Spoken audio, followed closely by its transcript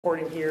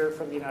reporting here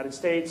from the United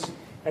States,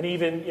 and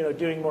even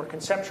doing more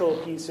conceptual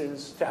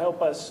pieces to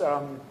help us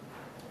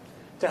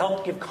to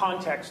help give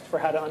context for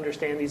how to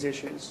understand these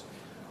issues.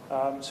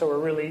 So we're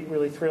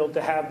really thrilled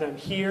to have them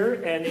here.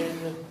 And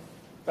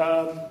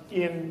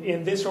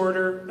in this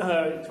order,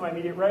 to my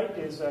immediate right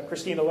is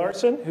Christina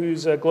Larson,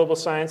 who's a global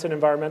science and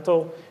environment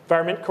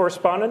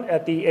correspondent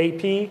at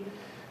the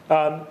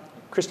AP.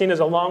 Christina's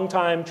a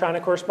longtime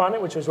China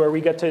correspondent, which is where we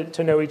get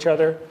to know each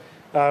other,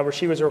 where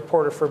she was a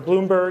reporter for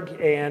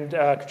Bloomberg and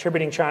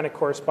contributing China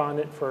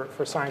correspondent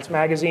for Science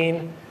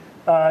Magazine.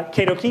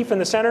 Kate O'Keefe in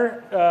the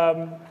center,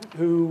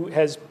 who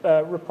has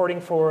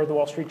reporting for the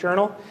Wall Street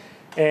Journal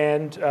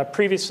and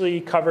previously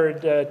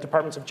covered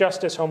Departments of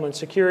Justice, Homeland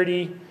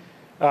Security,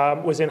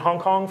 was in Hong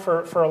Kong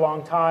for a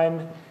long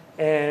time.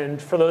 And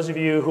for those of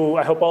you who,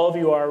 I hope all of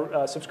you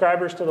are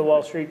subscribers to the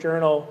Wall Street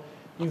Journal,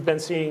 you've been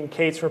seeing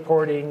Kate's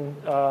reporting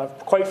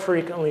quite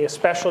frequently,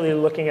 especially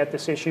looking at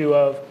this issue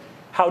of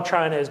how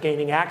China is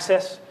gaining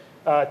access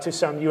to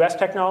some US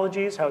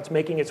technologies, how it's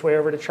making its way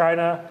over to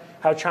China,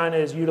 how China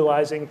is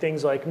utilizing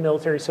things like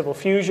military civil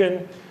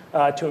fusion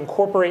to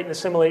incorporate and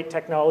assimilate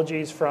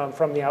technologies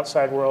from the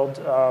outside world.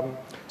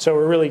 So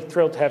we're really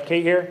thrilled to have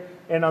Kate here.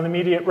 And on the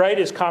immediate right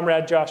is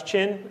Comrade Josh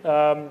Chin,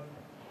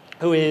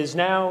 who is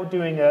now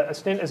doing a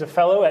stint as a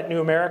fellow at New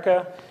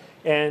America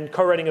and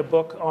co-writing a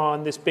book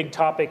on this big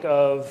topic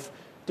of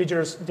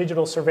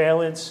digital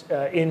surveillance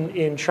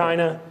in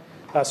China.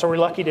 So we're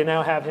lucky to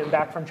now have him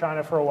back from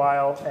China for a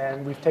while,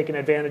 and we've taken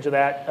advantage of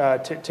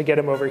that to get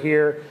him over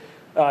here.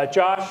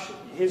 Josh,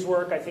 his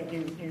work, I think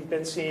you've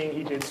been seeing,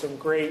 he did some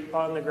great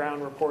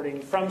on-the-ground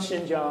reporting from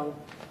Xinjiang,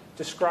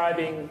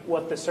 describing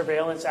what the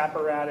surveillance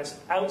apparatus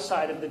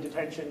outside of the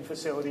detention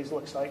facilities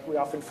looks like. We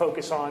often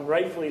focus on,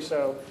 rightfully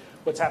so,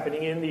 what's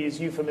happening in these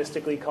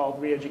euphemistically called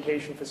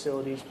re-education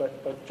facilities,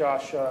 but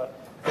Josh,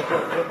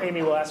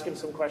 Amy will ask him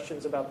some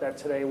questions about that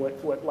today,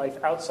 what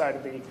life outside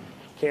of the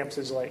camps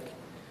is like.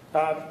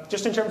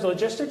 Just in terms of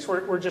logistics,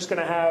 we're just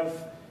going to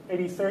have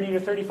maybe 30 to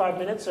 35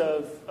 minutes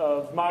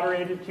of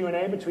moderated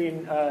Q&A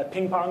between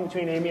ping pong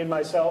between Amy and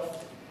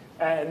myself,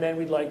 and then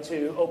we'd like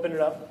to open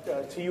it up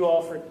to you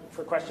all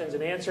for questions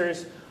and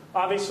answers.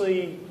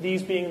 Obviously,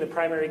 these being the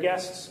primary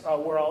guests,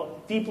 we're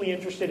all deeply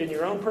interested in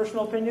your own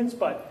personal opinions,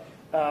 but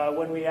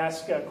when we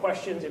ask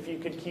questions, if you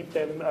could keep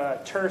them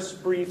terse,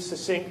 brief,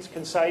 succinct,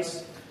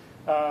 concise,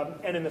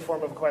 and in the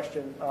form of a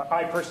question,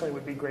 I personally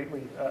would be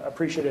greatly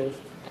appreciative.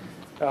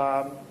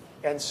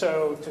 And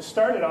so to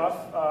start it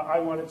off, I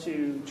wanted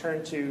to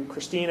turn to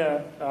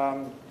Christina,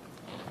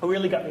 who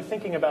really got me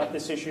thinking about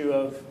this issue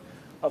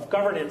of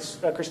governance.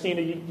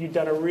 Christina, you've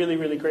done a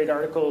really great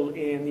article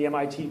in the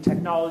MIT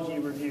Technology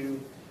Review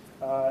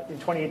in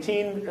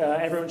 2018.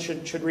 Everyone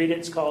should read it.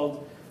 It's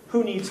called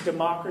 "Who Needs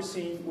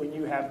Democracy When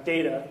You Have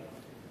Data?"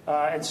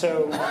 And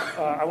so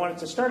I wanted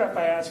to start off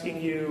by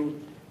asking you,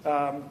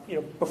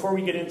 before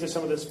we get into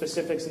some of the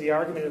specifics of the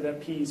argument of that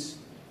piece,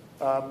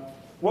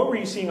 what were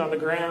you seeing on the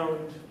ground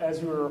as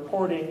you were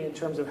reporting in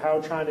terms of how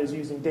China is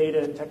using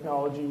data and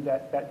technology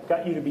that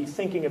got you to be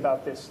thinking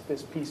about this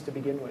piece to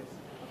begin with?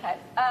 Okay.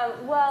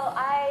 Well,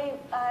 I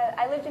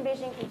lived in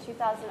Beijing from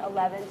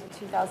 2011 to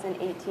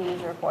 2018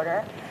 as a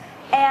reporter.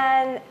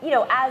 And,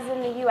 as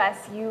in the US,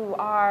 you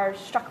are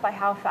struck by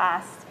how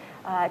fast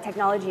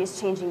technology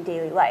is changing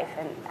daily life.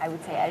 And I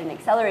would say at an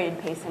accelerated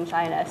pace in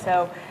China.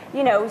 So,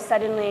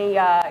 suddenly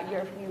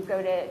you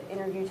go to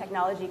interview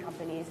technology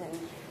companies and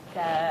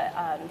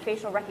the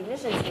facial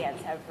recognition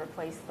scans have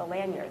replaced the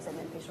lanyards, and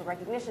then facial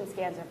recognition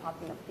scans are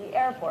popping up at the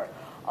airport.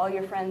 All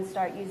your friends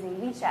start using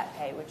WeChat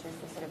Pay, which is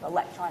the sort of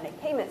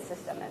electronic payment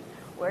system, and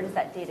where does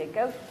that data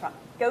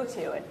go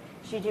to? And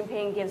Xi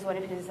Jinping gives one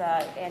of his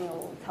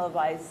annual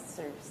televised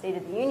sort of State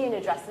of the Union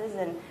addresses,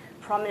 and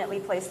prominently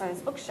placed on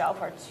his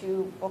bookshelf are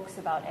 2 books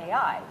about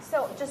AI.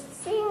 So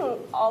just seeing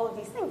all of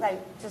these things, I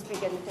just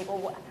begin to think,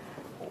 well,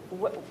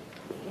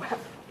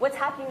 what's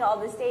happening to all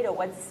this data?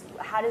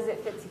 How does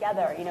it fit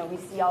together? We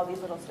see all these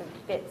little sort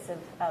of bits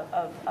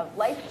of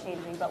life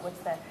changing, but what's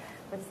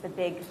the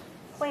big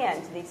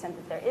plan to the extent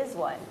that there is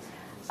one?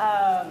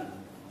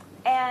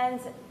 And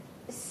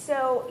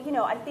so,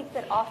 I think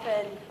that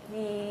often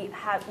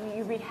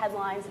you read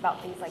headlines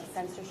about things like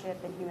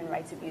censorship and human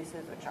rights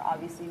abuses, which are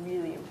obviously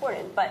really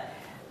important, but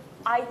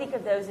I think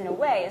of those in a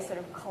way as sort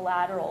of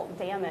collateral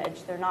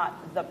damage. They're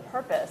not the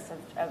purpose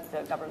of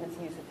the government's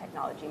use of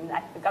technology.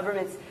 The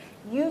government's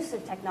use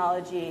of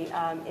technology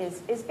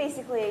is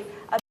basically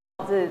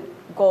about the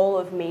goal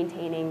of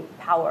maintaining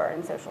power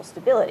and social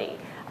stability.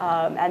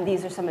 And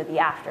these are some of the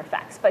after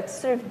effects. But to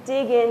sort of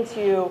dig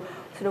into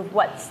sort of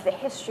what's the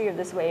history of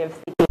this way of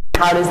thinking,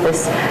 how does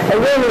this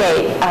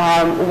illuminate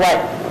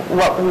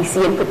what we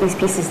see and put these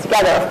pieces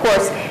together? Of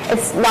course,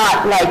 it's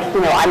not like,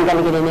 I'm going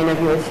to get an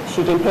interview with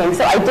Xi Jinping.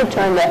 So I did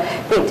turn to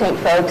think tank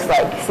folks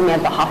like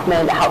Samantha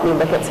Hoffman to help me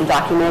look at some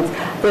documents.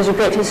 There's a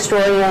great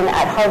historian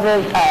at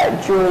Harvard,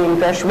 Julian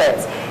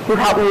Gershwitz, who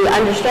helped me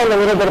understand a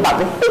little bit about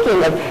the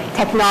thinking of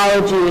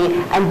technology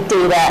and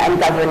data and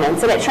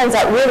governance. And it turns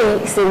out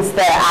really since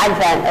the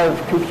advent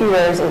of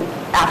computers and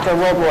after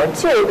World War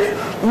II,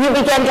 you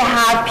began to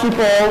have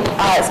people,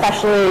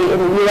 especially in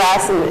the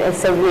U.S. and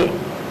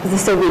the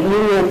Soviet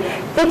Union,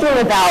 thinking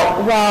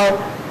about, well,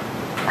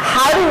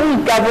 how do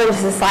we govern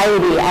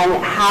society,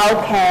 and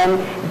how can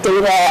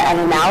data and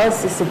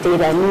analysis of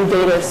data, new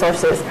data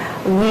sources,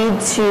 lead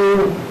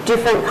to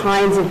different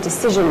kinds of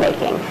decision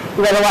making?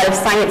 We read a lot of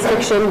science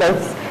fiction,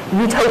 both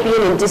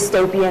utopian and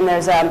dystopian.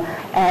 There's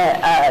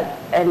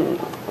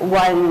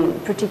one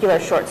particular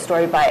short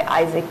story by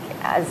Isaac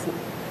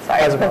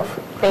Asimov.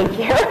 Thank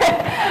you.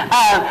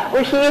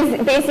 Where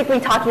he's basically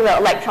talking about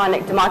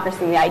electronic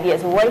democracy, and the idea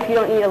is, well, what if you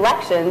don't need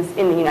elections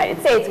in the United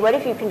States? What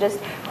if you can just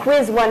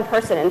quiz one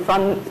person and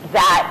from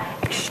that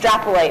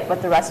extrapolate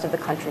what the rest of the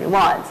country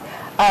wants?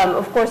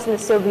 Of course, in the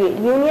Soviet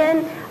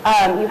Union,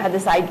 you had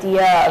this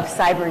idea of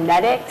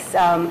cybernetics,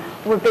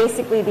 where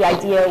basically the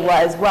idea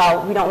was,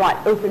 well, we don't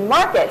want open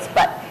markets,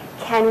 but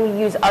can we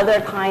use other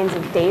kinds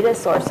of data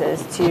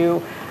sources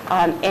to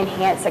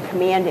enhance a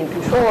command and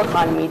control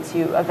economy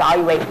to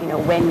evaluate,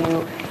 when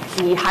you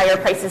need higher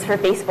prices for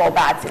baseball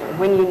bats, and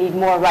when you need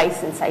more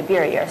rice in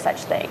Siberia, or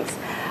such things.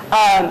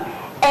 And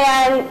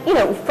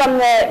from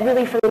the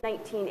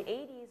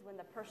 1980s, when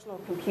the personal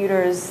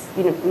computers,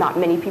 not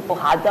many people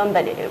had them,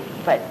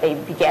 but they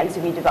began to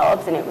be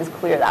developed, and it was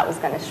clear that was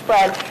going to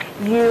spread.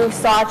 You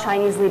saw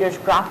Chinese leaders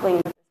grappling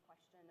with this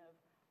question of,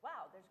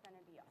 wow, there's going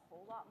to be a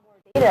whole lot more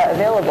data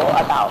available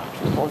about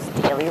people's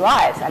daily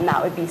lives, and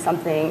that would be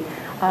something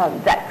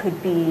that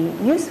could be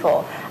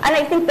useful. And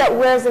I think that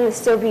whereas in the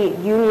Soviet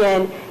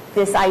Union,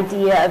 this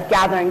idea of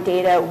gathering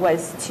data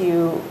was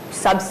to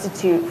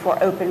substitute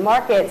for open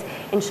markets,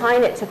 in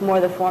China it took more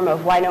the form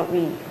of,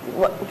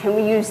 can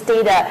we use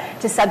data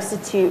to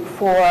substitute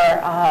for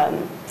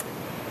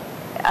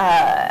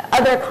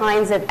other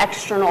kinds of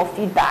external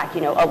feedback,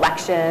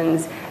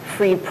 elections,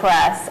 free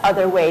press,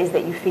 other ways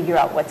that you figure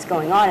out what's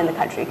going on in the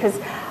country. Because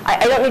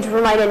I don't need to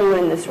remind anyone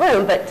in this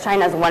room, but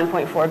China has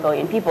 1.4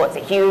 billion people. It's a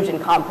huge and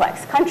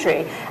complex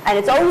country. And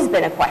it's always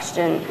been a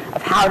question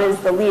of how does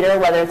the leader,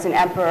 whether it's an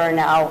emperor or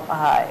now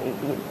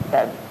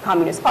the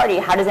Communist Party,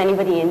 how does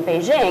anybody in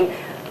Beijing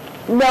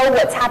know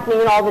what's happening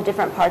in all the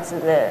different parts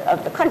of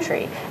the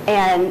country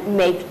and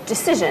make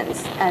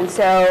decisions? And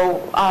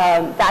so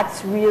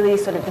that's really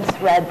sort of the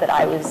thread that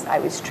I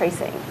was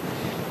tracing.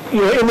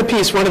 In the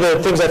piece, one of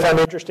the things I found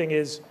interesting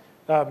is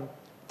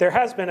there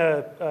has been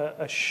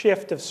a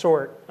shift of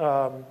sort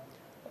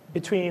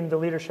between the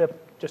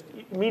leadership, just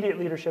immediate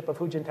leadership of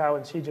Hu Jintao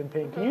and Xi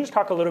Jinping. Can you just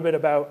talk a little bit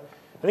about,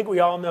 I think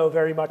we all know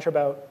very much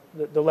about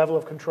the level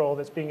of control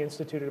that's being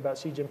instituted about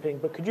Xi Jinping,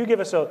 but could you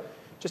give us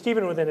just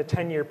even within a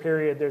 10-year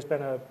period, there's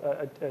been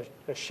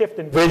a shift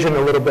in vision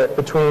a little bit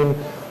between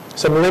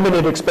some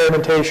limited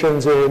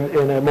experimentations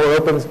in a more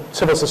open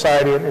civil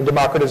society and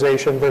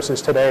democratization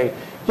versus today.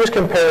 Just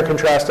compare and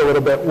contrast a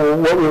little bit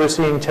what we were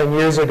seeing 10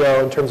 years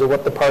ago in terms of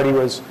what the party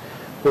was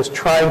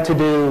trying to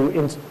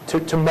do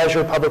to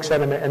measure public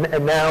sentiment,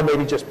 and now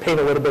maybe just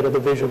paint a little bit of the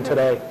vision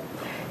today.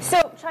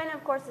 So China,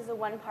 of course, is a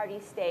one-party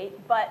state,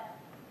 but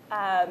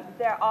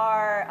there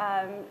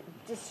are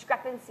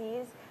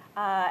discrepancies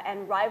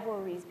and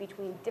rivalries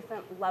between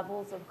different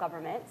levels of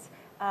government,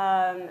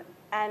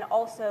 and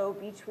also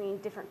between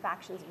different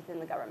factions within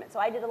the government. So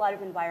I did a lot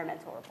of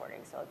environmental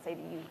reporting. So let's say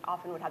that you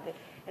often would have the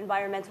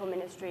environmental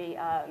ministry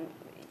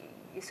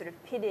you sort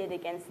of pitted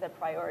against the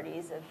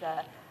priorities of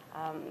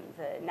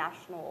the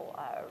National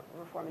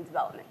Reform and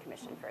Development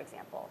Commission, for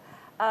example.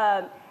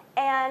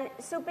 And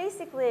so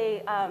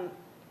basically,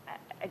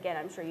 again,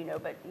 I'm sure you know,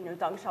 but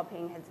Deng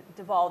Xiaoping has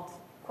devolved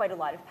quite a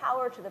lot of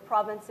power to the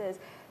provinces.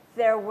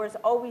 There was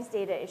always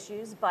data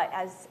issues, but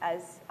as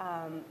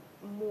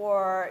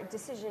more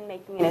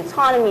decision-making and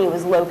autonomy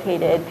was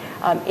located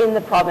in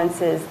the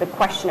provinces, the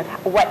question of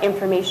what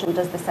information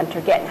does the center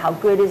get and how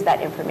good is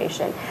that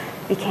information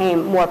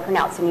became more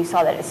pronounced. And you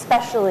saw that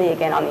especially,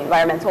 again, on the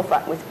environmental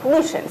front with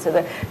pollution. So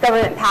the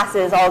government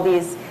passes all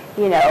these,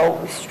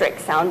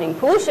 strict-sounding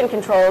pollution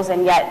controls,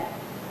 and yet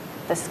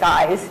the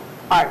skies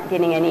aren't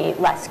getting any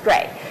less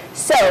gray.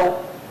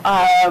 So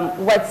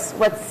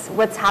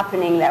what's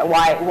happening there?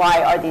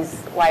 Why are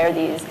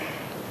these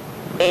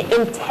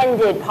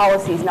intended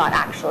policies not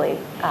actually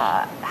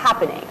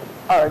happening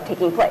or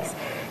taking place?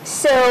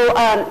 So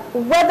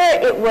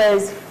whether it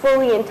was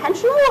fully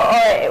intentional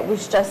or it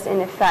was just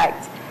in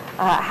effect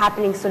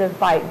happening sort of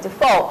by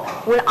default,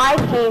 when I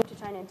came to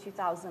China in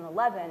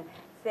 2011,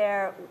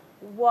 there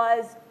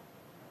was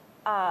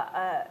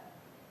a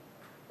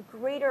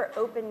greater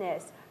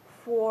openness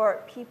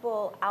for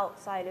people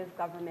outside of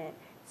government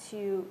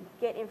to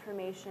get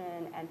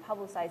information and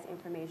publicize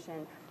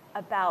information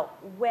about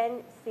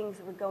when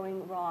things were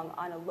going wrong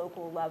on a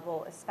local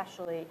level,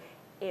 especially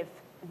if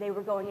they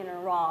were going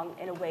wrong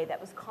in a way that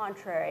was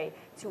contrary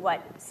to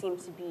what seemed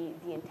to be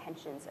the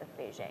intentions of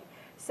Beijing.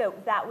 So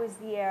that was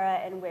the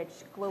era in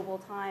which Global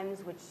Times,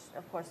 which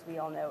of course we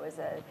all know is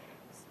a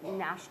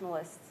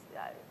nationalist,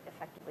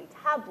 effectively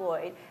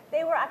tabloid,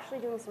 they were actually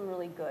doing some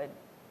really good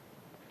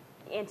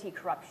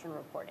anti-corruption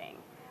reporting,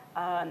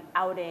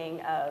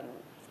 outing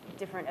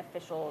different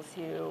officials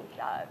who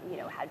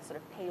had sort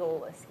of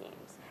payola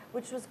schemes,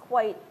 which was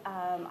quite,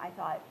 I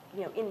thought,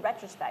 in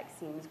retrospect,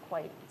 seems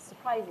quite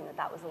surprising that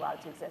that was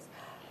allowed to exist.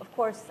 Of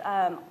course,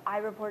 I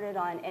reported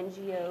on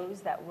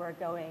NGOs that were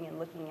going and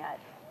looking at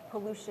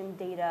pollution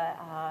data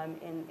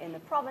in the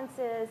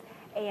provinces,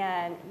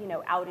 and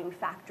outing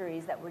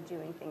factories that were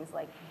doing things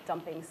like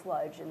dumping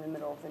sludge in the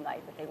middle of the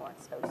night that they weren't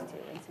supposed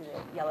to into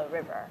the Yellow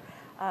River.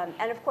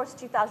 And of course,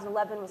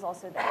 2011 was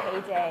also the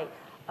heyday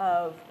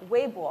of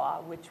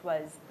Weibo, which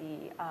was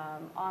the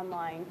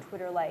online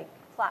Twitter-like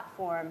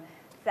platform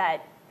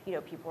that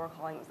people were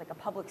calling, it was like a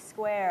public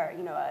square,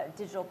 a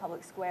digital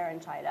public square in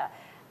China,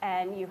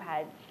 and you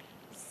had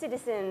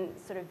citizen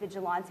sort of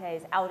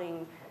vigilantes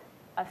outing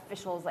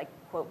officials like,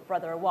 quote,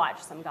 Brother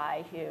Watch, some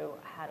guy who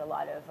had a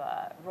lot of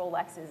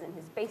Rolexes in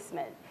his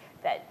basement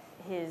that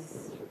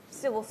his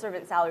civil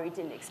servant salary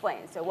didn't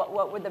explain. So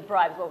what were the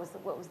bribes? What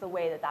was the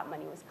way that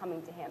money was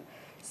coming to him?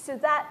 So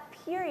that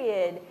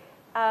period,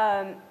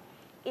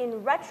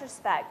 in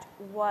retrospect,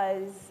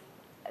 was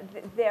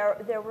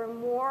there were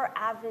more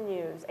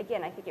avenues.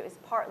 Again, I think it was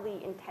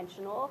partly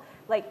intentional.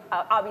 Like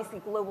obviously,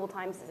 Global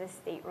Times is a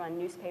state-run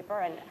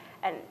newspaper,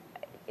 and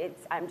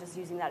I'm just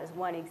using that as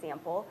one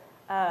example.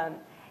 And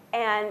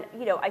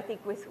I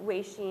think with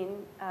with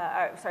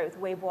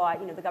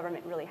Weibo, the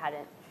government really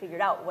hadn't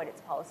figured out what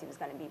its policy was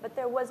going to be. But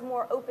there was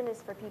more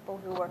openness for people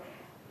who were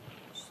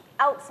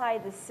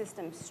outside the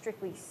system,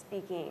 strictly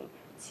speaking,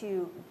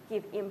 to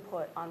give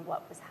input on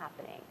what was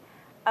happening.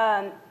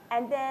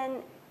 And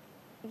then,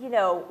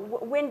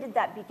 when did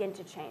that begin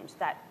to change?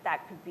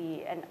 That could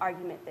be an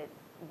argument that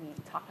we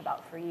talk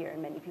about for a year,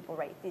 and many people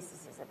write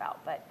theses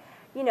about. But,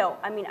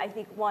 I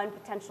think one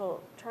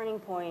potential turning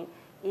point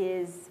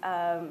is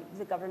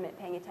the government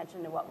paying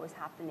attention to what was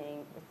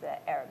happening with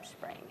the Arab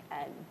Spring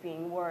and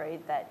being worried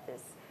that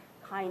this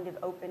kind of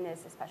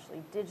openness,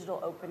 especially digital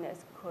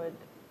openness, could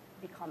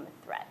become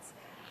a threat.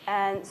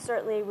 And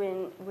certainly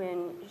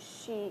when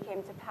Xi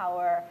came to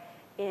power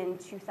in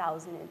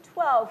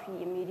 2012,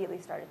 he immediately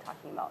started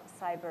talking about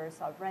cyber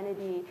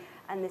sovereignty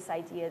and this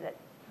idea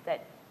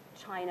that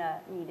China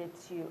needed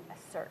to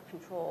assert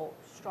control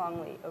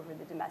strongly over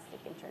the domestic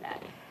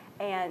internet.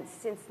 And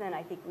since then,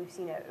 I think we've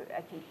seen a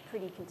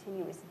pretty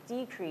continuous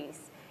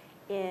decrease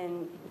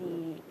in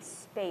the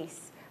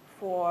space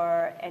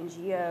for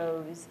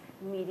NGOs,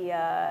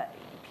 media,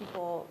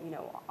 people,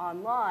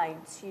 online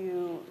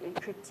to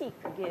critique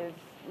or give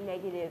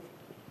negative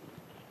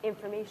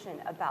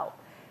information about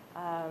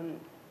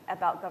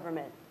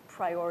government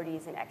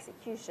priorities and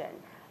execution.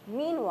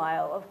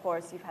 Meanwhile, of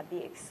course, you've had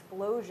the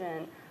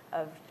explosion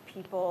of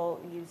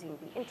people using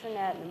the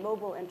internet, the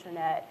mobile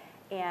internet,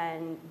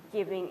 and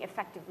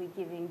effectively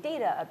giving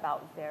data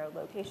about their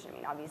location. I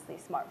mean, obviously,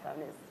 smartphone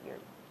is, you're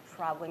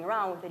traveling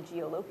around with a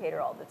geolocator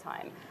all the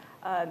time.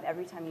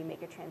 Every time you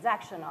make a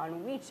transaction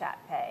on WeChat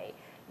Pay,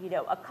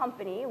 a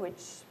company,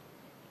 which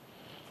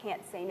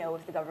can't say no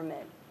if the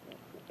government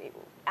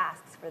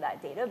asks for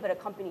that data, but a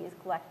company is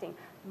collecting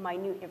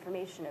minute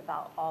information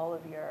about all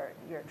of your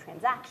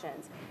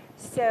transactions.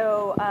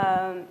 So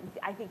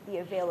I think the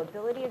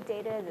availability of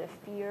data, the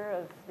fear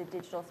of the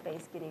digital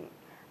space getting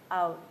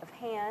out of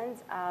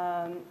hand,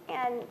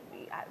 and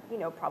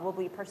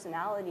probably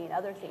personality and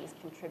other things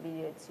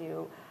contributed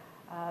to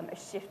a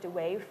shift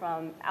away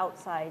from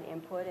outside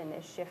input and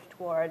a shift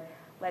toward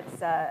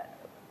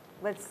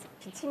let's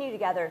continue to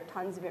gather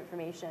tons of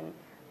information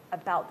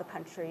about the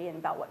country and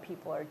about what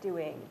people are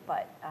doing,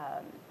 but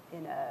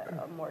in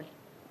a more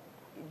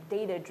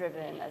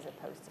data-driven as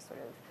opposed to sort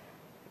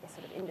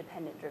of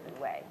independent-driven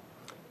way.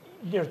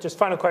 Just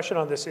final question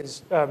on this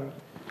is,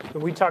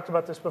 we talked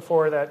about this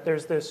before, that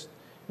there's this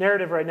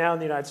narrative right now in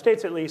the United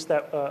States, at least,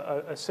 that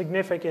a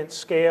significant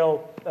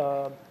scale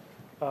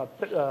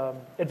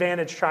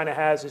advantage China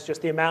has is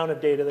just the amount of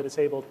data that it's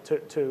able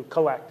to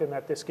collect, and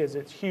that this gives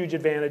it huge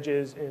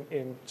advantages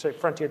in say,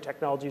 frontier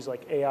technologies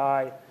like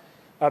AI.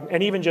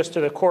 And even just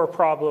to the core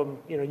problem,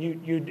 you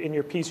in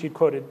your piece, you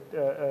quoted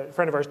a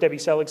friend of ours, Debbie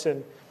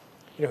Seligson,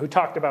 who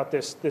talked about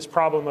this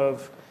problem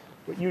of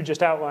what you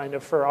just outlined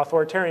of for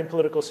authoritarian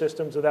political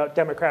systems without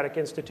democratic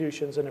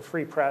institutions and a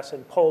free press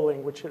and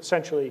polling, which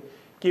essentially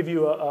give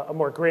you a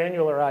more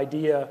granular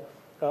idea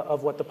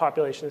of what the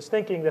population is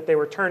thinking, that they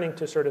were turning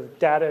to sort of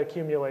data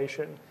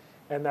accumulation,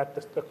 and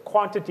that the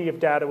quantity of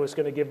data was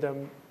going to give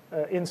them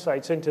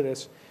insights into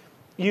this.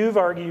 You've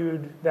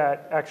argued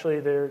that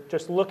actually they're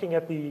just looking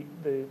at the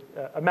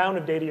amount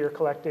of data you're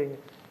collecting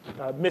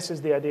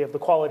misses the idea of the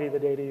quality of the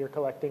data you're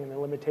collecting and the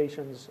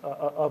limitations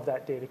of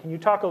that data. Can you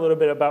talk a little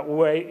bit about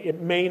why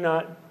it may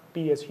not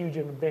be as huge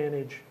an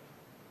advantage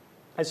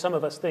as some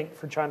of us think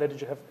for China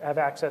to have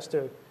access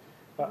to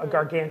a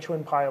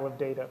gargantuan pile of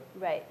data?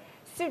 Right.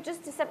 So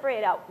just to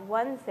separate out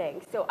one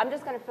thing, so I'm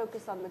just going to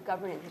focus on the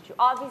governance issue.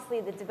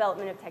 Obviously, the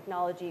development of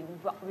technology,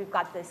 we've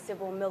got the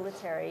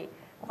civil-military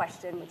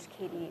question, which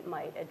Katie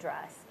might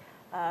address,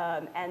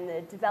 and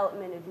the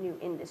development of new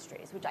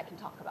industries, which I can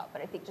talk about.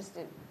 But I think just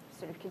to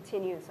sort of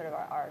continue sort of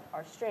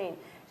our strain,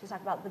 to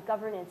talk about the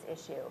governance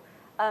issue.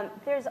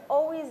 There's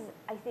always,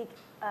 I think,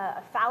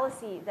 a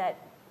fallacy that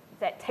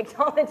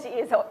technology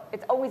is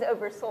it's always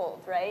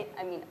oversold, right?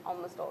 I mean,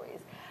 almost always.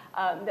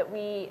 That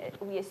we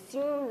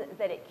assume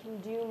that it can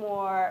do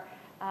more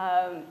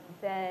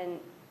than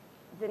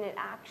it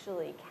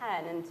actually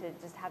can. And to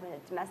just have a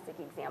domestic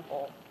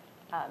example,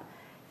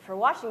 for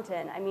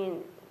Washington, I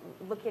mean,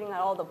 looking at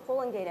all the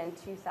polling data in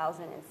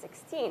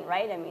 2016,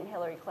 right? I mean,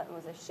 Hillary Clinton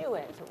was a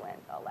shoo-in to win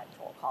the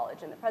Electoral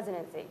College and the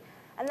presidency.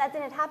 And that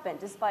didn't happen,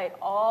 despite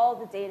all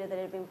the data that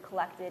had been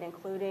collected,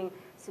 including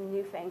some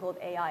newfangled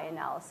AI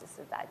analysis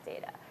of that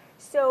data.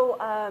 So,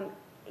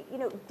 you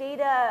know,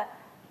 data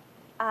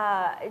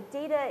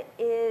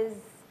is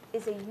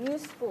a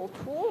useful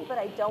tool, but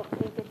I don't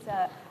think it's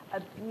a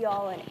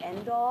be-all and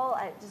end-all.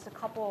 Just a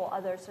couple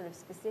other sort of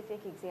specific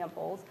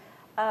examples.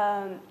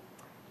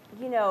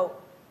 You know,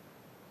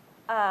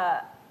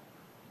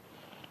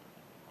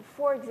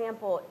 for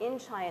example, in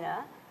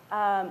China,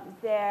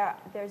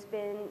 there's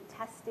been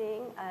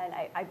testing and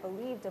I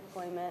believe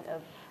deployment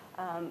of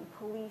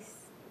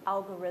police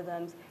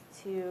algorithms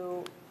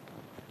to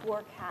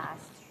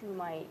forecast who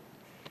might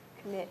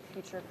commit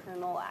future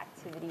criminal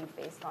activity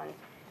based on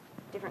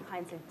different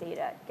kinds of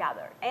data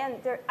gathered. And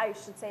I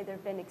should say there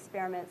have been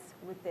experiments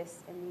with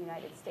this in the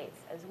United States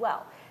as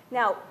well.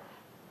 Now,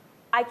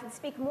 I can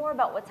speak more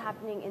about what's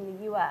happening in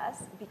the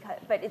US,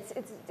 but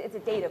it's a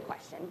data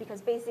question, because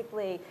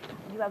basically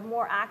you have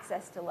more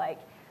access to like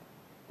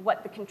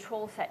what the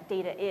control set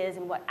data is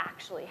and what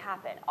actually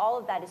happened. All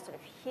of that is sort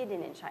of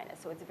hidden in China,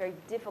 so it's very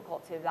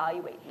difficult to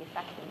evaluate the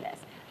effectiveness.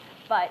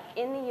 But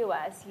in the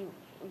US, you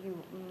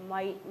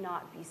might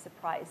not be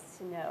surprised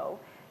to know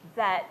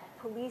that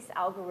police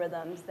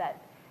algorithms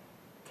that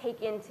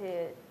take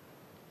into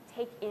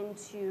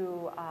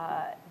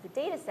the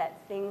data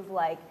set things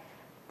like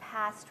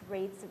past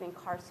rates of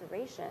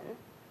incarceration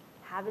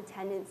have a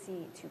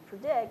tendency to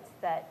predict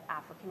that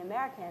African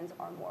Americans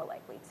are more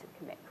likely to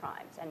commit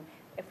crimes. And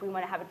if we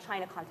want to have a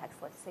China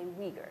context, let's say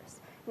Uyghurs.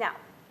 Now,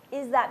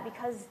 is that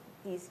because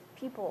these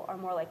people are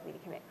more likely to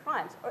commit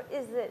crimes, or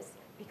is this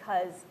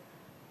because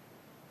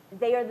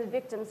they are the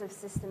victims of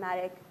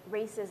systematic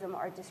racism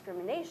or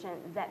discrimination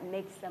that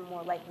makes them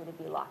more likely to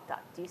be locked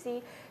up? Do you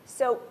see?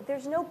 So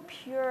there's no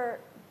pure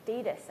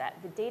data set.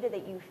 The data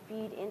that you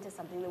feed into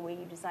something, the way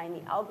you design the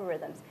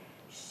algorithms,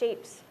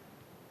 shapes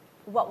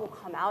what will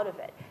come out of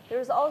it. There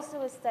was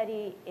also a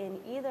study in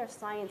either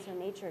Science or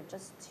Nature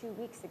just 2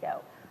 weeks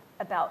ago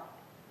about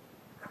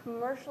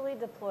commercially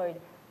deployed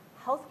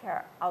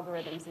healthcare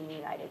algorithms in the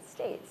United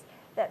States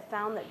that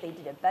found that they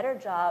did a better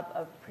job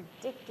of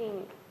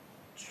predicting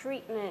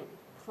treatment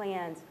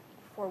plans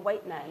for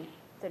white men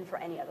than for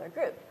any other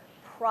group,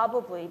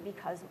 probably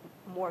because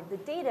more of the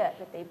data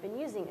that they've been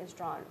using is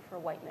drawn for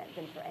white men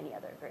than for any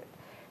other group.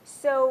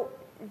 So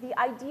the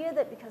idea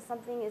that because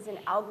something is an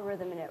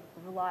algorithm and it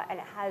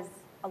has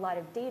a lot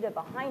of data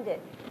behind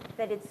it,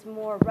 that it's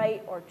more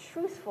right or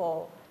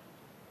truthful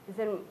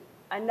than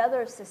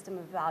another system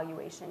of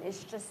evaluation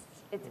is just,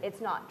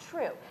 it's not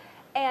true.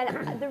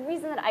 And the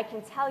reason that I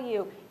can tell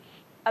you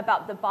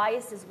about the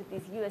biases with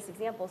these US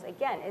examples,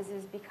 again, is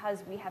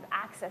because we have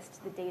access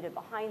to the data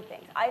behind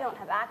things. I don't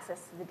have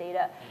access to the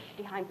data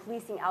behind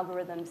policing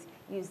algorithms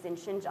used in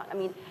Xinjiang. I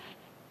mean,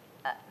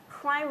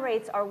 crime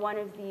rates are one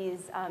of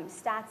these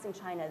stats in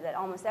China that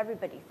almost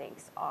everybody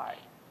thinks are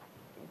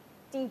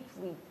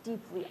deeply,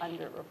 deeply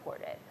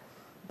underreported.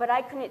 But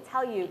I couldn't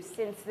tell you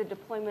since the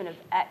deployment of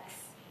X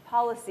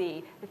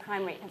policy, the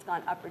crime rate has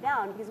gone up or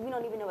down, because we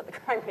don't even know what the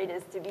crime rate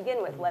is to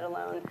begin with, let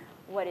alone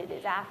what it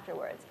is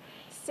afterwards.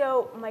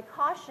 So my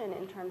caution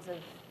in terms of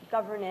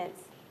governance,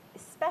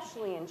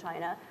 especially in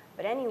China,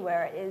 but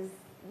anywhere, is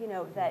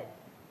that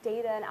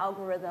data and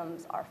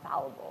algorithms are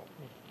fallible.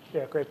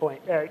 Yeah, great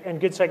point.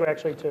 And good segue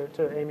actually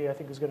to Amy, I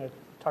think, who's going to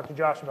talk to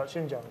Josh about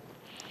Xinjiang.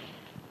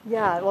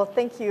 Yeah, well,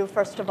 thank you,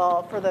 first of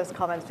all, for those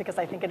comments, because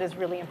I think it is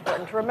really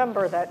important to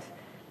remember that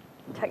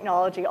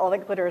technology, all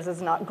that glitters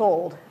is not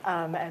gold.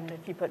 And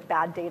if you put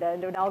bad data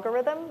into an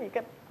algorithm, you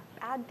get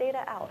bad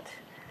data out,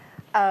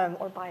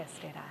 or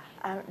biased data.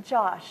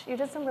 Josh, you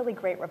did some really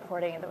great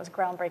reporting that was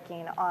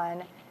groundbreaking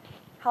on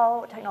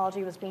how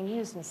technology was being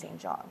used in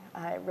Xinjiang.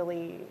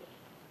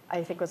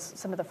 I think was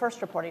some of the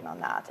first reporting on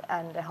that,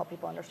 and to help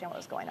people understand what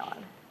was going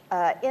on.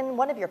 In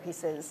one of your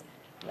pieces,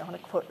 I want to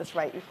quote this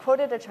right, you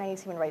quoted a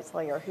Chinese human rights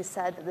lawyer who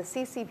said that the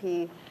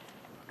CCP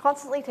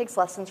constantly takes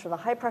lessons from the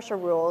high-pressure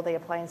rule they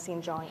apply in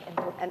Xinjiang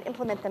and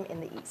implement them in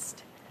the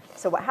East.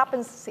 So what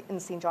happens in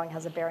Xinjiang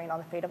has a bearing on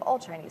the fate of all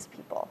Chinese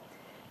people.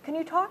 Can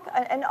you talk,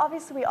 and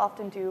obviously we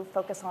often do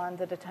focus on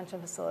the detention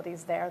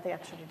facilities there, the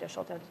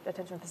extrajudicial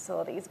detention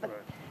facilities, but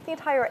the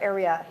entire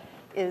area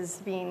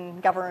is being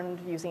governed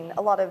using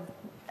a lot of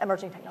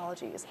emerging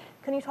technologies.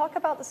 Can you talk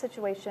about the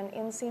situation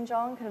in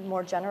Xinjiang kind of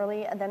more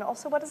generally, and then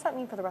also what does that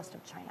mean for the rest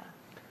of China?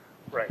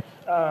 Right.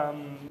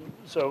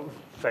 So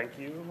thank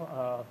you.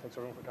 Thanks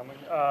everyone for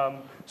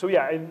coming. So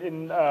yeah,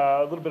 in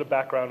a little bit of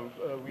background,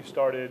 we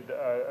started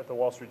at the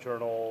Wall Street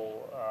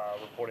Journal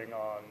reporting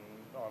on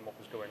what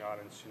was going on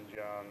in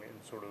Xinjiang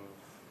in sort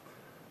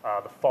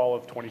of the fall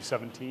of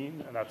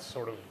 2017, and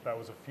that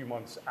was a few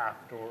months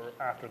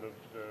after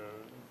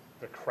the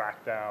the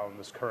crackdown,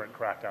 this current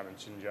crackdown in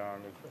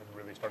Xinjiang had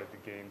really started to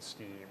gain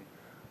steam.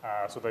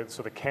 So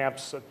the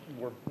camps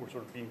were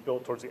sort of being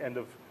built towards the end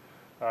of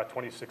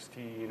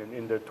 2016 and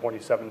into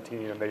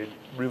 2017, and they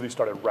really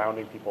started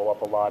rounding people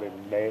up a lot in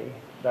May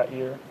that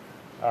year.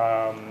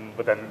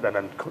 But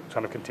then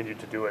kind of continued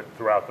to do it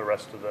throughout the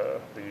rest of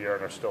the year,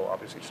 and are still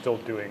obviously still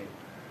doing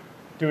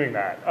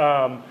that.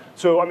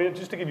 So I mean,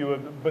 just to give you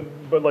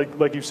but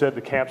like you said,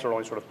 the camps are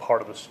only sort of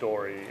part of the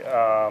story.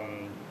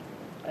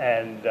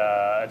 And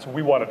so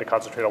we wanted to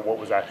concentrate on what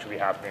was actually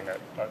happening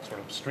at sort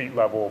of street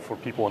level for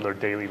people in their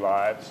daily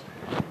lives.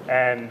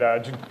 And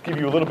to give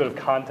you a little bit of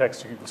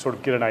context, you can sort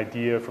of get an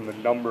idea from the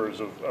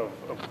numbers of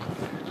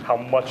how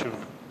much of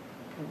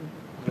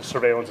the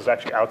surveillance is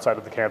actually outside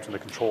of the camps and the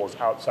control is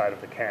outside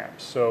of the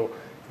camps. So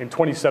in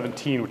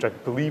 2017, which I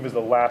believe is the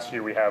last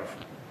year we have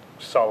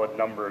solid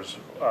numbers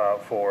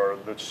for,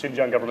 the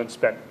Xinjiang government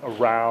spent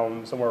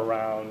somewhere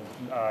around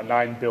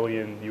 $9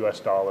 billion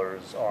US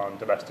on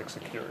domestic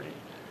security.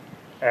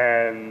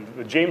 And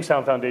the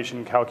Jamestown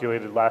Foundation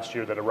calculated last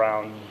year that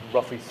around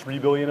roughly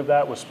 $3 billion of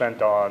that was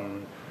spent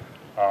on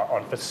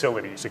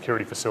facilities,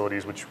 security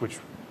facilities, which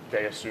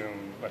they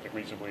assume, I think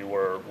reasonably,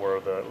 were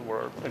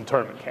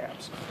internment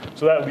camps.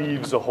 So that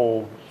leaves a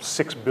whole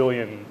 $6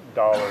 billion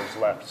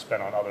left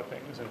spent on other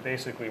things. And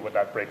basically what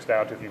that breaks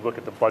down to, if you look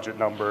at the budget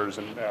numbers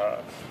and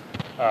the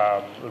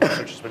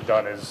research that's been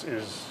done,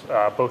 is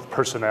both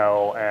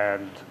personnel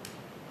and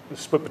the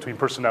split between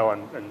personnel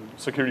and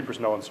security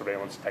personnel and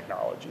surveillance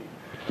technology.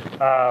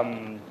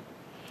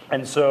 And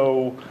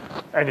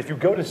if you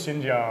go to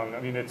Xinjiang, I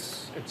mean,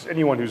 it's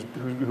anyone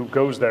who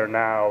goes there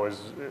now I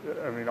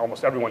mean,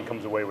 almost everyone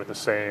comes away with the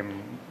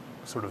same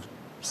sort of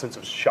sense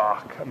of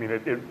shock. I mean,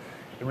 it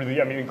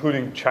really, I mean,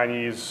 including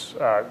Chinese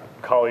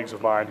colleagues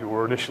of mine who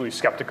were initially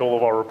skeptical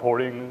of our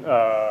reporting.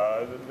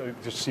 It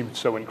just seemed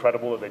so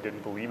incredible that they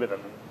didn't believe it,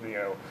 and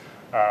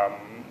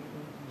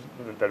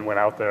then went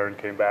out there and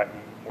came back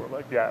and were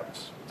like, yeah,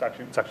 it's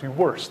actually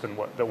worse than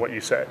what you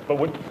said. But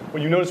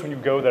what you notice when you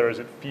go there is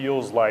it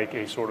feels like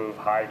a sort of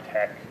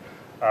high-tech,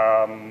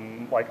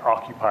 like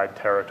occupied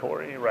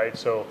territory, right?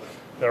 So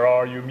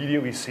you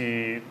immediately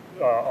see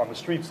on the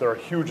streets there are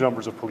huge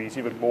numbers of police,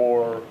 even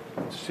more.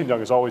 Xinjiang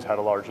has always had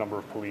a large number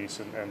of police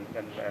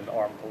and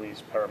armed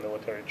police,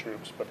 paramilitary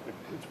troops, but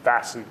it's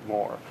vastly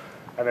more.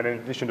 And then in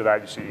addition to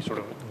that, you see sort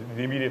of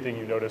the immediate thing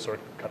you notice are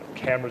kind of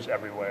cameras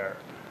everywhere.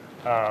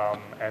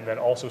 And then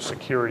also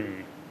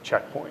security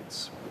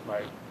checkpoints,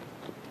 right?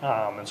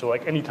 And so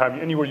like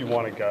anywhere you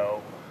want to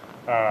go,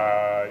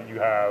 you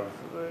have,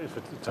 if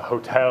it's a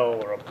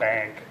hotel or a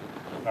bank,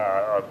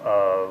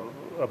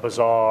 a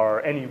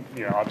bazaar,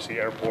 obviously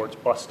airports,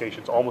 bus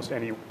stations, almost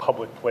any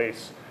public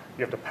place,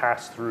 you have to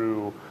pass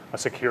through a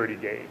security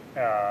gate.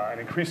 And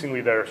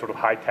increasingly they're sort of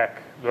high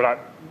tech. They're not,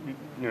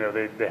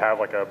 they have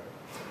like a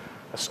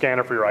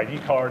scanner for your ID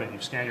card, and you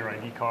scan your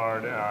ID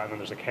card, and then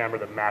there's a camera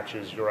that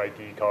matches your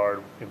ID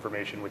card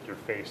information with your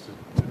face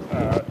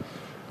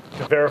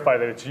to verify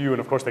that it's you. And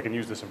of course, they can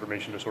use this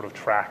information to sort of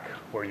track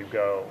where you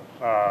go,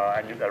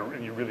 and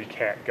you really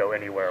can't go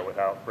anywhere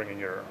without bringing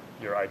your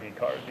ID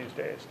card these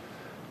days.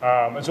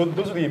 And so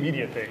those are the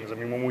immediate things. I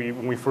mean, when we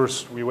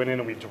went in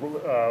and we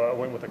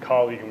went with a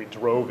colleague and we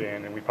drove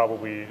in, and we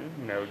probably,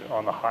 there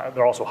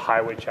are also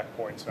highway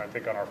checkpoints. And I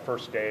think on our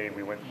first day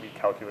we went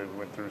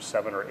through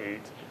 7 or 8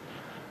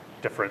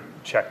 different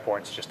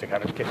checkpoints just to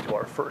kind of get to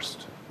our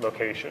first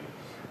location.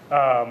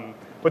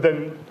 But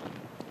then,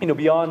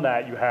 beyond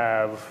that, you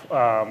have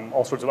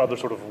all sorts of other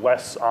sort of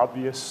less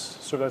obvious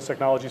surveillance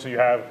technology. So you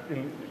have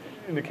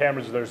in the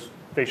cameras, there's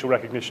facial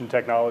recognition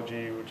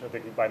technology, which I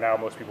think by now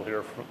most people here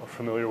are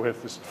familiar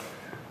with.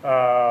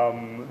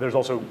 There's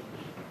also,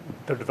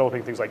 they're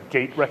developing things like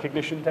gait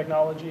recognition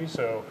technology.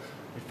 So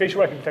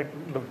facial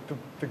recognition,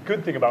 the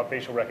good thing about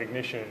facial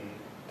recognition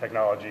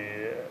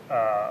technology,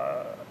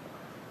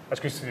 as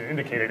Christina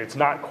indicated, it's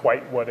not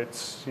quite what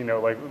it's,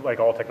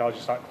 like all technology,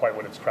 it's not quite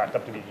what it's cracked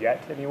up to be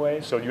yet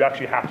anyway. So you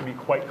actually have to be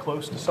quite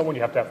close to someone.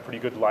 You have to have pretty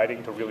good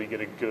lighting to really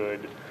get a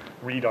good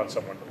read on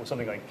someone. But with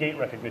something like gait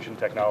recognition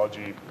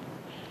technology,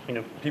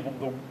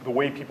 the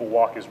way people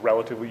walk is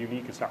relatively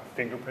unique. It's not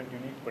fingerprint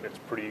unique, but it's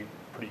pretty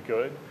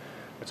good.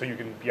 And so you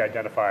can be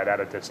identified at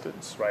a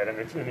distance, right? And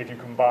if you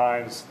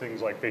combine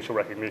things like facial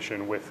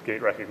recognition with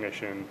gait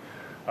recognition,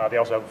 they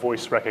also have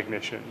voice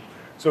recognition.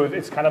 So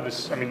it's kind of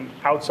this, I mean,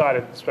 outside,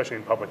 especially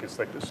in public, it's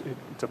like this,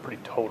 it's a pretty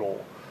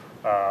total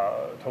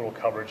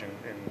coverage,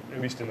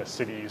 at least in the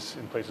cities,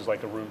 in places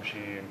like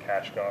Urumqi and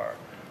Kashgar.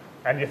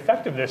 And the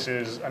effect of this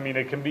is, I mean,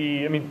 it can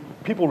be,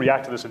 people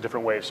react to this in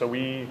different ways. So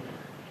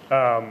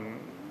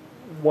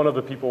one of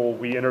the people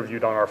we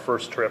interviewed on our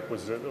first trip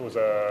was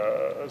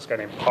this guy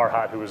named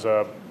Parhat, who was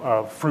a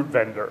fruit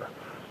vendor,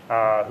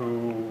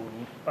 who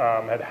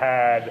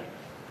had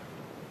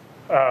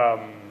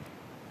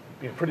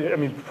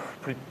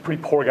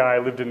pretty poor guy,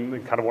 lived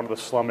in kind of one of the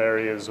slum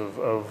areas of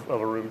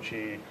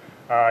Urumqi.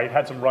 He'd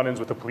had some run-ins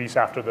with the police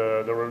after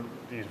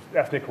these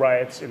ethnic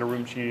riots in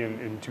Urumqi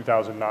in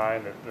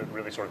 2009 that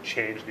really sort of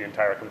changed the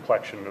entire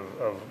complexion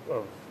of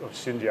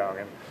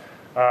Xinjiang.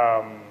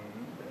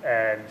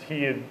 And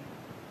he had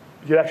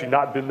actually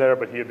not been there,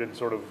 but he had been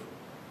sort of,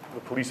 the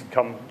police had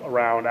come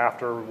around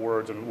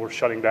afterwards and were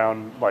shutting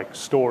down like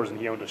stores, and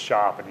he owned a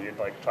shop, and he had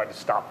like tried to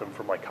stop them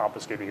from like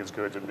confiscating his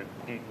goods and been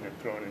beaten and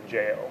thrown in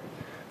jail.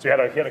 So he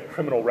had a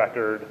criminal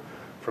record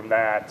from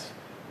that.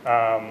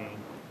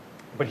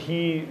 But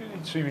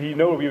we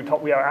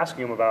were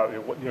asking him about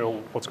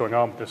what's going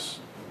on with this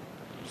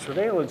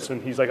surveillance,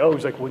 and he's like, well,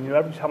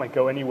 every time I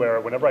go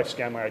anywhere, whenever I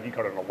scan my ID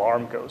card, an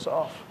alarm goes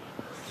off.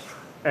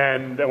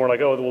 And then we're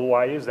like, oh, well,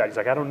 why is that? He's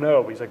like, I don't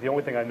know. But he's like, the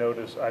only thing I know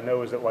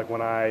is that like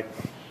when I,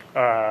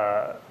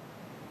 a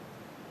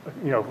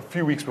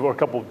few weeks before, a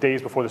couple of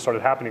days before this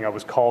started happening, I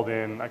was called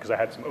in because I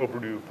had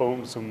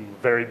some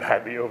very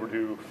badly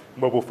overdue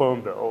mobile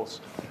phone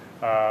bills.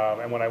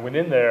 And when I went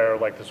in there,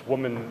 like this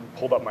woman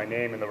pulled up my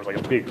name, and there was like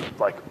a big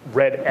like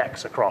red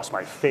X across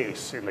my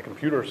face in the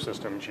computer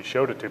system. She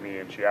showed it to me,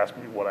 and she asked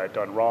me what I had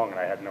done wrong, and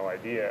I had no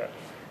idea.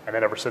 And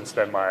then ever since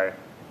then, my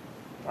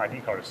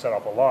ID card has set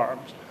off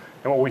alarms.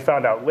 And what we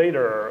found out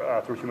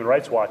later through Human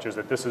Rights Watch is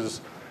that this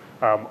is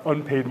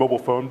unpaid mobile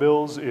phone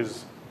bills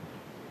is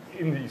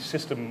in the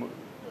system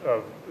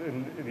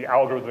in the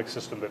algorithmic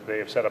system that they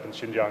have set up in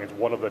Xinjiang is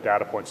one of the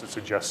data points that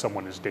suggests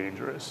someone is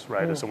dangerous,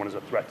 right? That someone is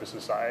a threat to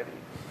society.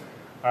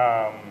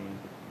 And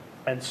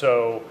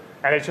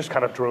it just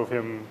kind of drove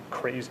him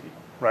crazy,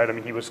 right? I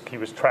mean, he was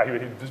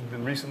he'd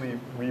been recently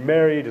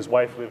remarried. His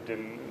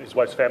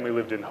wife's family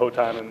lived in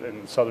Hotan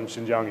in southern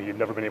Xinjiang. He had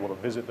never been able to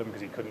visit them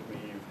because he couldn't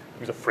leave. He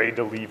was afraid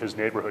to leave his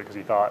neighborhood because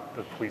he thought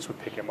the police would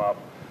pick him up.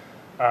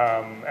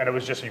 And it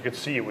was just, you could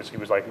see he was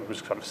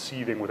kind of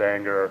seething with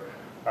anger,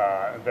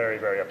 and very,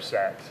 very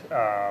upset.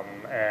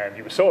 And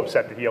he was so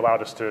upset that he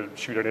allowed us to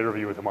shoot an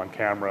interview with him on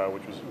camera,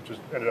 which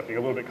ended up being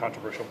a little bit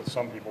controversial with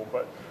some people.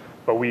 But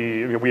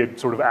we had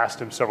sort of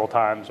asked him several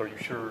times, "Are you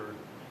sure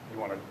you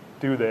want to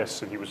do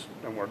this?" And we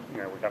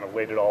kind of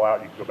laid it all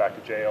out. You could go back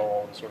to jail,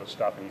 all this sort of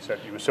stuff. And he said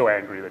he was so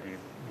angry that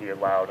he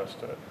allowed us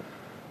to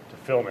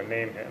film and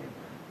name him.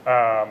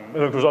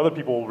 There's other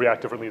people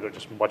react differently. They're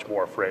just much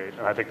more afraid,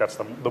 and I think that's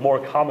the more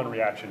common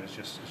reaction is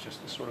just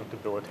this sort of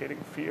debilitating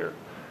fear,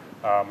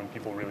 and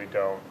people really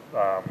don't.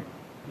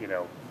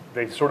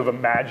 They sort of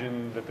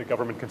imagine that the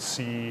government can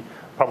see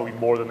probably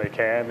more than they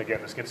can.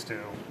 Again, this gets to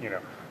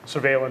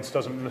surveillance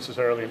doesn't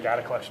necessarily, and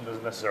data collection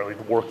doesn't necessarily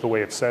work the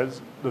way it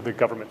says that the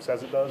government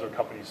says it does or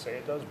companies say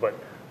it does, but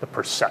the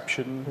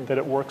perception that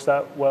it works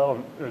that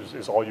well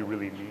is all you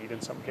really need in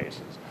some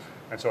cases.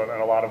 And so,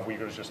 a lot of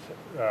Uyghurs just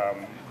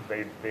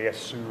they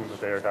assume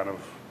that they're kind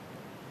of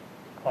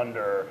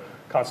under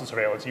constant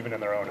surveillance, even in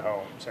their own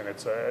homes, and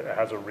it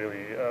has a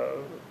really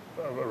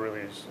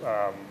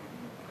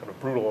kind of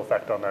brutal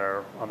effect on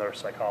their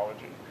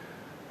psychology.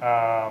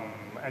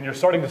 And you are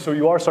starting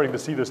to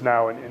see this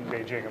now in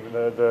Beijing. I mean,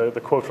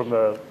 the quote from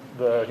the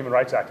human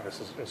rights activist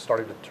is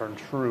starting to turn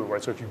true,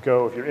 right? So if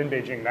you're in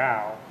Beijing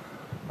now,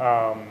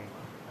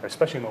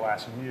 especially in the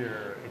last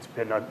year, it's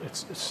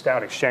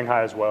astounding.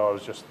 Shanghai as well. I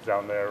was just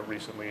down there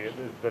recently.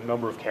 The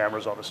number of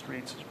cameras on the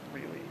streets is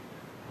really,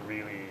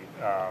 really,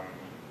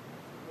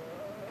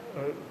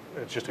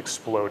 it's just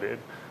exploded.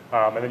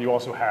 And then you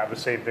also have the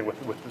same thing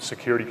with the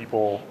security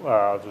people.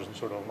 There's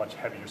sort of a much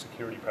heavier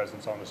security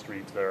presence on the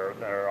streets.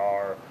 There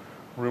are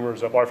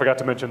rumors of, I forgot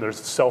to mention, there's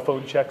cell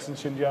phone checks in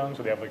Xinjiang.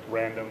 So they have like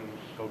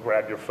they'll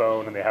grab your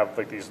phone, and they have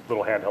like these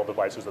little handheld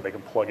devices that they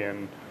can plug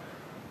in.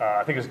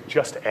 I think it's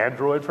just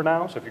Android for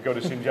now. So if you go to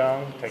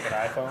Xinjiang, take an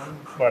iPhone.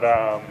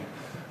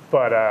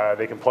 But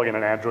they can plug in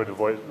an Android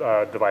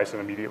device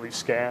and immediately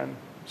scan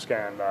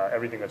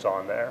everything that's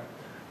on there.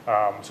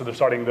 So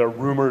there are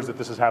rumors that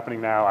this is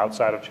happening now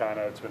outside of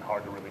China. It's been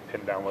hard to really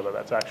pin down whether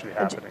that's actually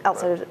happening.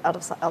 Outside of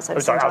Xinjiang? Outside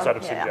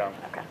of Xinjiang. Yeah.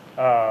 Okay.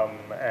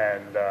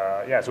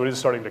 So it is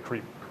starting to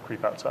creep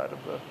outside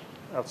of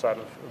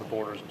the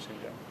borders of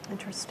Xinjiang.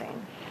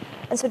 Interesting.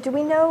 And so do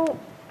we know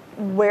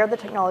where the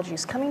technology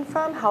is coming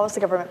from? How is the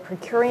government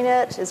procuring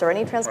it? Is there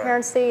any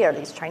transparency? Right. Are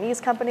these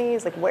Chinese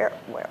companies? Like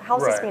how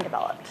is this being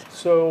developed?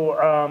 So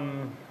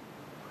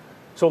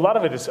a lot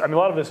of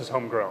this is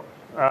homegrown.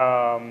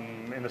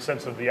 In the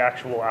sense of the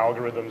actual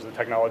algorithms, the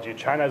technology.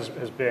 China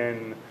has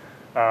been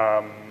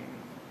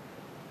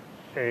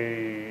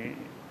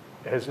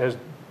has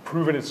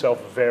proven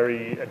itself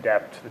very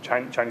adept. The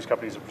Chinese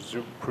companies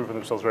have proven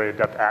themselves very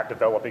adept at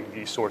developing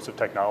these sorts of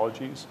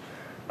technologies.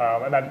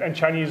 And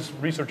Chinese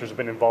researchers have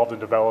been involved in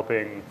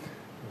developing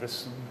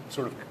this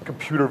sort of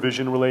computer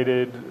vision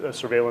related,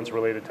 surveillance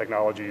related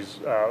technologies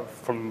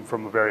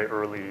from a very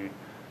early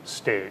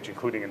stage,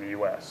 including in the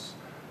US.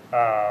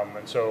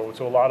 And so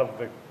a lot of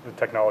the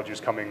technology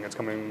is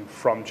coming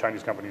from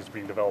Chinese companies,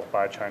 being developed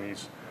by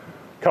Chinese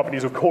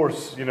companies. Of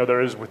course,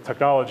 there is with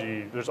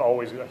technology, there's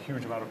always a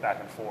huge amount of back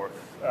and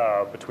forth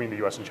between the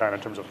US and China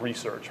in terms of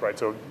research, right?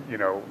 So,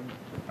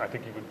 I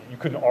think you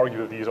couldn't argue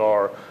that these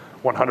are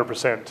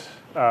 100%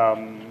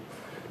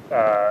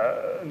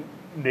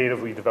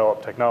 natively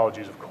developed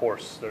technologies. Of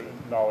course, the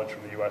knowledge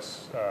from the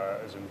US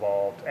is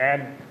involved,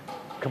 and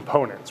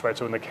components, right?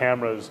 So in the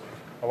cameras,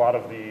 a lot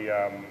of the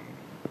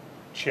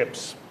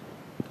chips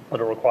that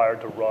are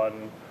required to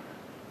run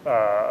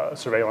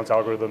surveillance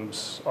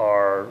algorithms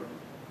are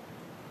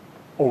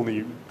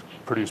only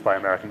produced by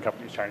American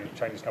companies.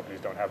 Chinese companies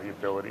don't have the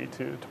ability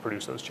to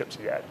produce those chips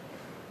yet.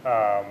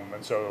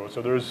 And so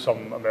there is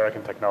some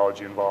American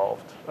technology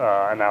involved.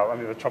 And now, I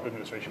mean, the Trump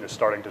administration is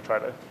starting to try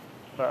to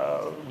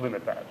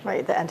limit that.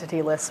 Right, the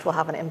entity list will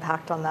have an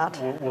impact on that.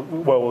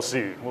 We'll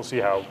see. We'll see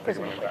how big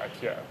of an impact,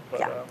 yeah.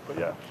 But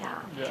yeah.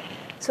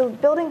 So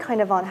building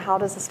kind of on how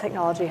does this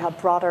technology have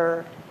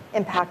broader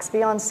impacts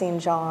beyond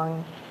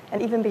Xinjiang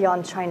and even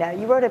beyond China.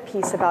 You wrote a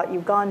piece about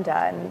Uganda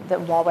and that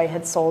Huawei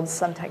had sold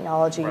some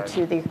technology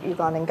to the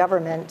Ugandan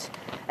government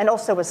and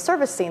also was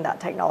servicing that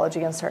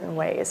technology in certain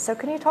ways. So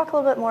can you talk a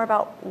little bit more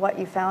about what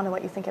you found and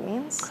what you think it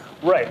means?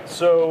 Right.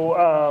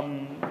 So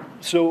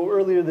so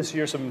earlier this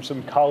year,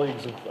 some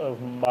colleagues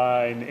of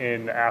mine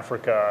in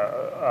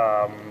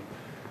Africa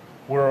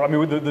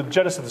the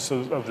genesis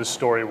of this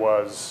story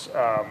was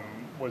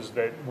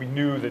that we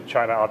knew that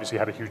China obviously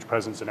had a huge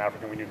presence in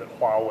Africa. We knew that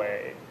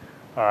Huawei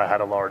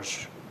had a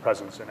large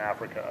presence in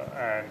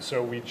Africa, and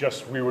so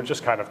we were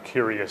just kind of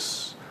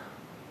curious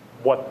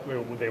what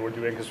they were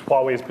doing, because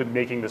Huawei has been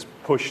making this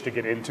push to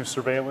get into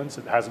surveillance.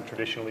 It hasn't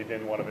traditionally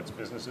been one of its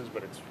businesses,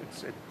 but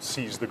it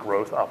sees the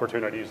growth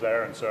opportunities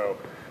there, and so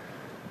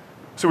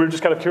we were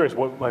just kind of curious,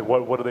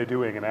 what are they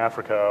doing in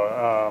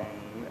Africa?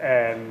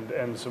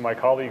 And so my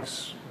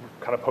colleagues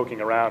were kind of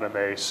poking around, and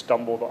they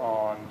stumbled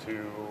on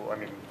to,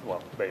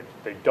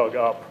 they dug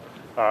up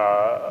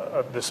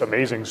this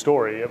amazing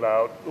story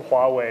about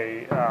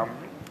Huawei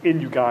in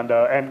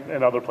Uganda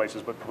and other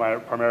places, but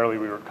primarily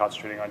we were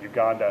concentrating on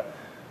Uganda.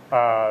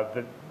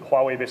 That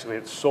Huawei basically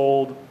had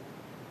sold,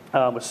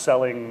 was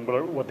selling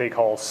what they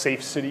call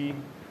safe city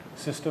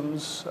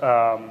systems,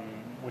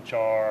 which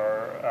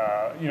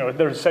are,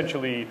 they're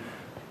essentially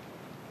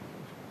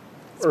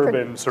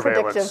urban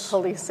surveillance. Predictive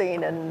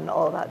policing and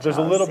all of that. There's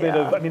a little bit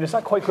of, it's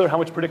not quite clear how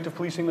much predictive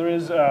policing there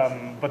is,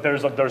 but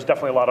there's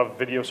definitely a lot of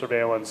video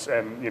surveillance,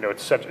 and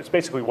it's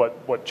basically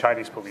what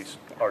Chinese police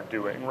are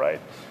doing,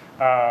 right?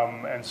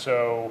 And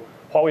so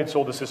Huawei had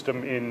sold the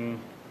system in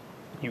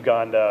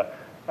Uganda,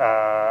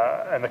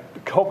 and there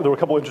were a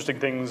couple interesting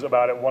things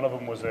about it. One of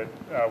them was that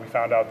we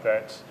found out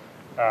that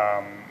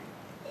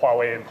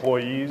Huawei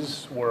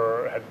employees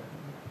were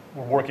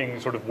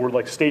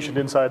like stationed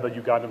inside the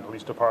Ugandan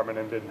police department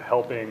and been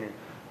helping,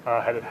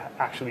 had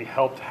actually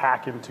helped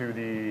hack into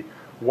the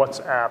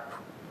WhatsApp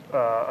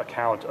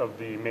account of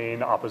the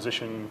main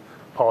opposition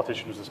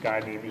politician. Who's this guy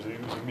named, he was a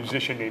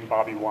musician named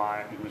Bobby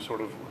Wine, who's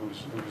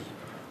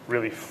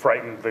really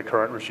frightened the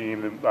current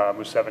regime, the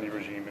Museveni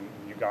regime in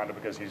Uganda,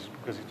 because he's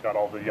got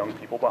all the young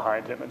people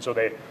behind him. And so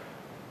the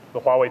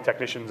Huawei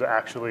technicians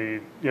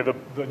actually, the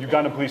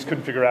Ugandan police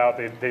couldn't figure out,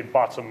 they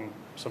bought some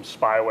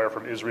spyware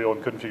from Israel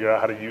and couldn't figure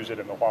out how to use it,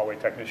 and the Huawei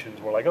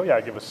technicians were like, oh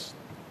yeah, give it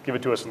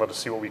to us and let us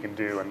see what we can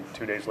do. And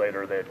 2 days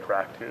later, they had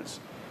cracked his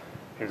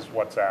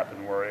WhatsApp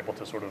and were able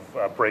to sort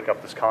of break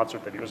up this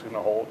concert that he was going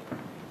to hold.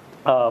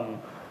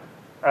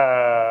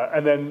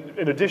 And then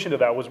in addition to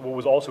that, what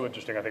was also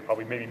interesting, I think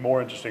probably maybe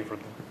more interesting for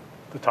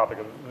the topic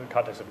of the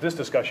context of this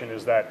discussion,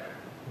 is that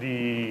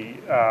through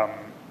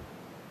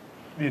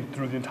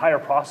the entire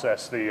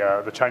process,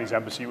 the Chinese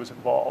embassy was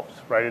involved,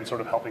 right, in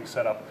sort of helping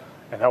set up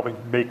and helping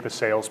make the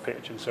sales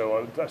pitch. And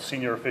so a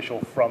senior official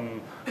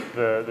from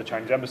the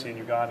Chinese embassy in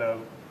Uganda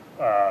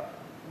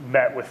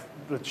met with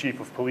the chief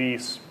of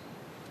police,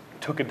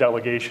 took a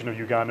delegation of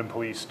Ugandan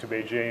police to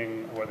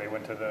Beijing, where they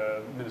went to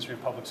the Ministry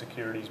of Public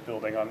Security's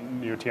building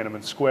near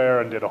Tiananmen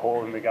Square and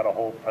they got a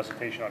whole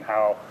presentation on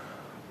how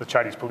the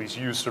Chinese police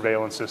use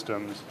surveillance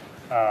systems.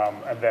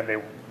 And then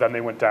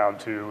they went down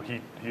to,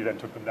 he then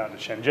took them down to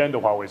Shenzhen, to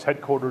Huawei's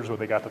headquarters, where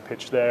they got the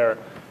pitch there.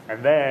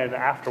 And then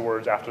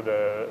afterwards, after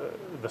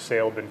the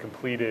sale had been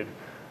completed,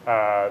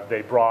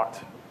 they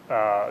brought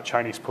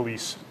Chinese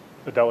police,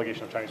 the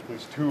delegation of Chinese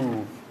police,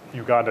 to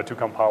Uganda, to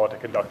Kampala, to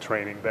conduct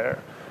training there.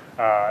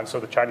 And so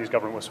the Chinese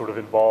government was sort of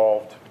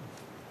involved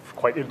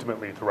quite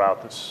intimately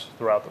throughout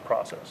the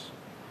process.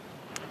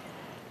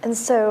 And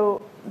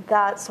so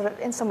that sort of,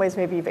 in some ways,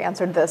 maybe you've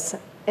answered this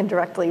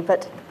indirectly,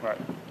 but right.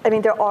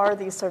 There are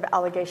these sort of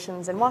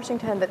allegations in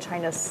Washington that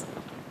China's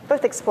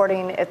both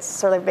exporting its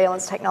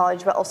surveillance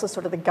technology, but also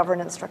sort of the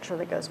governance structure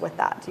that goes with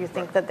that. Do you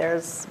think that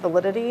there's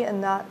validity in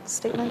that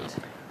statement?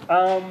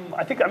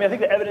 I think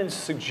the evidence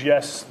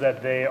suggests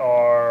that they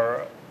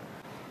are.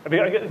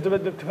 It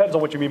depends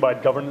on what you mean by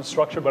governance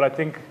structure, but I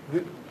think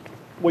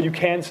what you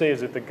can say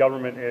is that the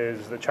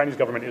Chinese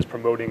government is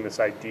promoting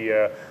this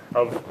idea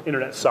of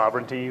internet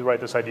sovereignty, right?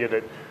 This idea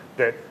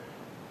that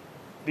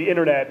the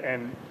internet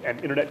and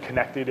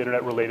internet-connected,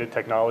 internet-related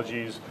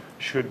technologies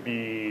should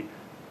be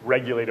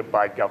regulated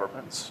by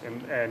governments,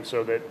 and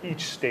so that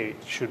each state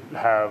should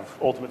have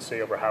ultimate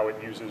say over how it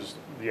uses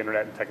the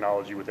internet and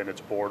technology within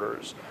its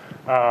borders.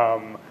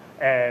 And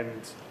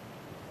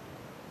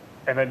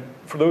then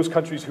for those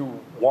countries who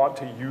want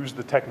to use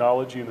the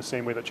technology in the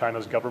same way that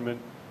China's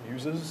government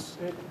uses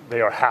it,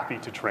 they are happy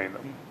to train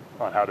them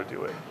on how to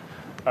do it.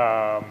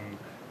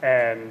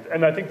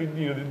 And I think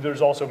that,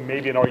 there's also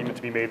maybe an argument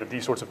to be made that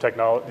these sorts of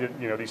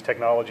these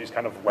technologies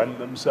kind of lend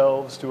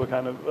themselves to a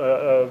kind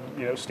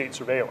of state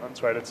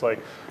surveillance, right? It's like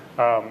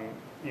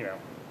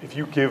if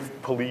you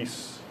give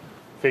police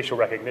facial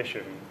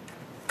recognition,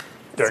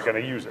 they're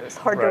going to use it. It's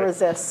hard to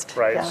resist.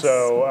 Right. Yes.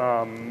 So,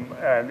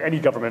 and any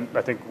government,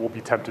 I think, will be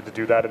tempted to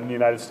do that. In the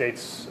United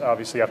States,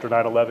 obviously, after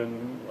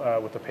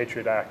 9/11, with the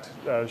Patriot Act,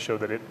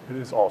 showed that it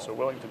is also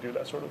willing to do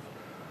that sort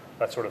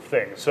of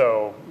thing.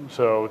 So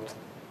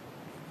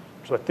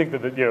I think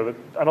that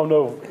I don't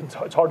know.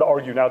 It's hard to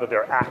argue now that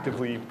they're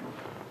actively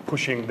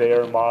pushing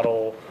their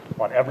model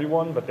on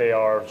everyone, but they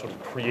are sort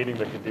of creating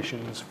the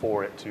conditions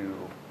for it to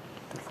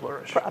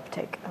flourish. For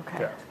uptake,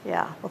 okay.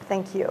 Yeah, well,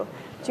 thank you.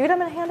 Jude, I'm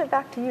going to hand it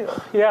back to you.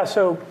 Yeah,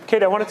 so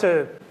Kate, I wanted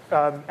to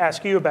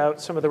ask you about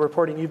some of the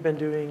reporting you've been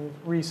doing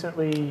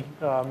recently.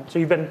 So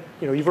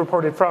you've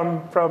reported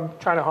from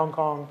China, Hong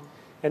Kong,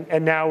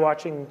 and now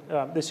watching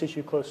this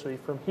issue closely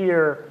from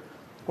here.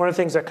 One of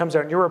the things that comes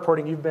out in your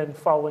reporting, you've been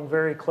following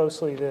very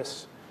closely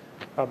this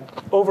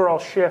overall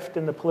shift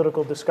in the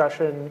political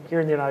discussion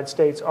here in the United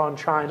States on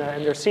China,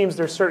 and there's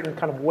certain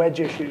kind of wedge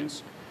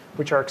issues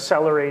which are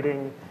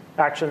accelerating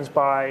actions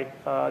by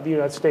the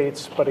United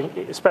States, but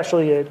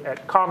especially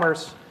at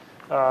commerce,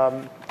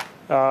 and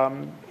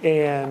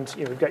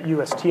we've got we've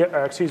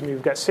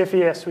got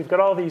CFIUS, we've got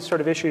all these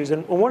sort of issues,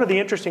 and one of the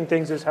interesting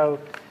things is how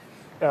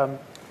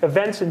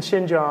events in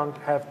Xinjiang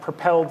have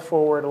propelled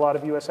forward a lot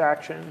of U.S.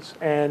 actions,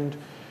 and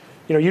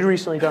you'd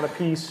recently done a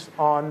piece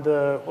on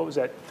what was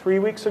that, 3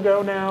 weeks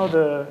ago now,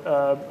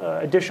 the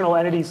additional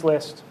entities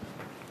list,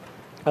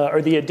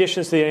 or the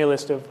additions to the entity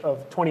list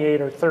of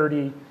 28 or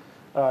 30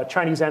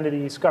 Chinese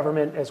entities,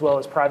 government, as well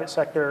as private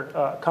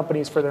sector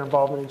companies for their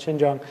involvement in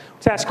Xinjiang.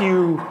 Let's ask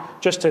you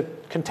just to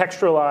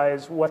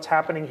contextualize what's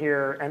happening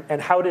here, and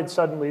how did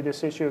suddenly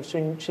this issue of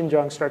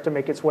Xinjiang start to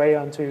make its way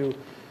onto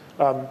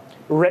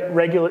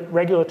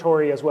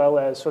regulatory as well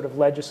as sort of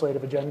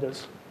legislative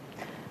agendas?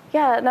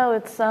 Yeah, no,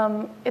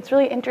 it's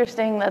really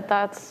interesting that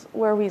that's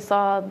where we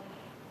saw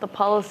the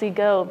policy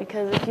go,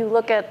 because if you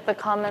look at the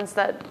comments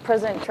that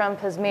President Trump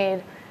has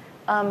made,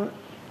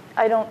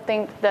 I don't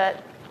think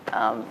that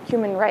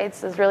human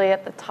rights is really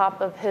at the top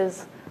of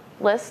his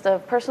list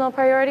of personal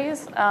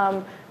priorities.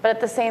 But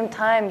at the same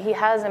time, he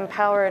has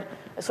empowered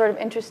a sort of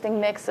interesting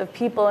mix of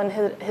people in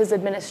his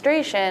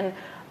administration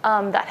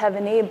that have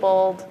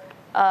enabled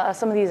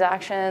some of these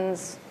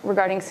actions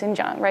regarding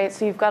Xinjiang, right?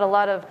 So you've got a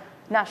lot of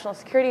national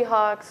security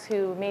hawks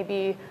who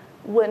maybe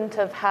wouldn't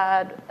have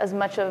had as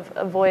much of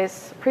a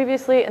voice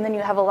previously, and then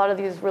you have a lot of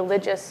these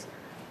religious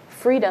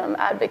freedom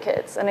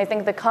advocates. And I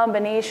think the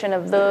combination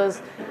of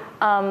those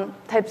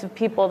types of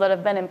people that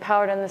have been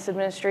empowered in this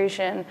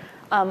administration,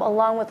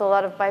 along with a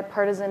lot of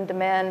bipartisan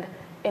demand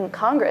in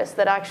Congress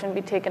that action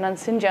be taken on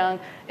Xinjiang,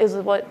 is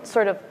what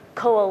sort of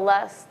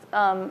coalesced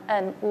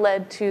and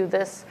led to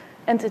this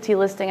entity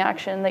listing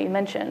action that you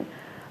mentioned.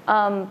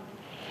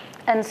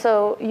 And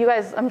so you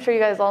guys, I'm sure you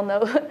guys all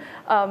know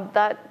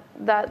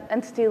that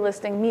entity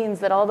listing means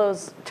that all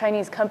those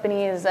Chinese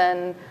companies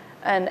and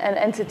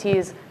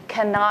entities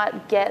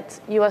cannot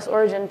get U.S.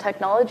 origin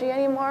technology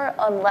anymore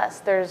unless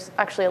there's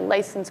actually a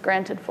license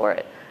granted for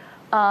it.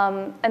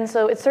 And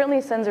so it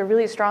certainly sends a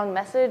really strong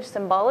message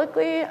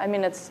symbolically. I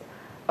mean, it's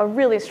a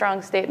really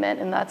strong statement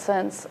in that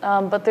sense.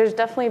 But there's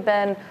definitely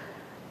been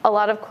a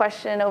lot of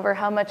question over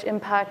how much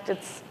impact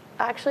it's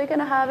actually going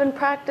to have in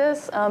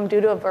practice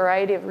due to a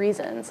variety of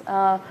reasons.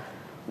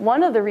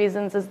 One of the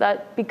reasons is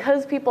that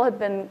because people had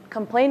been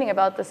complaining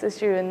about this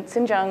issue in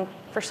Xinjiang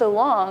for so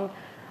long,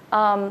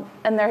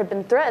 and there had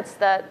been threats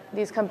that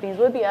these companies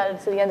would be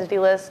added to the entity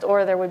list,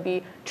 or there would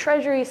be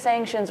treasury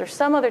sanctions or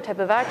some other type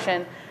of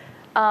action,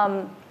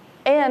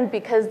 and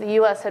because the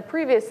U.S. had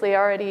previously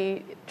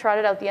already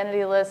trotted out the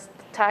entity list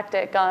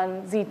tactic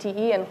on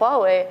ZTE and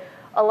Huawei,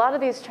 a lot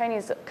of these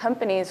Chinese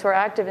companies who are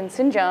active in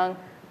Xinjiang,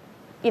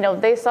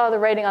 they saw the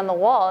writing on the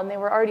wall, and they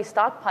were already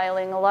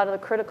stockpiling a lot of the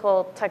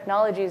critical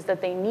technologies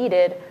that they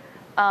needed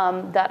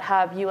that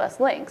have U.S.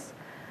 links.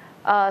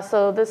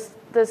 So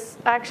this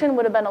action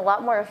would have been a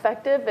lot more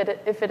effective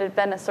if it had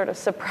been a sort of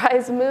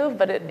surprise move,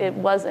 but it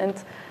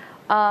wasn't.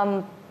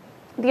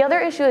 The other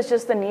issue is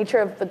just the nature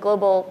of the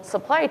global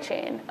supply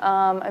chain.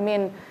 I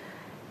mean,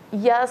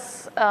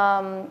 yes,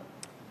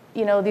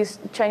 these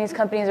Chinese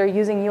companies are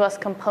using U.S.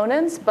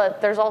 components,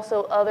 but there's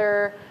also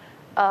other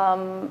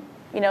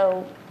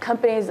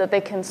companies that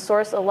they can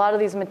source a lot of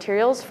these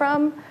materials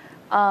from.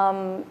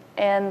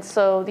 And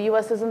so the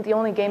U.S. isn't the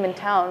only game in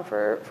town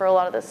for a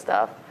lot of this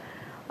stuff.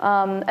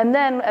 And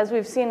then, as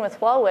we've seen with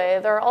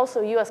Huawei, there are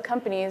also U.S.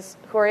 companies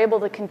who are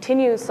able to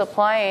continue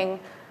supplying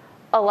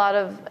a lot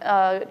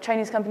of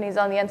Chinese companies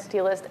on the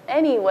entity list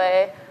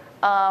anyway,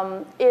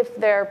 if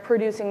they're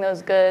producing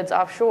those goods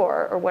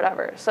offshore or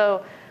whatever.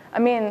 So, I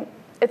mean,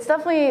 it's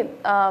definitely,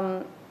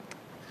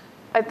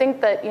 I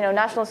think that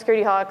national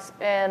security hawks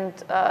and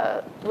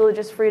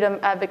religious freedom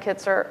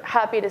advocates are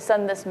happy to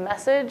send this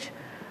message.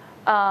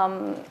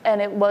 And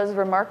it was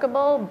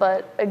remarkable,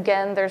 but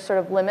again, there's sort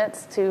of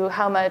limits to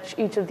how much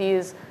each of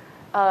these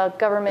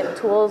government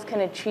tools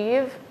can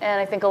achieve. And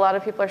I think a lot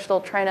of people are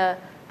still trying to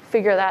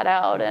figure that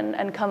out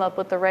and come up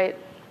with the right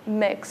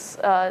mix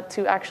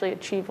to actually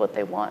achieve what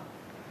they want.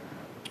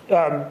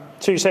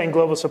 So you're saying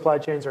global supply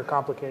chains are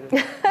complicated?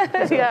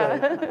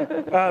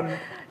 Yeah.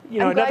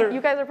 I'm glad,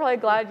 you guys are probably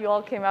glad you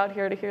all came out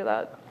here to hear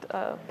that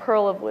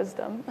pearl of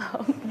wisdom.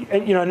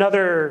 And,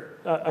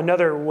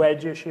 another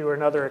wedge issue or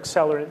another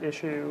accelerant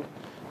issue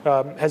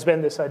has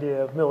been this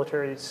idea of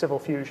military-civil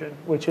fusion,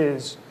 which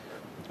is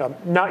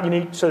not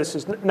unique. So this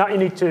is not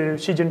unique to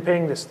Xi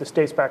Jinping. This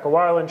dates back a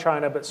while in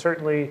China, but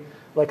certainly,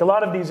 like a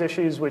lot of these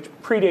issues, which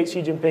predate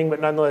Xi Jinping, but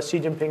nonetheless, Xi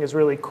Jinping has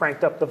really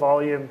cranked up the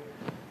volume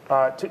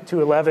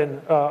to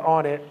 11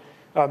 on it.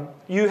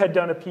 You had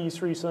done a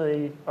piece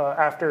recently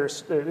after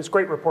this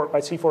great report by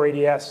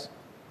C4ADS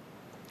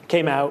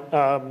came out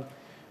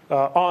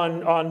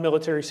on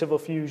military-civil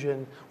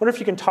fusion. I wonder if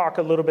you can talk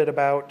a little bit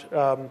about,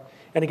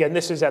 and again,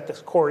 this is at the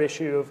core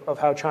issue of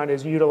how China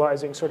is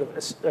utilizing sort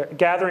of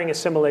gathering,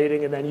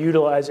 assimilating, and then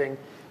utilizing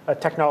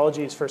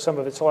technologies for some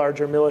of its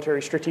larger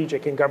military,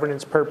 strategic, and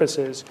governance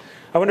purposes.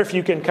 I wonder if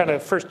you can kind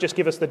of first just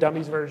give us the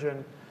dummies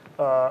version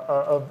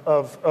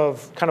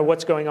of kind of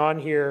what's going on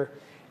here.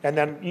 And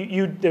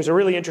then there's a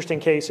really interesting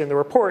case in the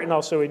report and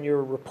also in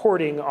your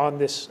reporting on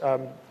this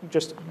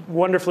just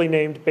wonderfully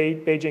named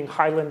Beijing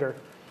Highlander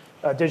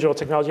digital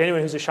technology.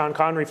 Anyone who's a Sean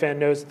Connery fan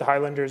knows that The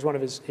Highlander is one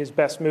of his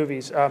best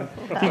movies.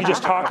 If you could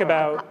just talk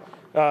about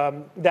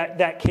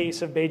that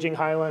case of Beijing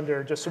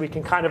Highlander, just so we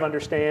can kind of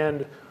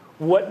understand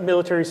what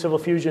military-civil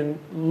fusion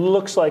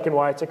looks like and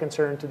why it's a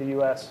concern to the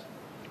U.S.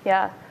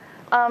 Yeah.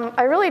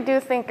 I really do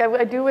think,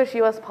 I do wish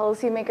U.S.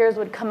 policymakers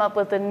would come up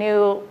with a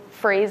new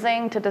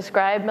phrasing to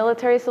describe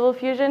military-civil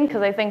fusion,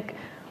 because I think,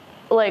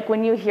 like,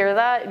 when you hear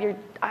that, your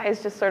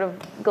eyes just sort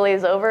of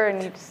glaze over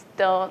and you just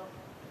don't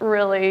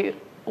really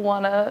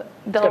want to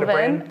delve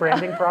in.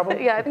 Branding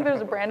problem? Yeah, I think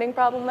there's a branding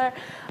problem there.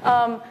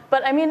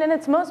 But I mean, in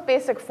its most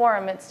basic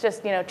form, it's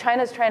just,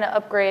 China's trying to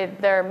upgrade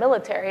their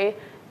military,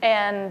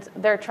 and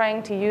they're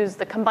trying to use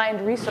the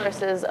combined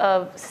resources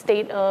of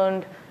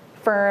state-owned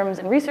firms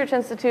and research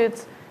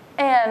institutes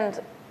and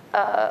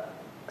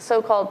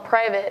so-called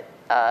private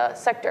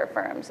sector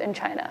firms in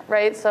China,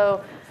 right?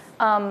 So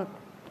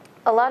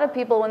a lot of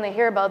people, when they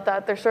hear about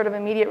that, their sort of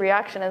immediate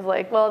reaction is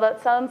like, well,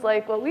 that sounds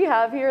like what we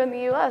have here in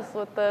the US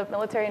with the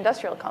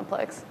military-industrial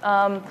complex.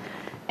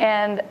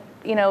 And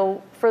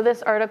for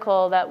this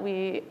article that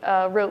we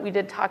wrote, we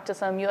did talk to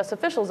some US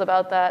officials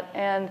about that.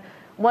 And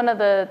one of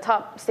the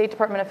top State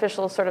Department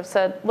officials sort of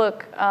said,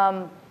 look,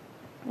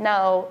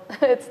 no,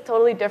 it's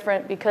totally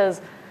different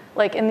because,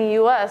 like, in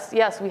the US,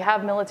 yes, we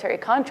have military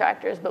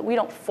contractors, but we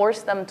don't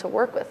force them to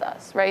work with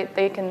us, right?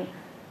 They can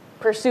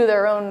pursue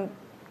their own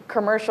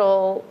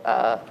commercial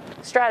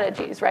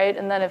strategies, right?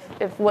 And then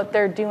if what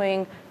they're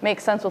doing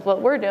makes sense with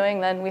what we're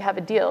doing, then we have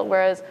a deal.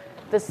 Whereas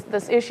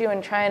this issue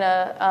in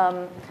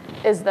China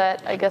is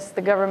that, I guess,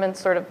 the government's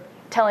sort of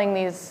telling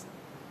these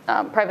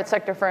private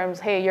sector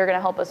firms, hey, you're going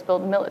to help us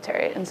build the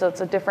military. And so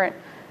it's a different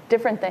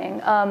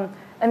thing.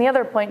 And the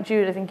other point,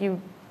 Jude, I think you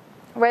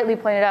rightly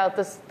pointed out,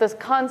 this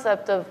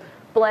concept of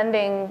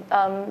blending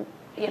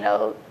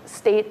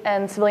state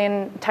and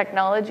civilian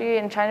technology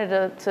in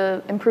China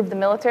to improve the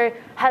military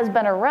has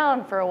been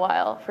around for a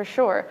while, for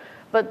sure.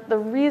 But there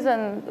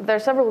are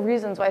several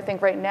reasons why I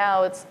think right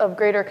now it's of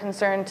greater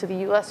concern to the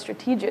US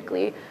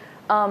strategically.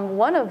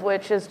 One of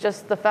which is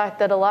just the fact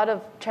that a lot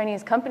of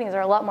Chinese companies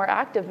are a lot more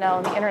active now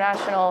in the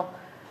international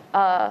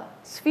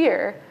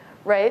sphere,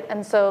 right?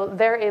 And so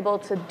they're able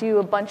to do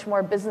a bunch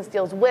more business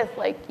deals with,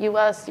 like,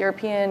 US,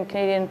 European,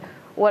 Canadian,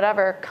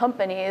 whatever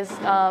companies.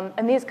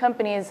 And these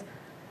companies,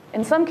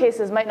 in some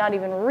cases, might not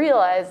even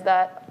realize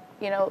that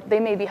they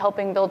may be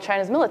helping build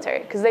China's military,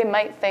 because they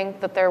might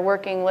think that they're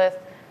working with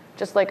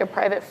just like a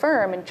private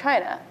firm in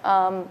China.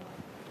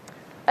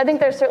 I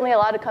think there's certainly a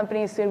lot of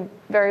companies who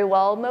very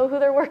well know who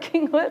they're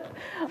working with,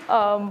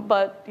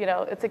 but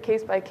it's a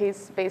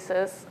case-by-case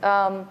basis.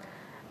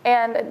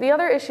 And the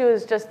other issue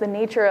is just the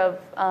nature of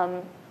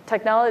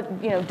technology,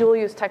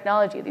 dual-use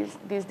technology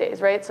these days,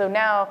 right? So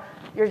now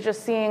you're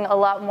just seeing a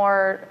lot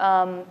more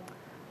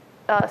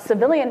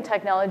civilian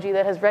technology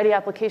that has ready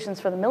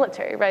applications for the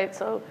military, right?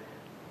 So,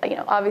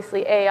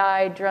 obviously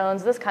AI,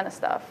 drones, this kind of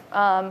stuff,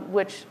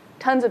 which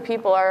tons of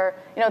people are,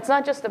 it's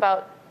not just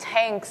about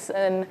tanks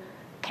and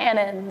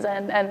cannons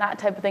and that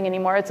type of thing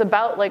anymore. It's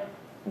about, like,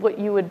 what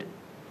you would,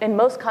 in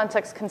most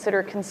contexts,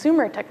 consider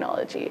consumer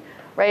technology,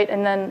 right?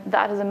 And then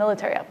that is a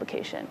military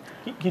application.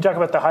 Can you talk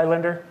about the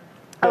Highlander?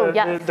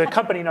 Yes. The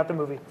company, not the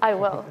movie. I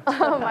will.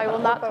 I will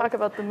not talk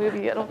about the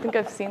movie. I don't think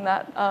I've seen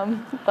that,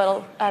 but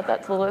I'll add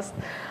that to the list.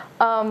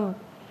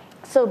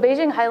 So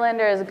Beijing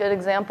Highlander is a good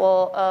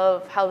example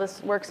of how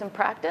this works in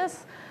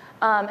practice.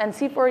 And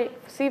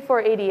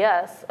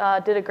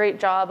C4ADS did a great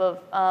job of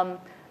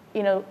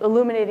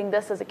illuminating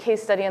this as a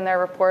case study in their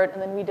report,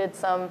 and then we did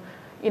some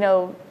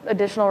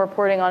additional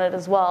reporting on it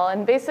as well.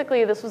 And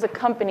basically, this was a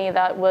company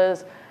that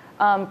was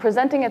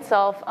presenting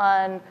itself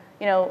on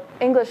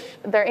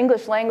their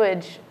English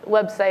language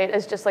website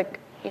as just like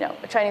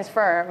a Chinese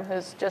firm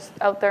who's just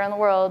out there in the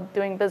world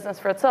doing business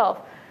for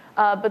itself.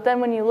 But then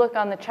when you look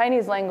on the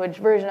Chinese language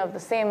version of the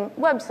same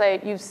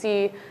website, you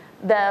see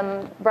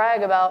them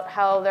brag about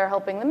how they're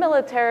helping the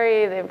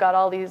military. They've got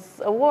all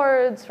these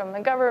awards from the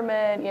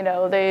government.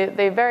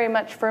 They very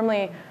much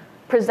firmly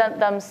present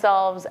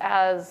themselves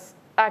as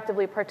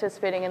actively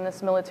participating in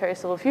this military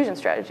civil fusion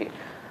strategy.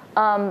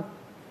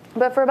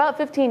 But for about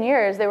 15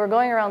 years, they were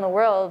going around the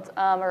world,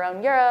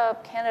 around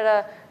Europe,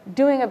 Canada,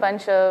 doing a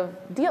bunch of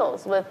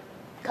deals with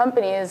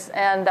companies.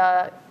 And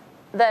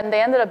then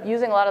they ended up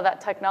using a lot of that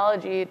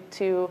technology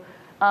to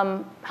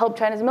help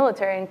China's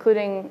military,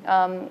 including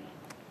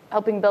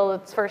helping build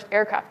its first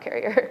aircraft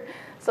carrier.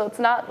 So it's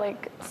not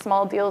like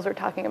small deals we're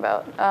talking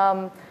about.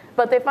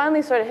 But they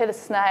finally sort of hit a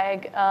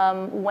snag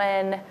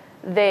when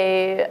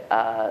they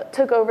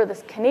took over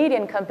this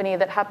Canadian company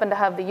that happened to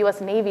have the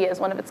US Navy as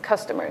one of its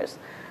customers.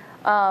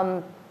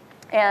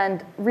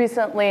 And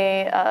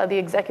recently, the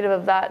executive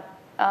of that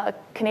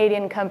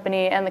Canadian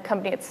company and the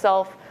company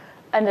itself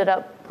ended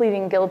up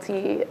pleading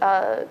guilty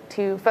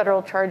to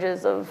federal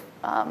charges of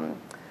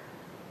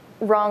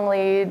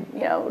wrongly,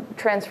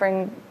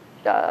 transferring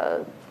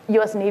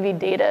U.S. Navy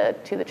data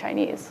to the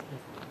Chinese.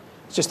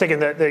 Just thinking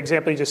that the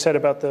example you just said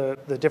about the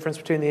difference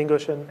between the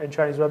English and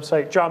Chinese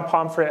website, John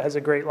Pomfret has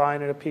a great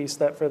line in a piece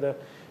that for the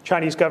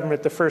Chinese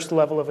government, the first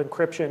level of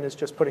encryption is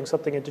just putting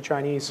something into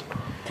Chinese.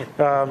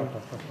 Final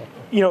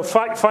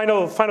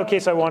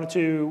case I wanted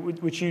to,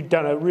 which you'd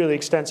done a really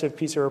extensive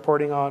piece of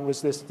reporting on,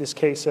 was this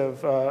case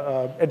of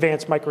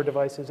advanced micro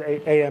devices,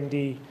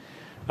 AMD.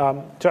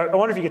 So I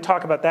wonder if you could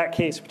talk about that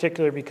case in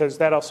particular, because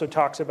that also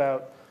talks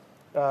about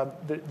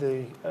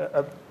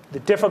the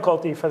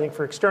difficulty, I think,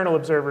 for external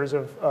observers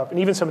and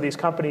even some of these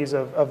companies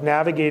of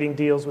navigating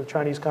deals with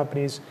Chinese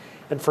companies,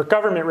 and for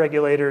government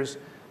regulators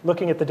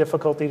looking at the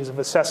difficulties of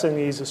assessing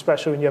these,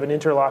 especially when you have an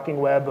interlocking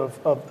web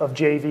of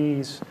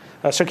JVs.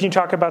 So can you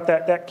talk about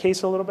that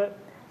case a little bit?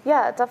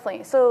 Yeah,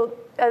 definitely. So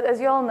as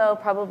you all know,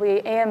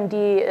 probably AMD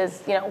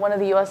is one of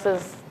the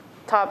U.S.'s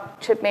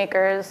top chip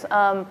makers.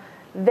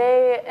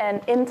 They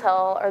and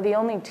Intel are the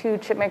only two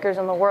chip makers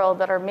in the world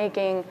that are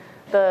making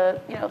the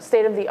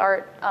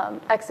state-of-the-art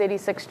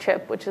x86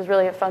 chip, which is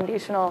really a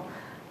foundational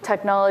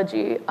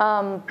technology.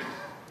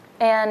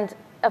 And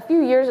a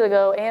few years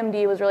ago,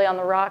 AMD was really on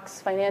the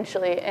rocks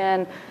financially,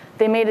 and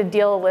they made a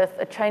deal with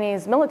a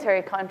Chinese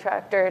military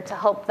contractor to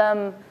help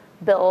them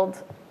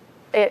build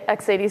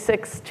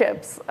x86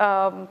 chips.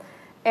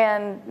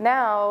 And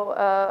now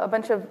a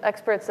bunch of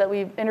experts that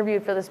we've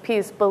interviewed for this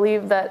piece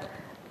believe that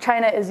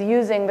China is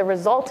using the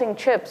resulting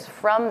chips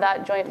from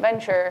that joint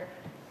venture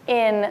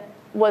in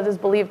what is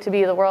believed to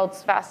be the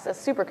world's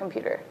fastest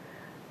supercomputer.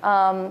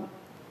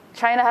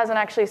 China hasn't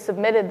actually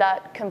submitted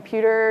that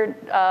computer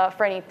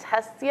for any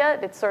tests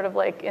yet. It's sort of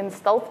like in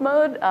stealth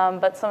mode,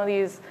 but some of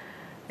these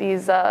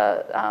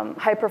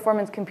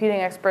high-performance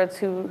computing experts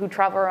who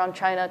travel around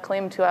China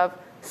claim to have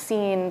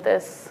seen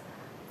this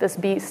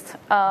beast.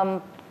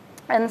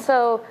 And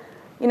so,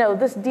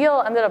 this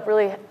deal ended up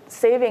really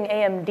saving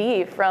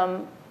AMD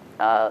from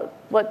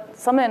what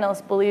some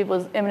analysts believe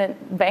was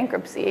imminent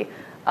bankruptcy.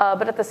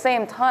 But at the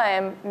same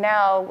time,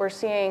 now we're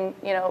seeing,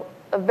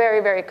 a very,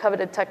 very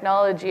coveted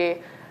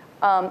technology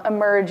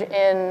emerge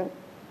in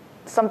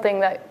something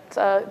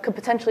that could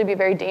potentially be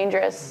very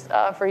dangerous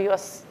for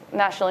U.S.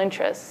 national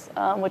interests,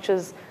 which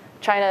is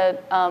China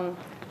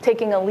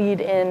taking a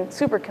lead in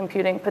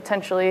supercomputing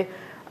potentially.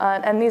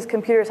 And these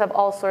computers have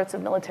all sorts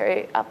of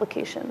military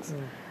applications.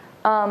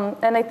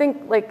 And I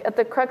think at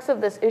the crux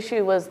of this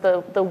issue was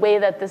the way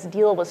that this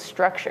deal was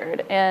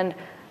structured. And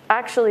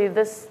actually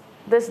this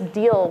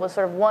deal was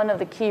sort of one of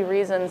the key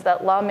reasons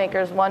that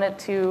lawmakers wanted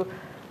to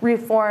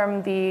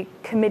reform the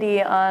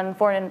Committee on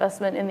Foreign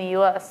Investment in the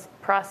U.S.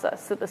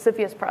 process, the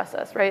CFIUS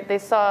process, right? They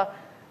saw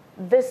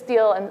this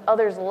deal and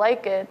others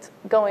like it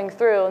going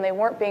through, and they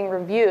weren't being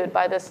reviewed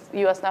by this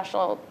U.S.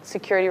 National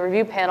Security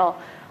Review Panel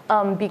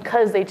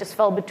because they just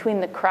fell between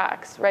the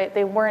cracks, right?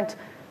 They weren't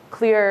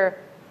clear,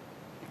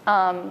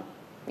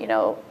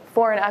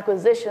 foreign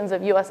acquisitions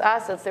of U.S.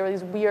 assets. There were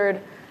these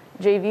weird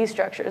JV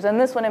structures. And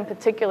this one in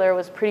particular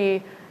was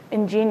pretty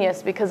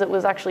ingenious because it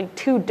was actually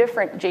two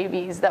different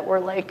JVs that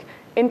were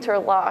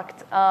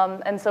interlocked.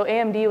 And so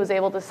AMD was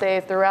able to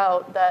say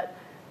throughout that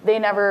they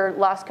never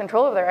lost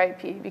control of their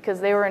IP because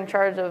they were in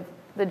charge of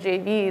the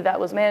JV that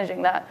was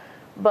managing that.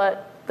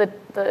 But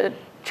the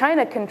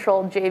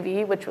China-controlled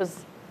JV, which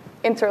was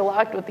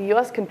interlocked with the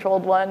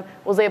US-controlled one,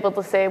 was able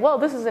to say, well,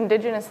 this is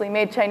indigenously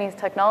made Chinese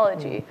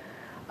technology.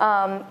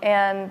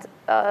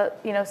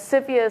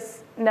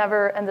 CFIUS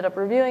never ended up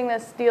reviewing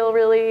this deal,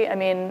 really. I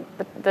mean,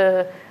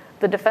 the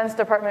Defense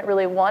Department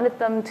really wanted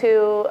them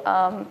to.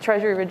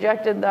 Treasury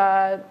rejected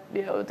that.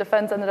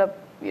 Defense ended up,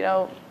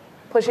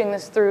 pushing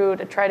this through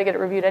to try to get it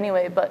reviewed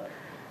anyway. But,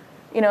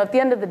 at the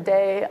end of the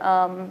day,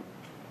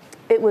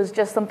 it was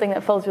just something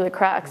that fell through the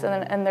cracks.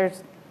 And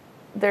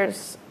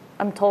there's,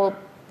 I'm told,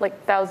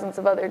 thousands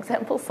of other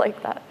examples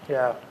like that.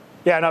 Yeah.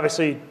 Yeah, and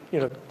obviously,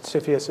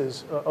 CFIUS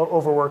is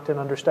overworked and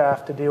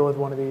understaffed to deal with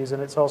one of these,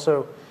 and it's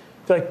also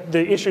I feel like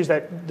the issues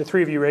that the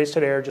three of you raised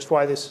today are just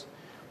why this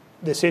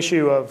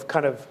issue of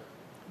kind of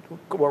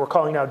what we're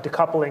calling now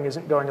decoupling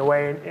isn't going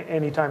away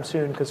anytime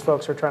soon, because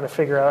folks are trying to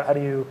figure out how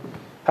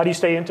do you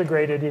stay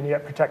integrated and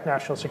yet protect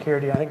national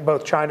security. I think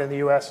both China and the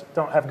US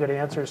don't have good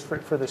answers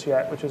for this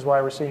yet, which is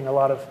why we're seeing a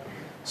lot of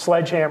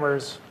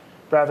sledgehammers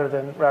rather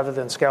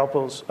than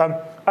scalpels.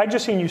 I'd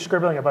just seen you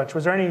scribbling a bunch.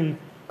 Was there any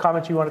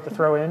comments you wanted to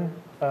throw in?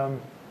 Or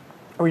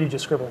were you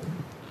just scribbling?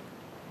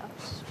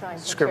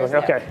 Scribbling,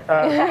 okay.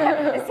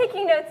 I was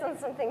taking notes on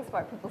some things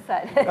smart people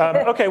said.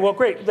 Okay, well,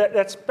 great.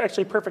 That's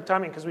actually perfect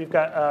timing, because we've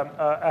got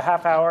a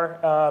half hour.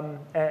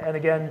 And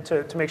again,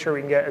 to make sure we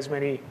can get as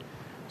many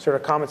sort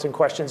of comments and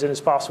questions in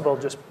as possible,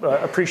 just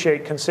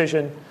appreciate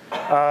concision.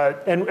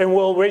 And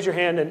we'll raise your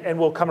hand, and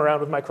we'll come around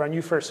with microphone.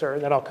 You first, sir,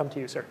 and then I'll come to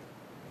you, sir.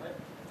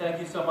 Thank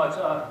you so much.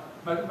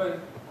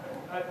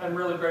 I'm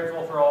really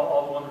grateful for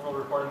all the wonderful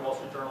reporting Wall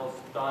Street Journal's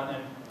done.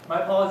 And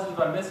my apologies if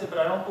I missed it, but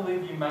I don't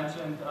believe you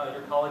mentioned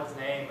your colleague's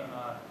name,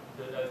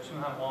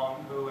 Chunhan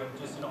Wang, who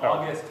just in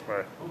August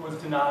was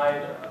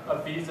denied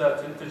a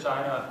visa to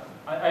China.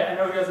 I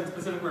know he doesn't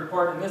specifically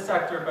report in this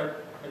sector,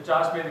 but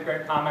Josh made the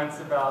great comments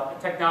about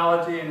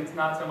technology, and it's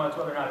not so much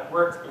whether or not it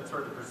works, but it's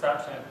sort of the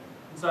perception.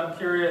 And so I'm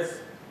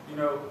curious,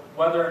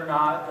 whether or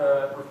not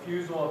the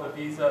refusal of a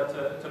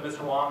visa to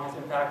Mr. Wang has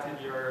impacted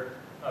your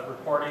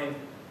reporting.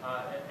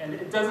 And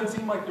it doesn't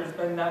seem like there's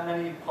been that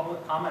many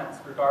public comments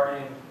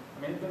regarding,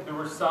 there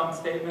were some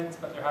statements,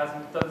 but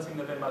doesn't seem to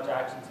have been much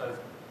action, so it'd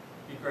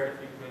be great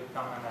if you could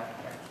comment on that.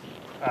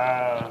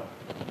 Thanks.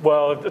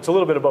 Well, it's a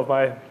little bit above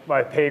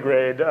my pay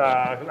grade,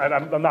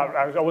 and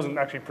I wasn't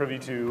actually privy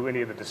to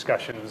any of the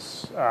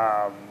discussions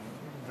that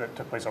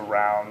took place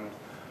around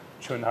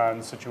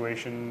Chunhan's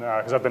situation,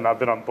 because I've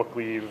been on book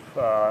leave.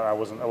 I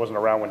wasn't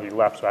around when he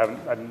left, so I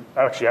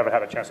actually haven't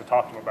had a chance to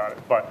talk to him about it.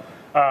 But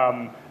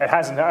it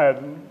hasn't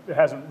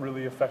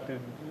really affected,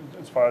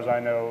 as far as I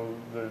know,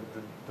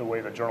 the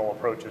way the journal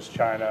approaches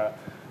China.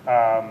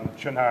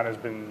 Chunhan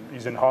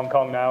he's in Hong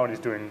Kong now, and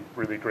he's doing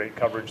really great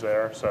coverage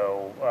there.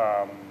 So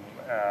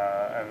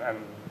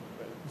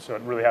so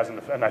it really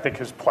hasn't. And I think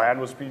his plan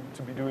was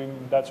to be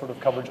doing that sort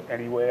of coverage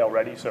anyway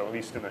already. So at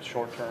least in the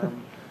short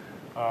term.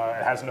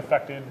 It hasn't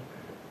affected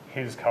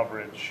his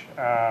coverage.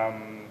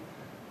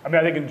 I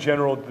think in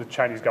general, the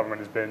Chinese government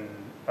has been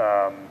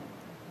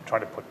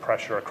trying to put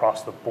pressure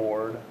across the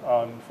board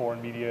on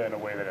foreign media in a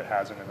way that it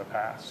hasn't in the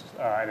past,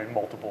 and in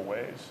multiple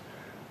ways.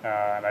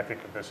 And I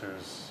think that this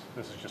is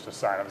just a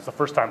sign. It's the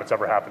first time it's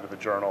ever happened to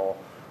the journal.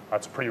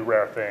 It's a pretty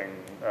rare thing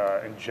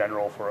in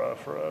general for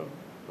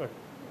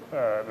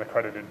an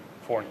accredited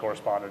foreign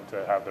correspondent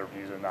to have their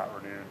visa not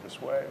renewed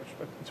this way,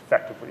 which is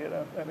effectively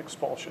an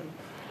expulsion.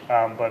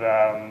 But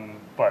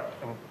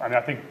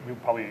I think we'll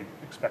probably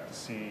expect to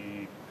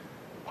see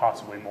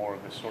possibly more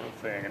of this sort of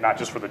thing, and not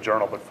just for the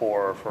journal, but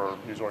for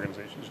news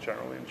organizations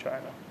generally in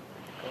China.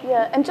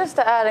 Yeah, and just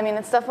to add,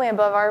 it's definitely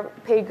above our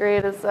pay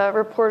grade as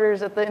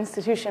reporters at the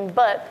institution,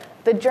 but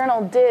the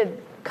journal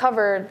did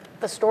cover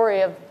the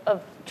story of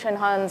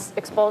Chunhan's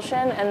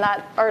expulsion, and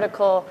that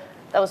article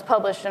that was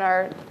published in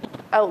our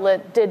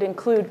outlet did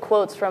include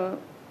quotes from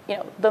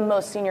the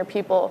most senior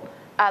people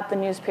at the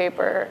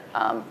newspaper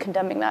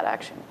condemning that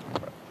action.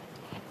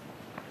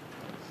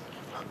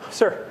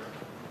 Sir,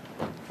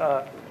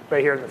 right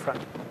here in the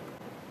front.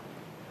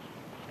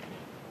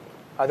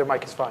 Either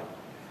mic is fine.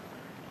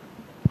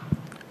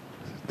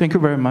 Thank you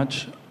very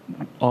much.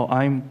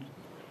 I'm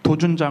Do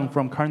Junjang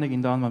from Carnegie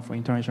Endowment for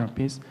International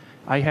Peace.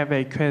 I have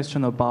a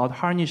question about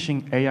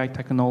harnessing AI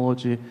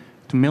technology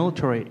to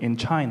military in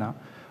China.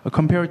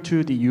 Compared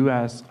to the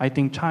US, I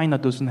think China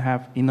doesn't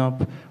have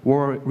enough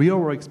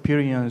real-world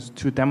experience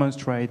to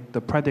demonstrate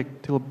the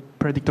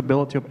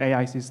predictability of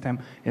AI system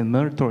in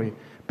military.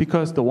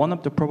 Because one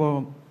of the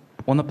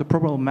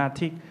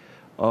problematic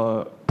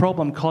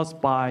problem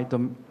caused by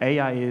the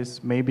AI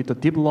is maybe the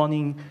deep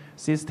learning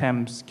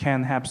systems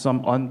can have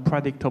some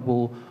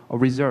unpredictable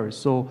results.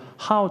 So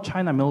how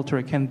China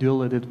military can deal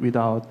with it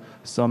without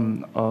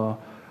some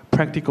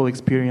practical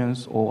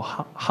experience, or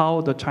how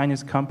the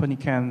Chinese company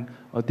can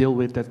deal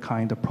with that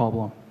kind of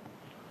problem?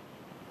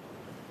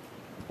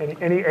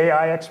 Any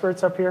AI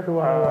experts up here who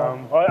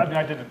want to? Well,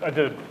 I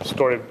did a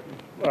story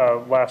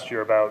last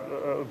year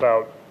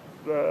about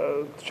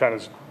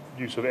China's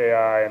use of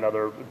AI and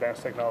other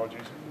advanced technologies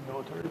in the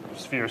military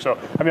sphere. So,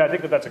 I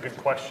think that's a good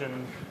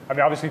question.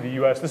 Obviously, the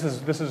U.S. This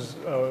is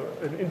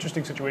an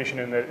interesting situation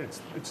in that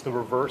it's the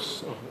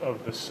reverse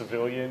of the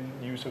civilian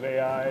use of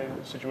AI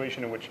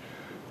situation, in which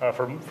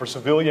for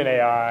civilian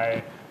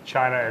AI,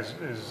 China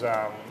is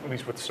at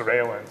least with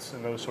surveillance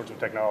and those sorts of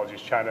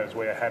technologies, China is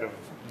way ahead of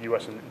the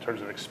U.S. in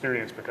terms of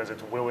experience, because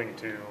it's willing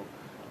to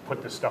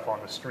put this stuff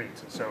on the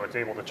streets, and so it's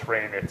able to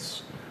train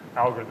its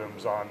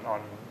algorithms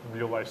on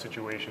real life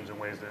situations in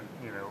ways that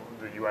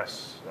the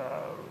U.S.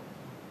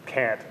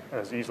 can't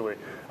as easily.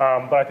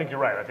 But I think you're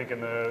right. I think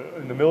in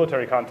the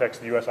military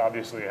context, the U.S.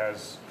 obviously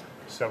is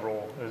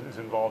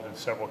involved in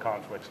several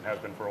conflicts and has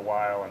been for a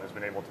while, and has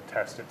been able to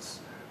test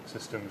its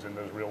systems in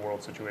those real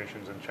world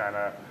situations. And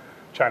China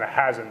China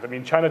hasn't. I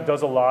mean, China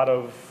does a lot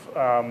of,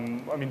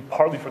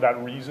 partly for that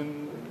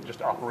reason, just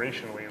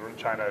operationally,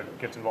 China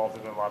gets involved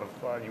in a lot of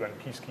UN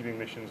peacekeeping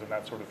missions and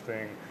that sort of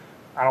thing.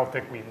 I don't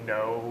think we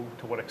know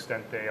to what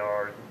extent they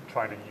are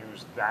trying to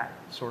use that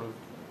sort of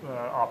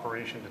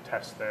operation to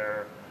test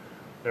their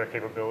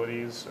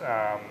capabilities.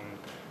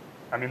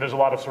 I mean, there's a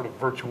lot of sort of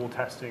virtual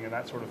testing and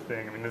that sort of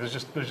thing. I mean, there's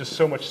just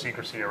so much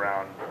secrecy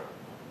around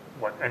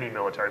what any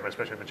military, but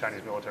especially the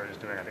Chinese military, is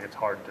doing. I think it's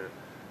hard to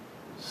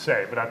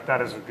say, but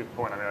that is a good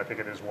point. I mean, I think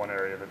it is one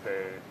area that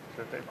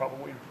they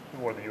probably,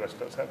 or the U.S.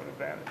 does have an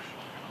advantage.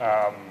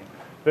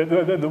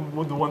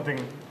 The one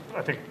thing,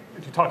 I think,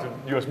 if you talk to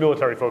U.S.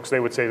 military folks, they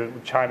would say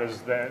that China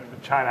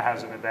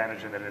has an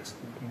advantage in that it's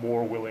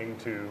more willing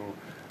to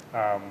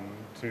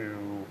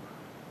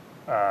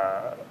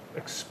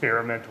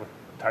experiment with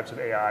types of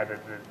AI that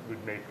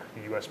would make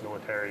the U.S.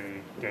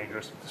 military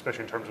dangerous,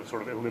 especially in terms of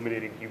sort of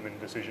eliminating human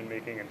decision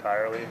making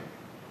entirely.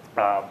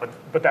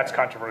 But that's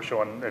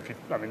controversial, and there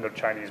are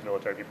Chinese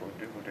military people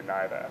who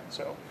deny that.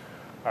 So,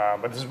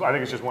 but I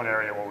think it's just one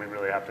area where we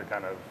really have to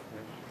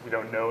we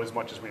don't know as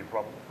much as we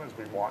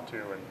want to,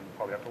 and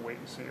probably have to wait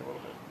and see a little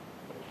bit.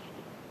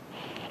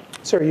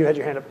 Sir, you had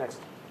your hand up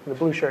next, in the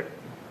blue shirt.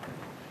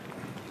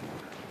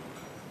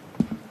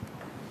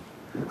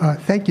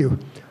 Thank you.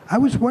 I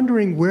was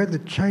wondering where the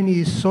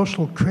Chinese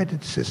social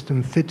credit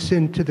system fits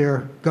into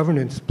their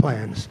governance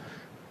plans.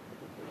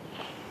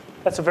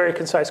 That's a very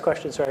concise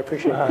question, sir. I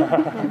appreciate it.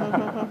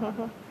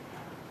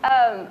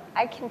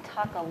 I can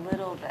talk a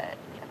little bit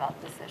about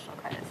the social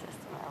credit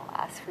system. I'll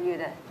ask for you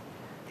to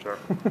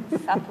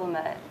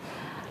supplement.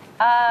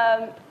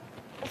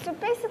 So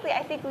basically,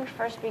 I think we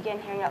first began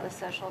hearing about the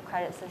social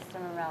credit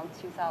system around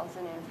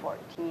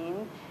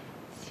 2014.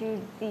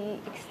 To the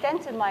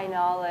extent of my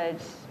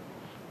knowledge,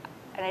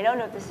 and I don't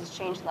know if this has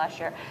changed last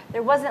year,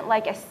 there wasn't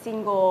like a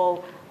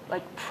single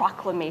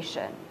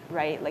proclamation,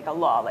 right? Like a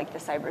law, like the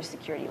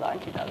cybersecurity law in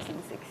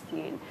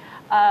 2016.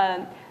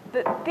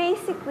 But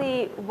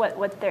basically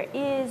what there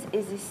is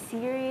a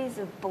series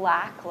of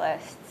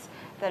blacklists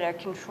that are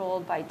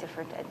controlled by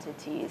different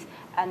entities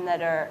and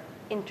that are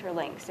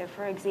interlinked. So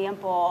for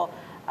example,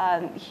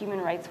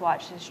 Human Rights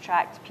Watch has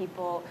tracked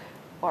people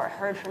or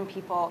heard from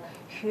people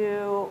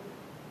who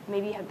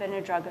maybe have been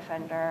a drug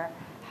offender,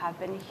 have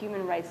been a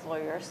human rights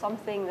lawyer,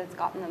 something that's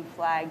gotten them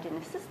flagged in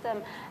the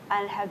system,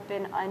 and have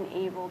been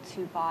unable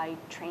to buy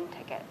train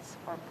tickets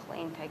or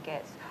plane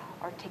tickets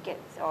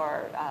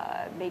or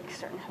make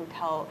certain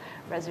hotel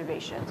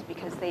reservations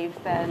because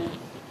they've been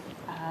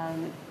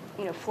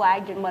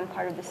flagged in one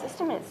part of the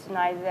system, and it's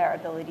denied their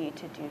ability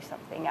to do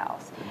something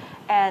else.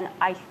 And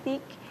I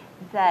think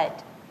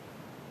that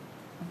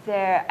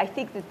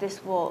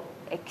this will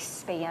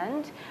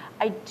expand.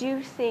 I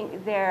do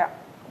think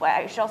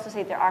I should also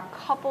say there are a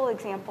couple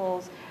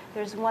examples.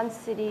 There's one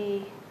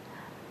city,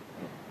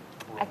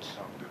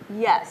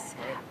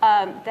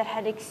 that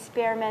had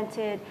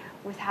experimented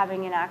with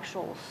having an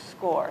actual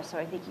score. So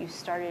I think you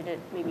started at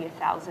maybe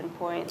 1,000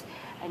 points,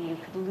 and you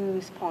could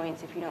lose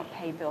points if you don't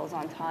pay bills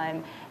on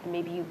time, and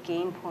maybe you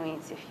gain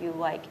points if you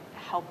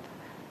help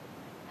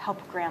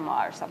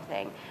grandma or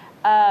something.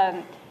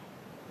 To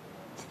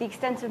the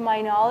extent of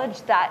my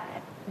knowledge, that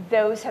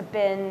those have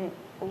been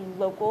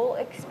local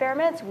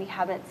experiments. We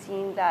haven't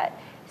seen that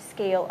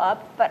scale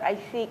up, but I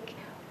think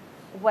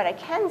what I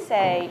can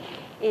say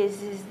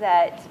is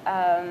that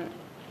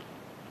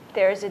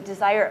there's a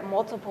desire at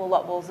multiple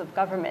levels of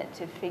government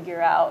to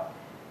figure out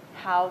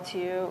how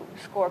to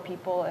score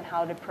people and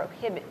how to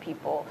prohibit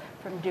people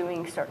from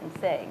doing certain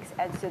things.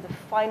 And so the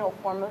final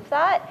form of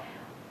that,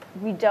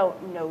 we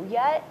don't know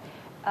yet.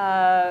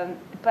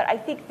 But I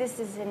think this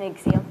is an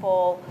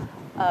example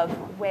of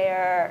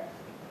where,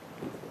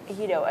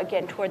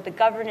 again, toward the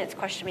governance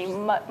question, I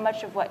mean,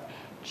 much of what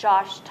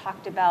Josh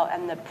talked about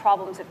and the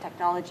problems of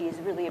technology is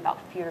really about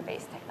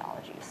fear-based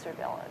technology,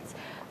 surveillance.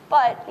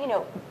 But,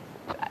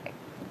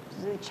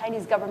 the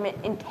Chinese government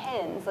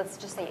intends, let's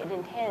just say it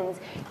intends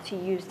to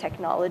use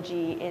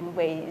technology in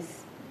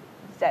ways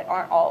that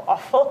aren't all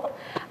awful.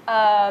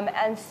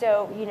 And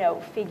so,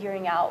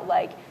 figuring out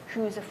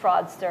who's a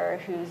fraudster,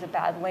 who's a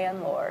bad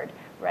landlord,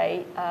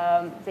 right?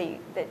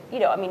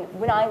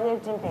 When I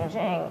lived in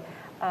Beijing,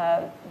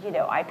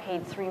 I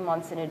paid 3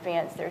 months in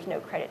advance. There's no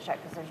credit check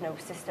because there's no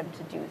system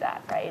to do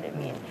that, right?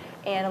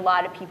 And a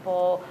lot of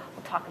people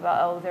will talk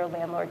about, their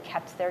landlord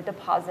kept their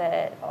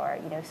deposit, or,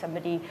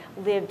 somebody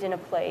lived in a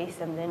place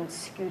and then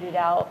scooted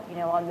out,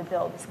 on the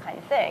bill, this kind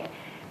of thing.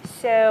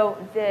 So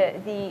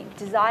the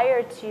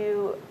desire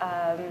to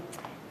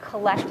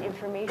collect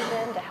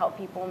information to help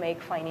people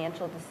make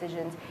financial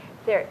decisions,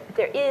 there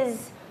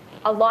is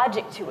a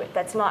logic to it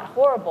that's not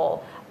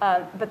horrible,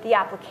 but the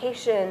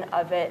application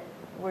of it,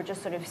 we're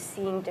just sort of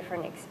seeing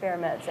different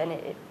experiments, and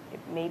it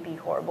may be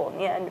horrible in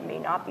the end, it may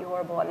not be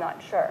horrible, I'm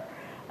not sure.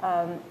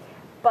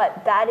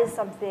 But that is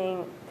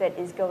something that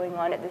is going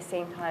on at the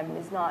same time and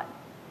is not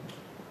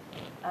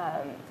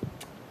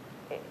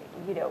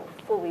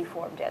fully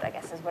formed yet, I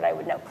guess is what I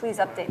would know. Please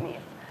update me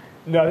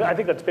No, I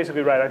think that's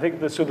basically right. I think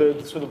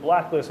the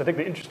blacklist. I think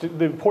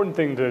the important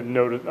thing to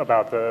note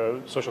about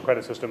the social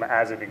credit system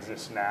as it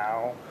exists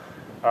now,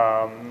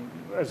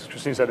 as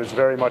Christine said, is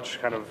very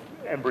much kind of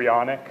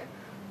embryonic.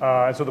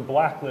 And so the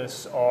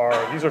blacklists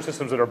these are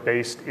systems that are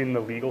based in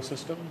the legal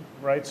system,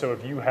 right? So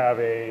if you have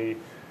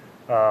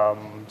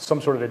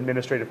some sort of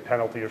administrative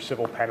penalty or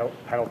civil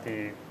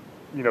penalty,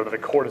 that a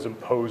court has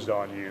imposed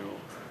on you,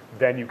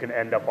 then you can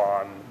end up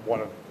on one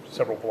of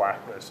several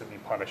blacklists and be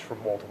punished for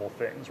multiple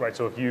things, right?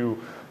 So if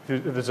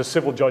there's a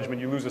civil judgment,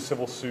 you lose a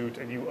civil suit,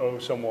 and you owe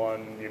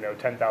someone,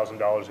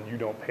 $10,000, and you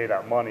don't pay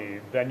that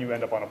money, then you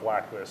end up on a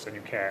blacklist, and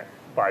you can't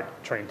buy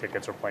train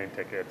tickets or plane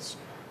tickets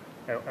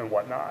and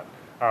whatnot.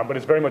 But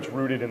it's very much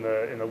rooted in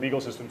the legal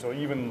system. So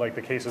even like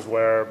the cases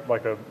where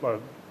like a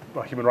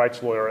human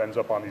rights lawyer ends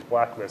up on these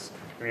blacklists,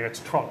 I mean, it's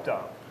trumped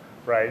up,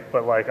 right?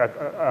 But like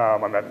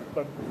on that,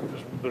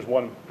 there's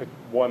one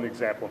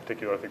example in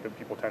particular I think that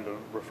people tend to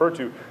refer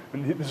to.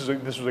 And this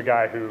was a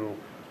guy who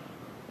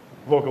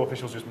local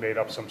officials just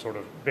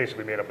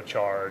basically made up a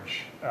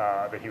charge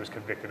that he was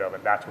convicted of,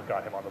 and that's what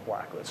got him on the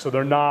blacklist. So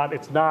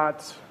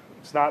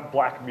it's not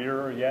Black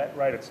Mirror yet,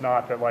 right? It's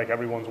not that like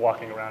everyone's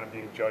walking around and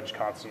being judged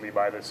constantly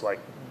by this like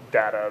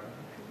data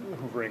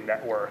hoovering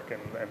network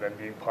and then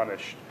being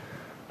punished.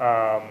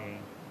 And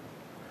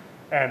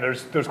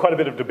there's quite a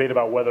bit of debate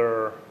about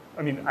whether,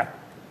 I mean,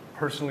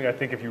 personally, I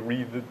think if you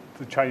read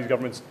the Chinese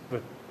government's, the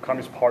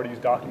Communist Party's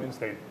documents,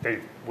 they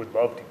would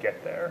love to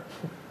get there.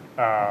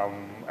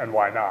 And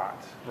why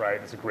not, right?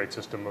 It's a great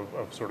system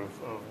of sort of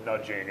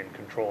nudging and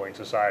controlling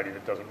society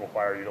that doesn't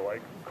require you to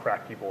like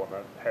crack people in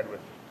the head with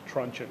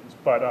truncheons.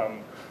 But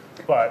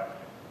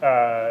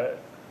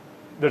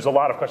there's a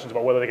lot of questions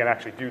about whether they can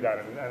actually do that,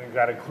 and I think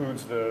that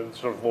includes the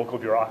sort of local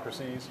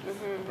bureaucracies,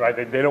 right?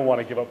 They don't want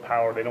to give up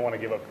power, they don't want to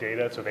give up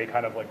data, so they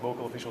kind of like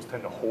local officials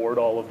tend to hoard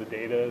all of the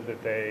data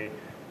that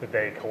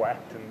they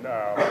collect, and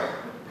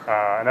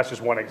that's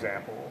just one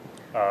example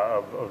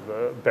of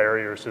the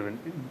barriers to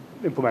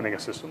implementing a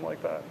system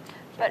like that.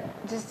 But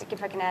just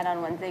if I can add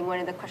on one thing, one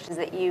of the questions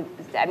that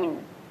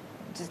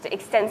just to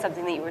extend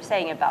something that you were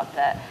saying about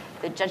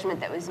the judgment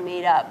that was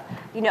made up,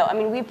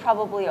 we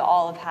probably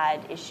all have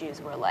had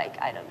issues where,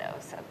 like, I don't know,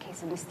 some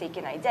case of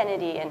mistaken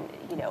identity, and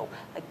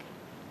like,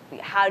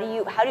 how do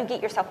you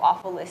get yourself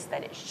off a list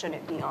that it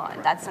shouldn't be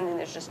on? That's something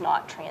there's just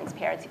not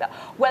transparency about.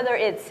 Whether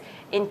it's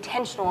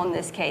intentional in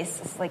this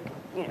case, it's like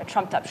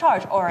trumped up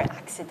charge, or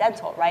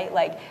accidental, right?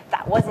 Like,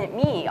 that wasn't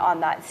me on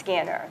that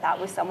scanner. That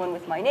was someone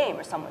with my name,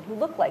 or someone who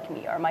looked like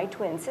me, or my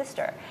twin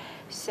sister.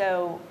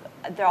 So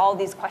there are all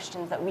these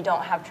questions that we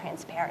don't have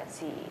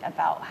transparency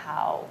about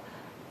how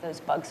those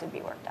bugs would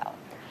be worked out.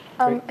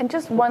 And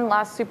just one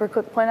last super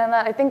quick point on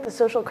that. I think the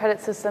social credit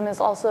system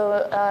is also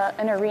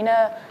an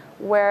arena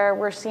where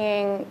we're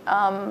seeing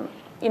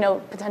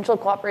potential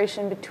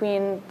cooperation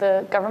between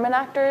the government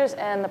actors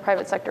and the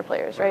private sector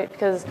players, right?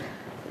 Because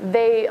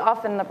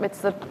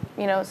it's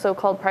the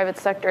so-called private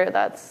sector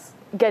that's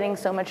getting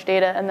so much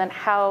data, and then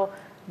how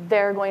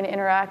they're going to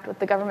interact with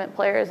the government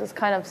players is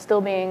kind of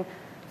still being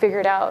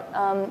figured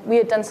out. We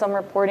had done some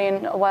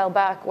reporting a while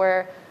back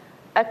where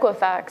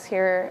Equifax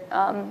here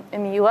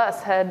in the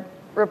US had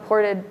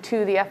reported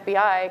to the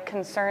FBI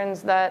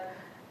concerns that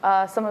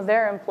some of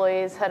their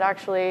employees had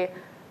actually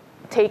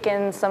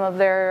taken some of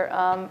their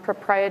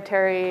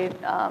proprietary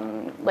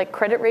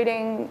credit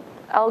rating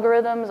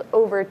algorithms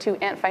over to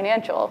Ant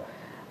Financial,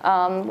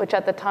 which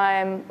at the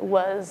time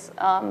was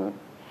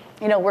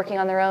working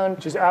on their own.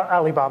 Which is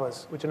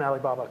Alibaba's, which is an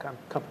Alibaba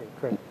company,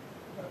 correct?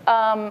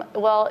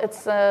 Well,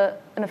 it's an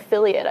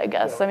affiliate, I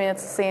guess. I mean,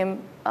 it's the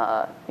same.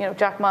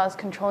 Jack Ma is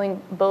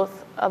controlling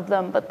both of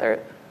them, but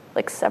they're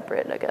like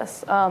separate, I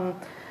guess.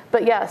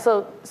 But yeah,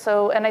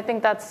 so, and I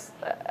think that's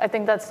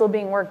still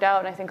being worked out.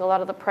 And I think a lot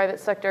of the private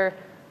sector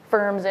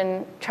firms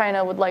in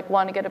China would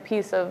want to get a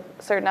piece of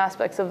certain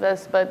aspects of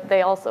this, but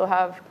they also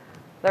have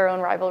their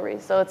own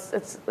rivalries. So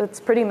it's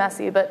pretty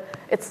messy, but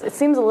it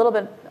seems a little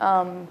bit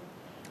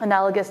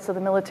analogous to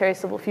the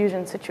military-civil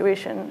fusion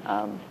situation.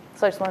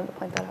 So I just wanted to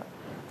point that out.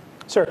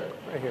 Sir,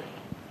 right here.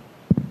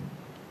 I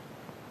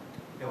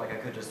feel like I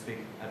could just speak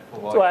at full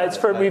volume. Well, it's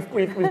for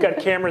we've got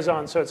cameras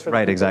on, so it's for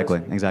right. Exactly.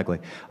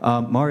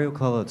 Mario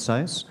Colo at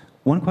CSIS.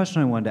 One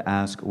question I wanted to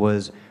ask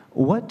was,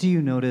 what do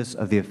you notice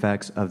of the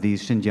effects of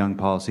these Xinjiang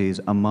policies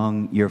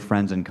among your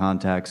friends and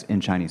contacts in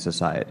Chinese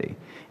society,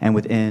 and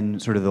within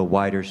sort of the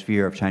wider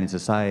sphere of Chinese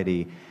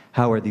society?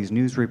 How are these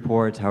news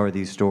reports? How are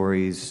these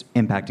stories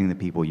impacting the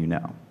people you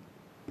know?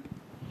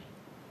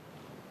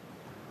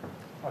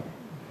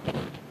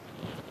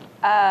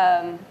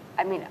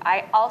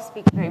 I'll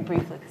speak very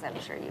briefly because I'm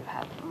sure you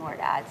have more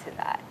to add to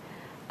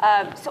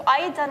that. So I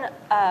had done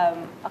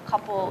a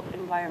couple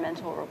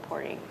environmental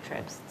reporting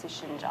trips to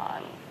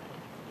Xinjiang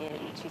in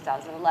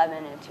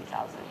 2011 and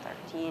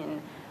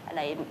 2013, and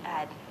I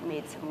had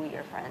made some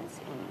Uyghur friends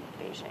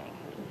in Beijing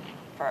who,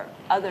 for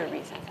other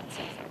reasons, had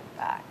since moved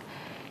back.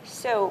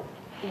 So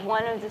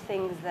one of the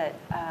things that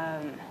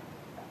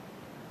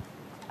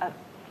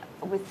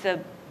with the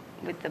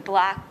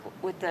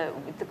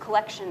the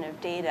collection of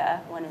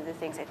data, one of the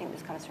things, I think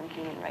this comes from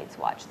Human Rights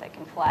Watch, that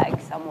can flag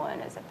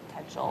someone as a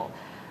potential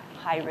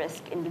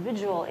high-risk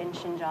individual in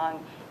Xinjiang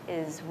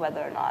is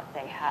whether or not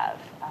they have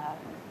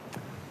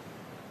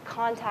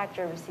contact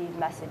or received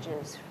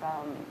messages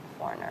from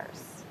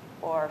foreigners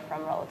or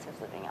from relatives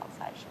living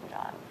outside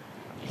Xinjiang.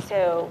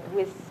 So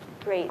with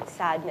great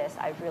sadness,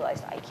 I've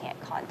realized I can't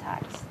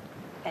contact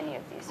any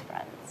of these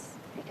friends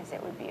because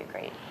it would be a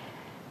great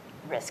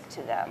risk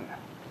to them.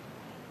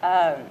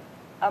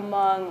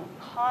 Among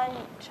Han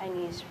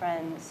Chinese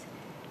friends,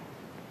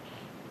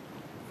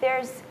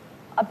 there's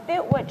a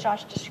bit what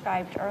Josh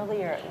described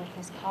earlier with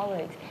his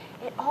colleagues.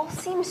 It all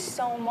seems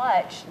so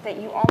much that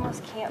you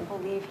almost can't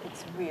believe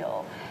it's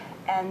real.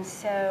 And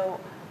so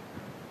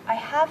I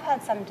have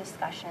had some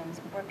discussions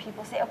where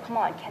people say, oh, come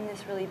on, can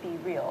this really be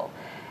real?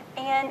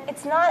 And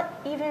it's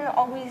not even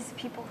always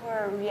people who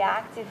are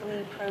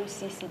reactively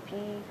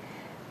pro-CCP.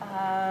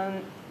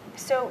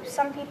 So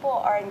some people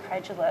are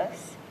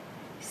incredulous.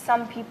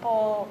 Some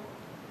people,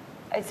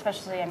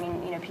 especially, I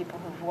mean, people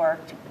who've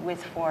worked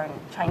with foreign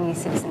Chinese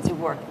citizens who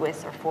work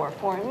with or for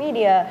foreign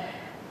media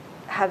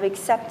have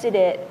accepted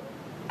it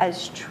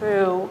as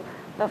true,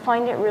 but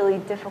find it really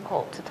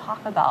difficult to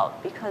talk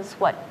about because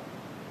what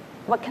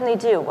can they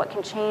do? What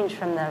can change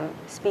from them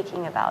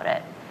speaking about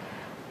it?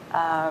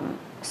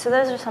 So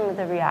those are some of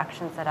the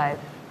reactions that I've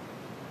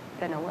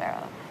been aware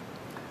of.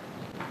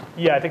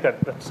 Yeah, I think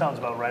that sounds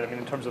about right. I mean,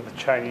 in terms of the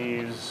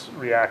Chinese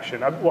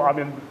reaction,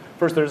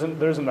 first, there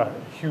isn't a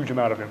huge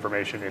amount of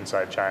information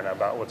inside China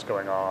about what's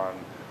going on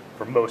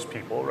for most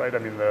people, right? I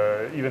mean,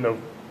 even though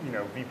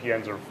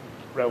VPNs are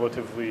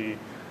relatively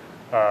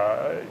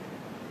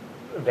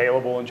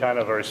available in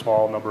China, a very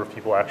small number of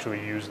people actually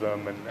use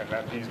them, and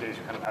that these days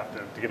you kind of have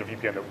to get a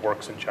VPN that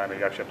works in China,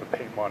 you actually have to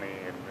pay money,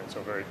 and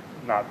so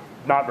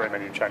not very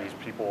many Chinese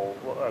people,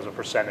 as a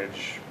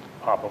percentage,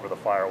 hop over the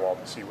firewall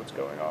to see what's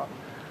going on.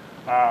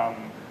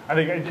 I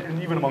think,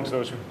 and even amongst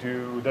those who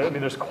do,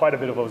 there's quite a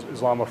bit of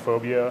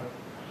Islamophobia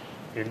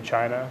in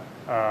China,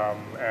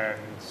 and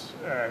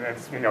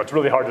it's it's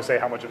really hard to say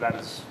how much of that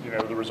is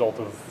the result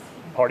of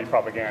party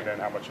propaganda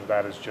and how much of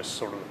that is just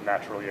sort of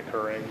naturally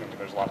occurring. I mean,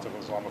 there's lots of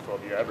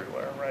Islamophobia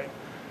everywhere, right?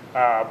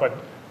 But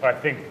I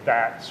think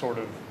that sort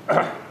of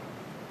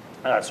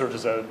serves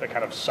as a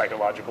kind of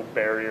psychological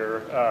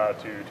barrier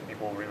to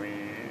people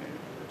really,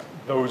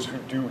 those who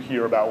do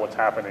hear about what's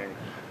happening,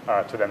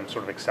 to them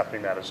sort of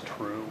accepting that as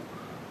true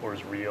or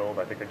as real.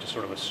 I think they just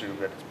sort of assume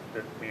that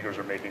leaders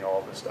are making all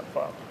of this stuff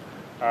up.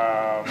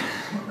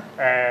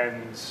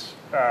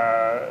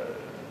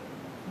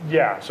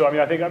 Yeah, so I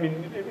mean,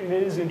 it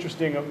is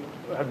interesting.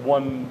 I had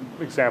one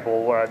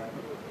example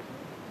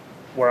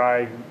where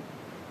I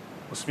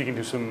was speaking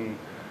to some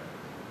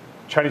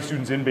Chinese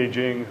students in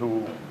Beijing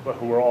who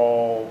were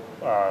all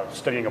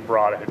studying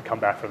abroad and had come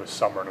back for the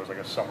summer, and it was like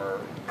a summer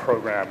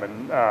program.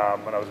 And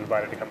when I was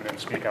invited to come in and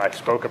speak, and I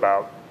spoke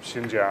about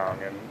Xinjiang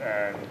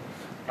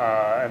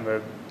and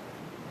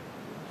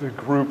the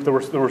group, there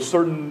was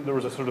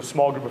a sort of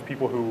small group of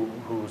people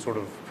who sort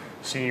of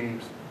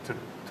seemed to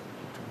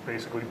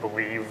basically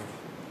believe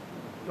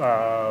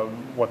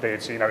what they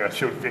had seen. I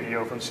showed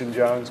video from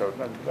Xinjiang, so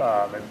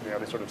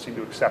they sort of seemed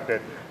to accept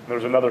it. And there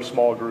was another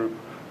small group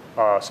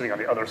sitting on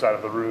the other side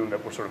of the room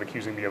that were sort of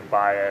accusing me of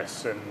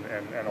bias and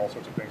all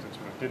sorts of things that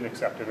sort of didn't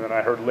accept it. And then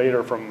I heard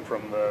later from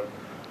the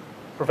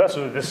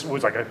professor that this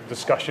was like a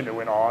discussion that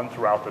went on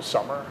throughout the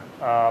summer,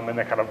 and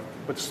that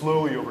but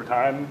slowly over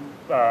time,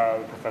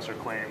 the professor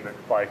claimed that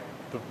like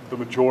the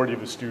majority of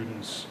the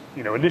students,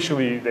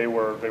 initially they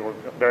were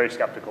very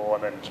skeptical,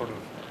 and then sort of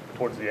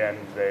towards the end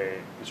they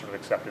sort of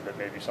accepted that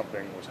maybe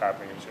something was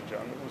happening in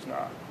Xinjiang that was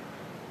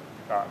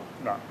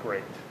not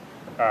great.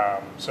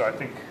 So I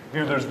think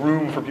there's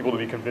room for people to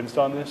be convinced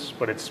on this,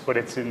 but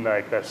it's in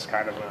like this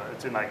kind of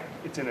it's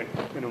in an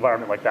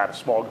environment like that, a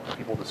small group of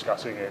people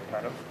discussing it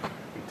kind of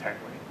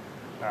intently.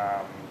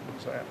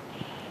 So yeah.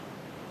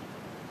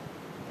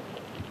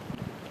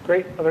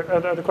 Great.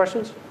 Other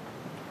questions?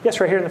 Yes,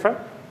 right here in the front.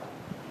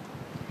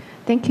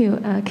 Thank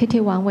you. Kitty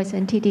Wang with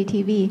NTD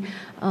TV.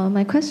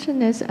 My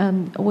question is,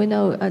 we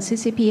know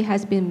CCP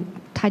has been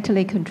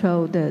tightly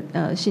controlled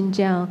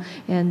Xinjiang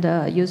and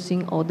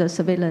using all the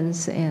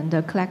surveillance and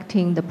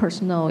collecting the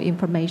personal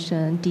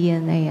information,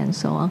 DNA, and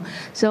so on.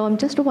 So I'm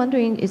just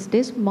wondering, is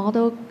this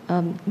model,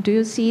 do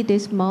you see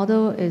this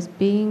model is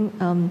being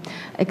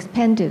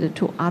expanded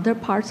to other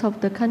parts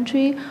of the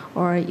country,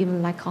 or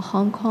even like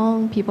Hong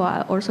Kong? People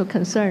are also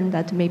concerned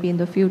that maybe in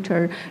the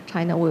future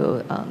China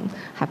will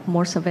have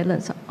more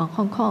surveillance on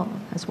Hong Kong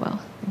as well.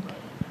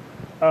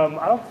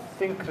 I don't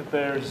think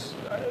that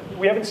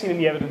we haven't seen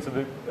any evidence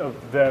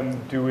of them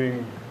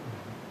doing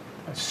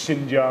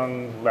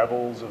Xinjiang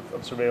levels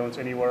of surveillance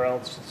anywhere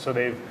else. So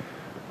they've,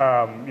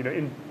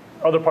 in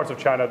other parts of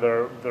China,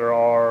 there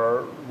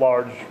are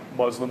large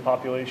Muslim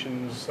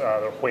populations.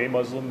 They're Hui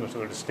Muslim, so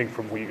they're distinct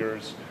from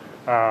Uyghurs.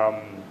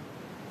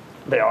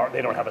 They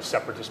don't have a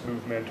separatist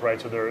movement, right?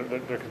 So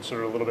they're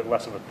considered a little bit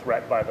less of a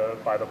threat by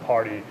the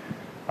party.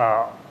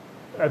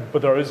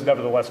 but there is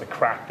nevertheless a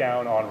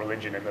crackdown on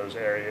religion in those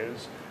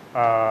areas.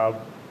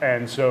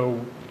 And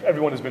so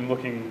everyone has been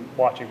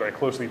watching very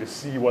closely to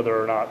see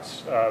whether or not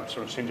sort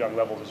of Xinjiang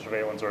levels of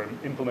surveillance are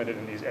implemented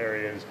in these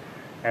areas.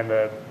 And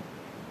the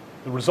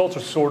results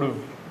are sort of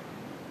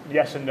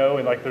yes and no.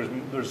 And like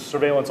there's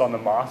surveillance on the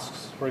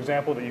mosques, for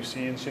example, that you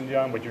see in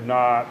Xinjiang, but you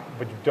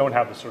don't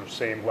have the sort of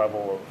same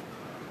level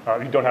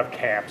of, you don't have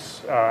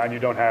camps, and you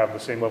don't have the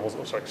same levels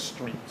of like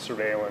street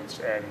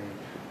surveillance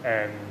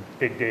and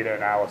big data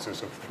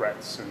analysis of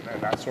threats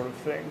and that sort of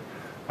thing.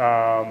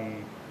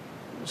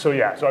 So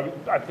yeah, so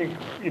I think,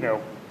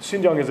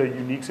 Xinjiang is a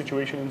unique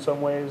situation in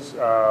some ways,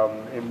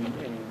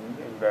 in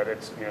that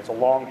it's a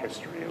long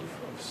history of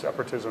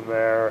separatism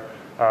there.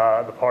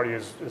 The party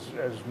has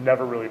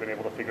never really been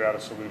able to figure out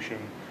a solution,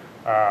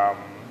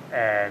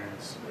 and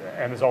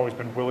has always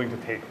been willing to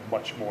take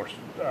much more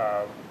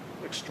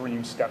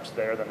extreme steps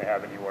there than they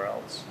have anywhere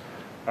else.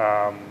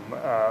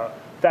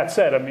 That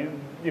said, I mean,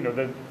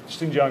 the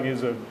Xinjiang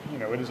is it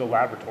is a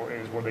laboratory.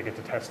 It is where they get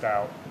to test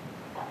out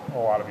a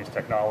lot of these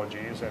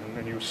technologies,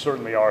 and you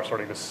certainly are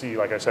starting to see,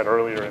 like I said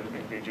earlier, in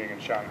Beijing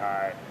and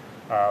Shanghai,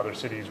 their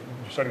cities,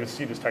 you're starting to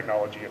see this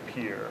technology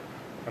appear,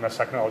 and this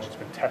technology has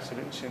been tested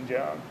in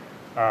Xinjiang.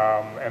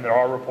 And there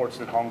are reports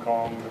that Hong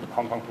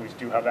Kong police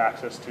do have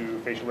access to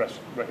facial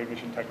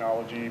recognition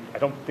technology. I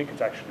don't think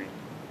it's actually,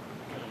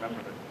 I can't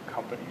remember the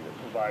company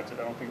that provides it.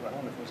 I don't know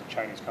if it was a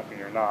Chinese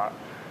company or not.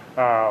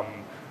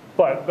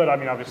 But I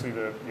mean, obviously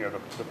the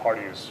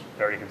party is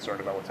very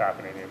concerned about what's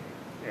happening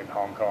in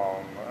Hong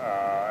Kong,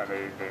 and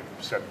they've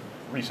said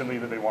recently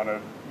that they want to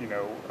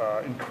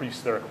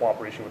increase their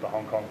cooperation with the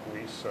Hong Kong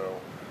police.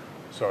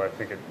 So I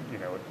think it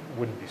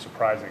wouldn't be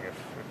surprising if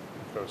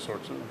those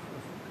sorts of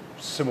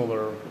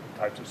similar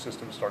types of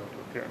systems started to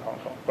appear in Hong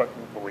Kong, but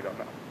we don't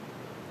know.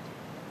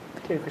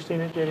 Okay,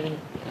 Christina, do you have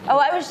anything? Oh,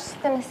 I was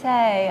just going to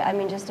say, I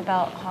mean, just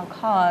about Hong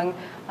Kong,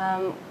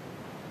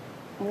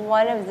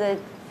 one of the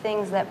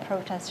things that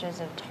protesters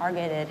have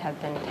targeted have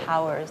been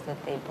towers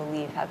that they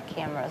believe have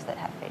cameras that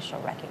have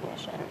facial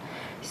recognition.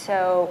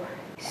 So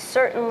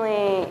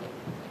certainly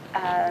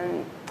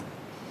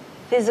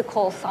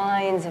physical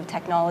signs of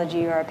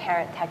technology or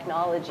apparent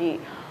technology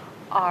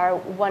are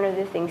one of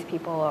the things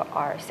people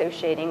are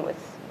associating with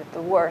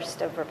the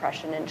worst of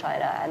repression in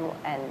China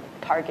and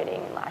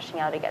targeting and lashing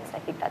out against. I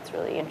think that's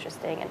really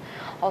interesting. And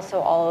also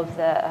all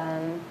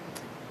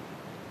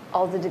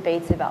the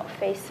debates about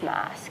face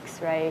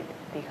masks, right?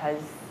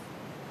 Because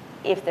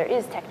if there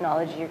is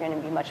technology, you're going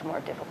to be much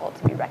more difficult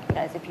to be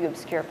recognized if you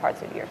obscure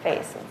parts of your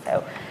face. And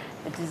so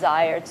the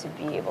desire to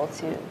be able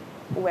to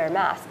wear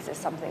masks is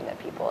something that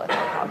people in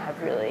Hong Kong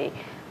have really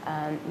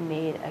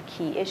made a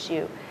key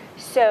issue.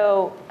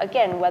 So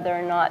again, whether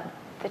or not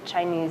the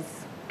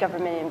Chinese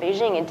government in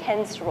Beijing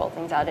intends to roll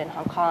things out in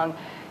Hong Kong,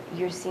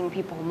 you're seeing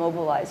people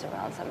mobilize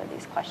around some of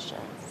these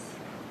questions.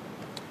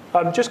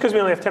 Just because we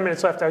only have 10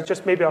 minutes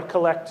left, maybe I'll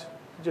collect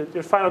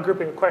the final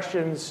grouping of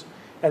questions,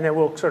 and then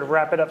we'll sort of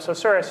wrap it up. So,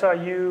 sir, I saw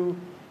you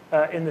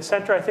in the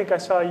center. I think I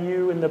saw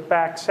you in the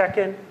back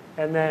second,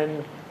 and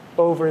then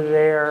over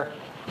there,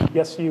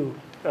 yes, you.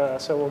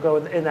 So we'll go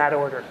in that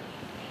order.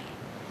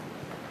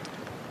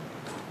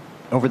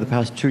 Over the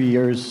past 2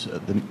 years,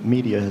 the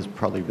media has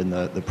probably been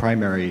the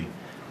primary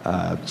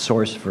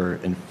source for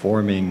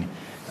informing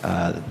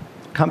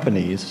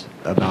companies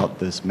about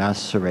this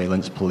mass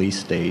surveillance police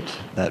state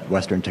that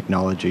Western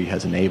technology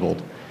has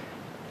enabled.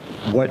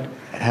 What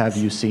have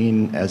you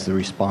seen as the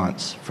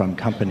response from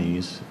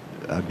companies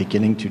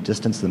beginning to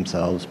distance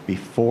themselves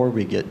before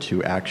we get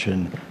to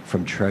action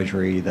from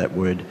Treasury that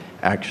would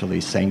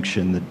actually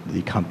sanction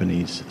the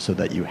companies so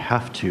that you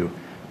have to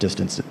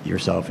distance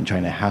yourself and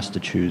China has to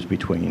choose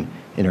between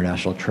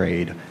international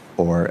trade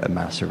or a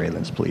mass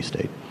surveillance police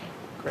state?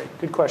 Great,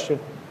 good question.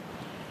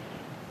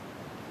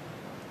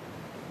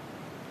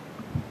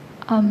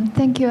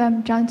 Thank you.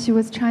 I'm Zhang Qi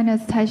with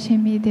China's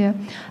Taixing Media.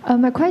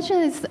 My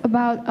question is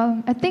about,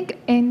 I think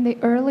in the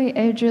early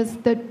ages,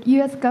 the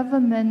US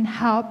government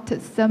helped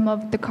some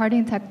of the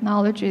carding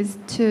technologies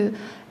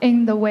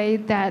in the way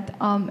that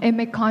it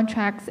made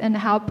contracts and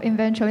help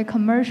eventually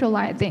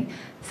commercializing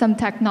some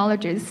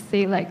technologies,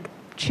 say like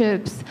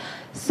chips.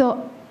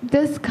 So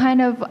this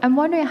I'm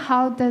wondering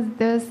how does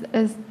this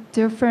is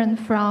different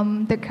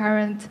from the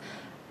current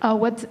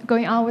what's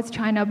going on with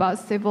China about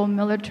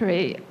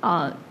civil-military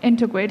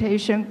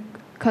integration,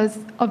 because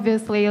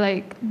obviously,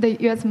 like the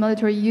U.S.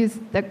 military used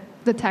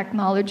the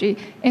technology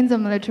in the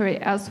military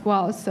as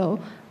well. So,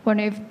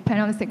 wondering if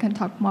panelists can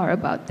talk more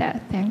about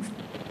that. Thanks.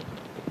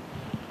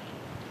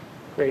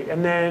 Great,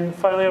 and then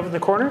finally over in the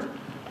corner.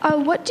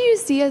 What do you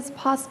see as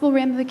possible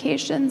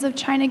ramifications of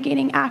China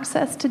gaining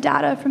access to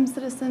data from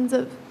citizens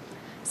of,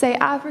 say,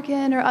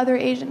 African or other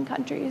Asian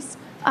countries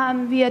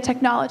via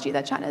technology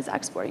that China is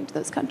exporting to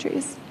those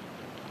countries?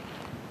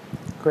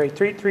 Great,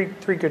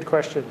 three good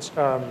questions.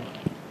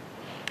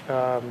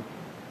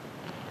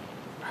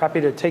 Happy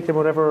to take them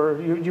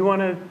whatever. You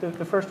want to,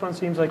 the first one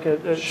seems like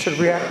a sort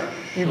of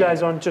you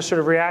guys on just sort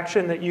of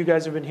reaction that you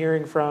guys have been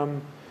hearing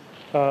from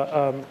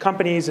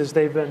companies as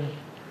they've been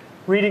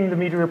reading the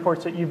media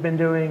reports that you've been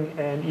doing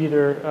and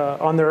either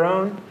on their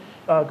own,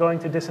 going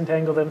to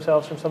disentangle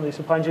themselves from some of these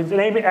supply chains.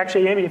 And Amy,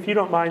 if you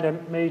don't mind, I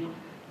may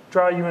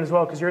draw you in as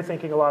well, because you're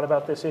thinking a lot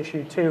about this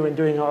issue too and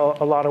doing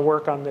a lot of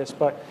work on this.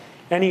 But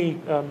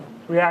any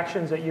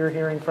reactions that you're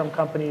hearing from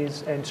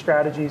companies and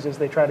strategies as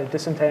they try to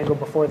disentangle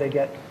before they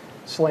get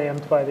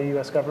slammed by the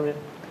US government?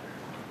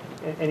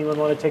 Anyone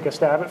want to take a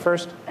stab at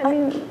first? I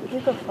mean, you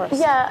go first.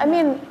 Yeah, I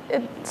mean,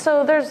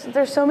 so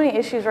there's so many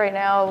issues right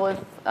now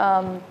with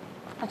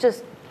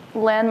just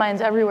landmines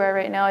everywhere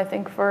right now, I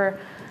think, for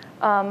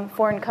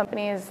foreign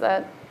companies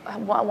that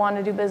want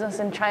to do business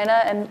in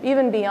China, and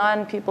even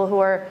beyond people who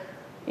are,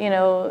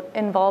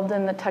 involved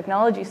in the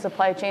technology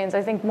supply chains.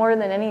 I think more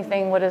than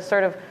anything, what has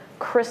sort of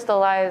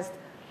crystallized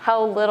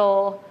how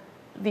little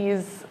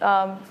these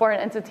foreign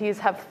entities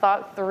have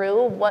thought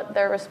through what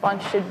their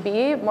response should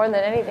be, more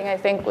than anything, I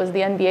think, was the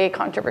NBA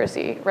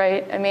controversy,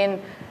 right? I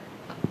mean,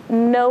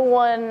 no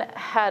one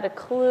had a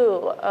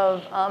clue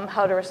of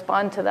how to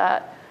respond to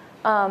that.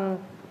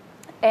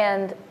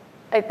 And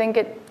I think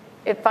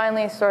it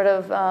finally sort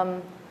of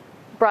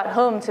brought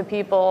home to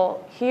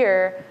people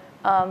here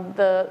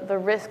the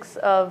risks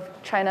of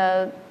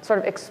China sort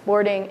of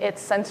exporting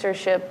its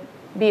censorship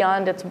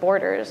beyond its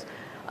borders.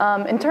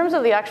 In terms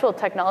of the actual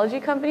technology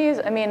companies,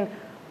 I mean,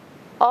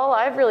 all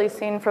I've really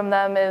seen from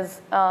them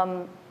is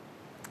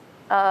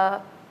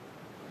they're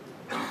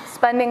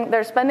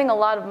spending a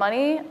lot of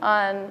money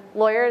on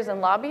lawyers and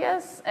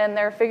lobbyists, and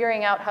they're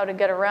figuring out how to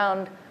get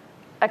around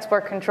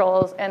export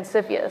controls and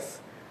CFIUS.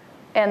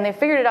 And they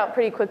figured it out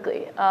pretty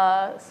quickly.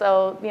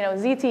 So,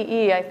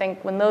 ZTE, I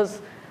think,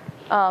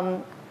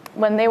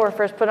 when they were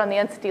first put on the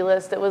entity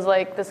list, it was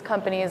like, this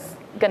company's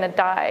gonna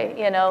die,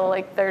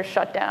 like they're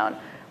shut down.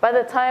 By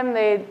the time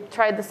they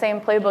tried the same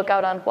playbook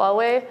out on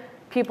Huawei,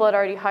 people had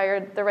already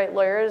hired the right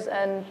lawyers,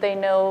 and they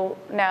know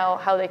now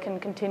how they can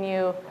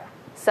continue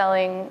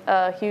selling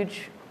a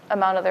huge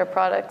amount of their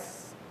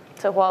products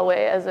to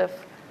Huawei as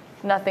if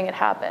nothing had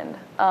happened.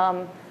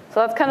 So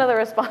that's kind of the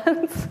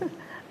response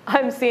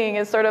I'm seeing,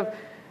 is sort of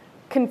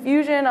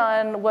confusion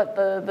on what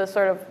the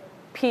sort of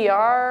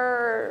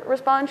PR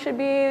response should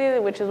be,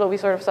 which is what we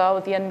sort of saw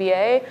with the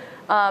NBA.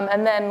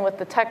 And then with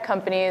the tech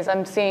companies,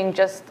 I'm seeing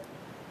just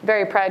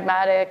very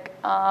pragmatic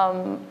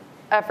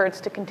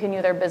efforts to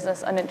continue their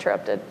business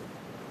uninterrupted.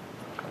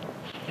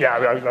 Yeah,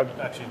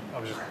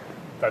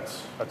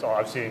 that's all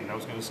I've seen. I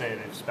was going to say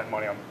they've spent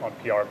money on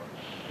PR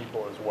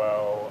people as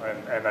well,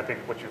 and I think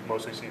what you've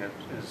mostly seen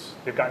is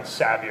they've gotten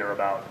savvier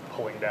about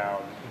pulling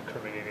down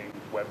incriminating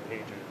web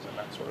pages and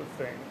that sort of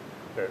thing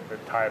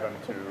that tie them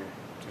to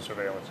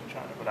surveillance in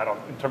China. But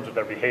in terms of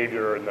their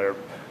behavior and their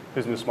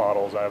business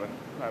models, I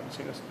haven't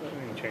seen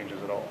any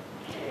changes at all.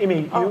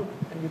 Amy, I'll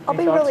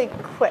be really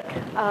quick.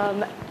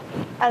 And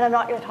I'm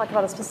not going to talk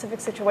about a specific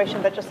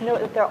situation, but just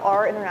note that there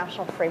are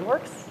international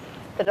frameworks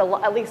that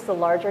at least the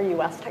larger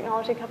US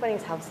technology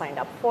companies have signed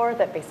up for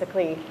that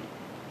basically,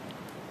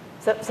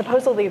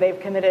 supposedly they've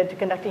committed to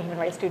conducting human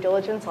rights due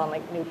diligence on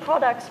like new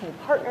products, new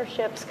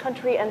partnerships,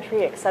 country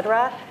entry, et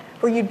cetera,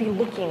 where you'd be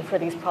looking for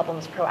these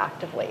problems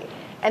proactively.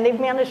 And they've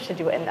managed to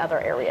do it in other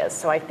areas.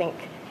 So I think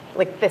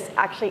like this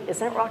actually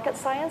isn't rocket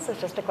science.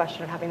 It's just a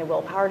question of having the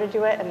willpower to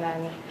do it and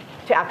then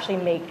to actually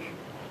make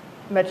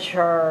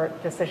mature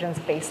decisions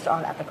based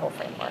on ethical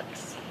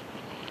frameworks.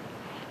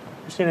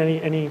 Christina,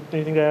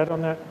 anything to add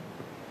on that?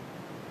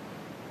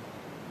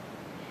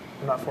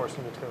 I'm not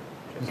forcing you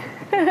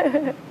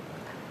to.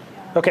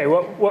 Okay,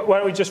 well, why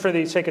don't we, just for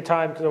the sake of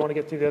time, because I want to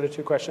get through the other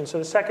two questions. So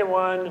the second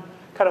one,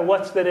 kind of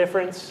what's the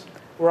difference?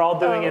 We're all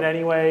doing it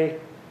anyway.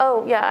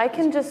 Oh, yeah, I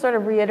can just sort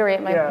of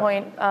reiterate my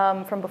point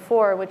from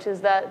before, which is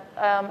that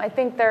I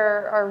think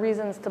there are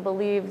reasons to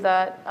believe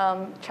that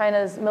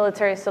China's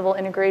military-civil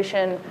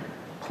integration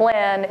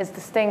plan is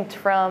distinct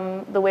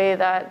from the way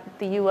that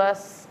the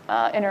U.S.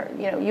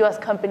 U.S.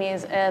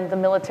 companies and the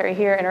military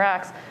here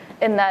interacts,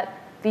 in that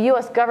the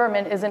U.S.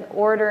 government isn't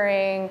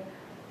ordering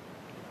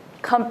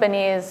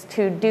companies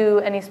to do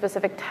any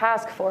specific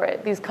task for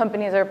it. These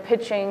companies are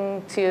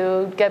pitching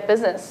to get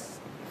business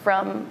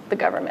from the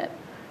government,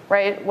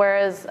 right?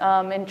 Whereas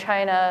in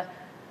China,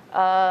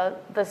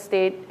 the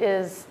state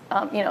is,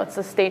 it's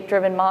a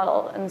state-driven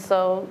model. And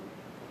so,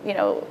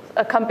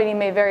 a company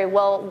may very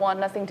well want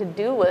nothing to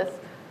do with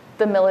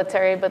the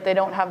military, but they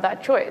don't have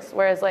that choice.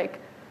 Whereas like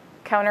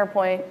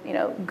counterpoint,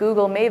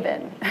 Google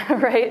Maven,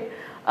 right?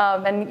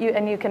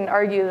 And you can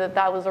argue that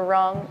that was a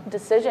wrong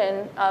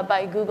decision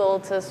by Google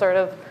to sort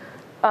of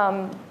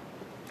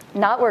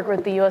not work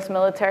with the U.S.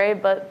 military,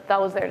 but that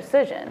was their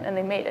decision, and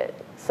they made it.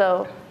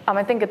 So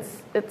I think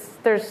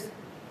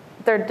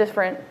they're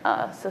different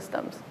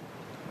systems.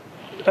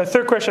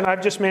 Third question,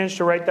 I've just managed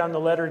to write down the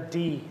letter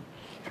D.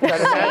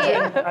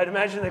 I'd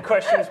imagine the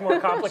question is more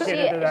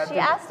complicated than that. She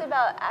asked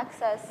about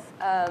access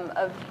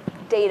of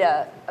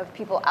data of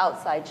people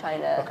outside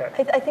China.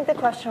 Okay. I think the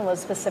question was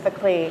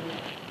specifically,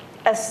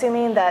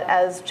 assuming that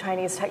as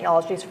Chinese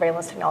technology,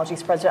 surveillance technology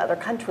spreads to other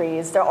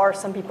countries, there are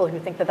some people who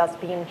think that that's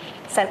being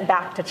sent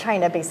back to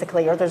China,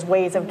 basically, or there's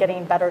ways of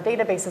getting better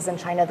databases in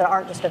China that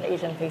aren't just of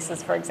Asian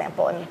faces, for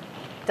example. And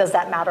does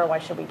that matter? Why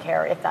should we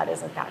care if that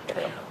is in fact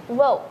true?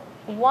 Well,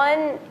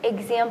 one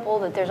example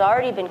that there's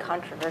already been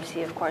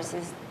controversy, of course,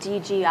 is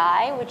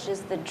DJI, which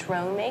is the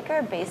drone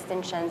maker based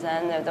in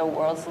Shenzhen. They're the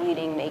world's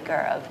leading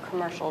maker of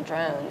commercial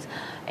drones.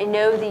 I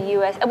know the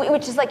US,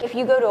 which is like if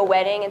you go to a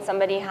wedding and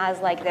somebody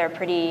has like their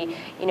pretty,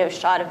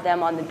 shot of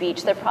them on the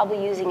beach, they're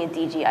probably using a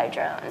DJI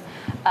drone.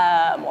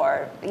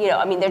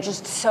 They're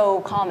just so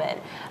common.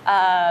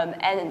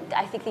 And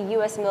I think the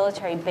US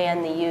military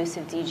banned the use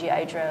of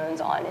DJI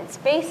drones on its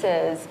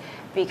bases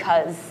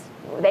because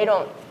they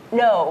don't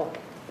know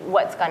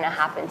what's going to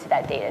happen to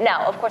that data.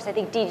 Now, of course, I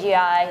think DJI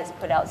has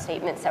put out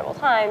statements several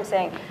times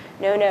saying,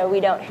 no, we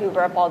don't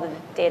hoover up all the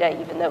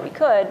data, even though we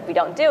could. We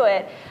don't do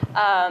it.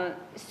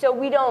 So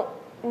we don't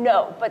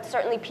know, but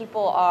certainly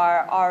people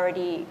are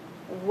already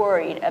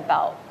worried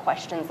about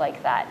questions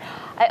like that.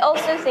 I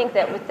also think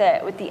that with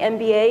the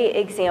MBA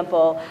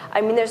example,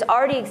 there's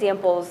already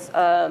examples.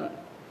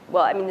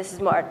 This is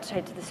more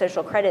tied to the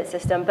social credit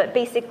system, but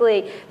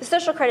basically the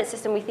social credit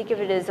system, we think of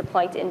it as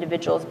applying to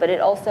individuals, but it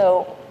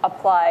also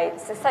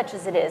applies, such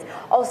as it is,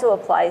 also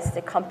applies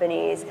to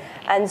companies.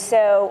 And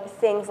so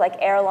things like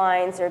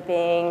airlines are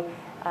being,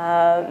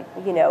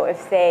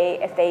 if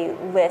they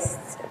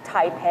list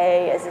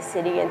Taipei as a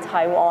city in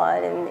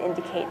Taiwan and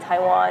indicate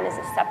Taiwan as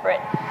a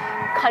separate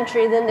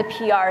country than the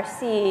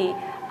PRC,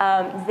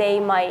 they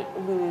might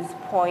lose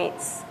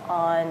points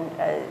on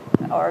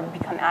or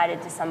become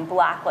added to some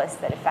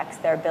blacklist that affects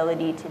their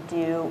ability to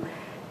do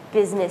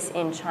business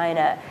in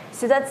China.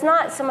 So that's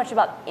not so much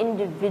about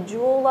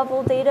individual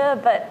level data,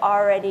 but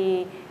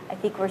already I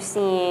think we're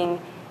seeing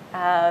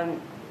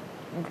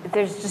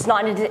there's just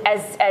not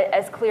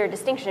as clear a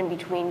distinction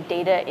between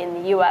data in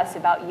the US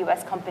about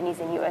US companies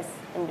and US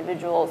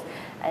individuals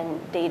and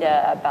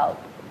data about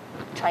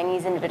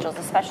Chinese individuals,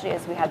 especially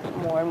as we have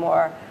more and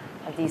more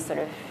of these sort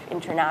of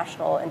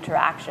international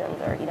interactions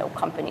or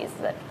companies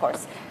that, of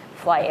course,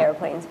 fly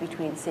airplanes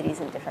between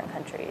cities in different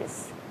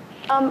countries.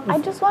 I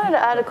just wanted to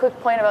add a quick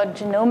point about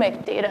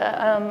genomic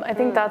data. I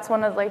think that's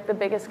one of the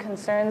biggest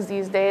concerns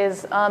these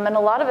days, and a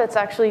lot of it's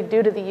actually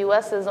due to the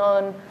U.S.'s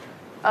own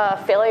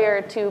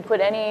failure to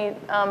put any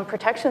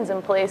protections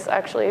in place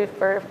actually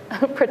for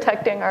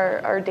protecting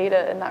our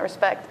data in that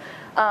respect.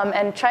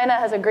 And China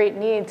has a great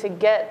need to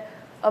get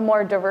a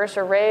more diverse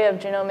array of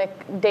genomic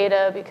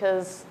data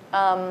because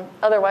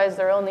otherwise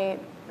they're only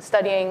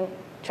studying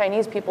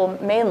Chinese people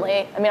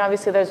mainly.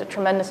 Obviously there's a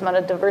tremendous amount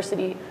of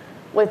diversity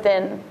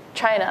within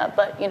China,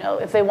 but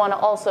if they want to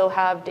also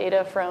have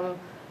data from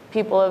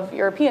people of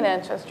European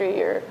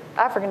ancestry or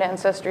African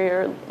ancestry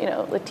or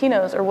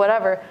Latinos or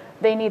whatever,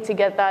 they need to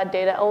get that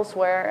data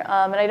elsewhere.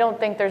 And I don't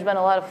think there's been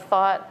a lot of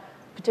thought,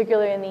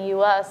 particularly in the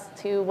US,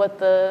 to what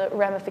the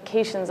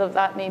ramifications of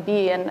that may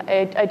be. And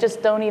I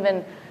just don't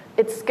even,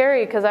 it's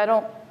scary because I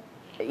don't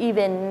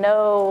even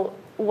know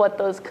what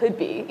those could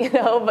be,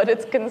 but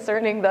it's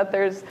concerning that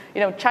there's,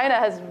 China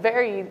has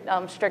very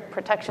strict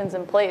protections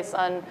in place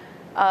on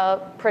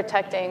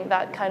protecting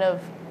that kind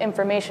of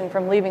information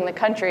from leaving the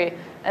country.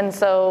 And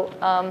so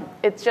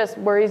it just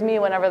worries me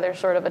whenever there's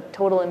sort of a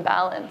total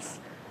imbalance.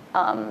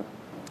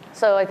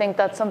 So I think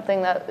that's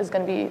something that is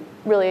going to be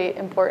really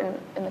important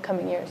in the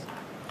coming years.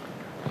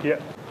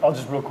 Yeah, I'll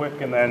just real quick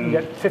and then... You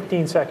got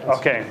 15 seconds.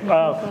 Okay.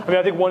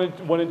 I think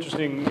one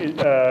interesting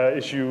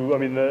issue,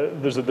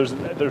 there's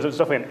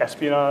definitely an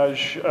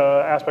espionage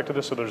aspect to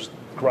this. So there's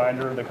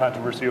Grindr, the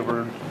controversy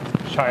over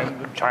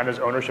China's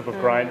ownership of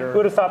Grindr. Who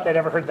would have thought they'd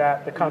ever heard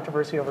that, the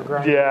controversy over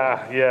Grindr?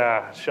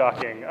 Yeah,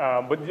 shocking.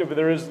 But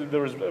there was,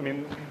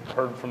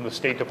 heard from the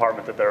State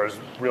Department that there was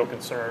real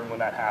concern when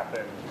that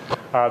happened.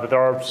 That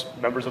there are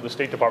members of the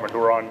State Department who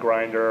are on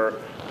Grindr,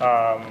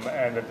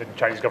 and that the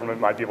Chinese government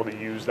might be able to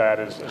use that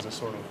as a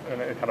sort of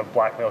a kind of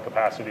blackmail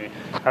capacity.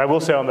 And I will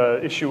say on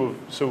the issue of,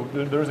 so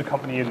there's a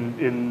company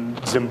in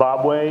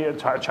Zimbabwe,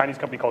 a Chinese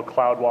company called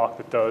CloudWalk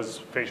that does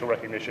facial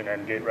recognition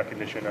and gait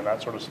recognition and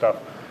that sort of stuff,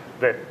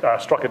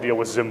 that struck a deal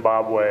with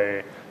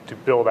Zimbabwe to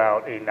build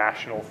out a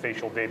national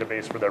facial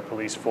database for their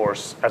police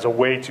force as a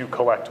way to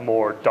collect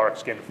more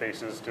dark-skinned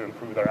faces to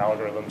improve their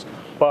algorithms.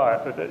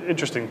 But the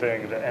interesting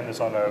thing, to end this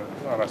on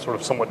a sort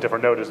of somewhat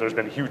different note, is there's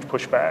been huge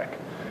pushback.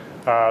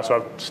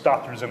 So I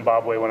stopped through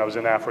Zimbabwe when I was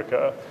in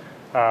Africa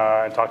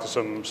and talked to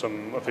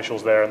some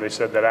officials there, and they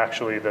said that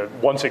actually that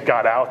once it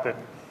got out that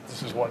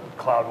this is what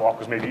CloudWalk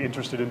was maybe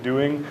interested in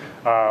doing,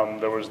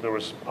 there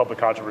was public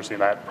controversy,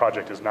 and that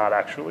project has not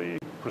actually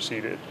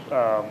proceeded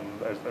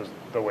as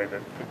the way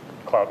that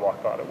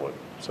CloudWalk thought it would.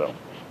 So,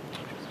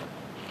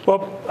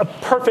 well,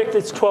 perfect.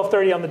 It's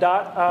 12:30 on the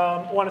dot.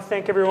 I want to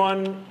thank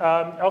everyone.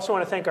 I also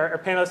want to thank our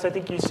panelists. I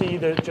think you see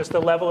just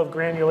the level of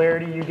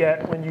granularity you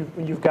get when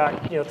you've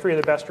got three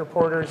of the best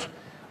reporters.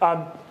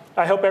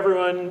 I hope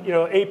everyone,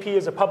 AP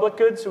is a public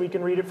good, so we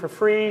can read it for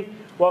free.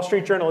 Wall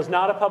Street Journal is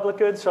not a public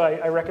good, so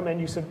I recommend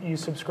you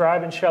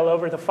subscribe and shell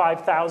over the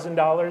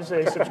 $5,000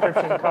 a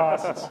subscription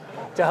costs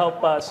to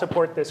help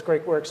support this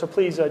great work. So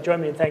please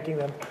join me in thanking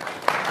them.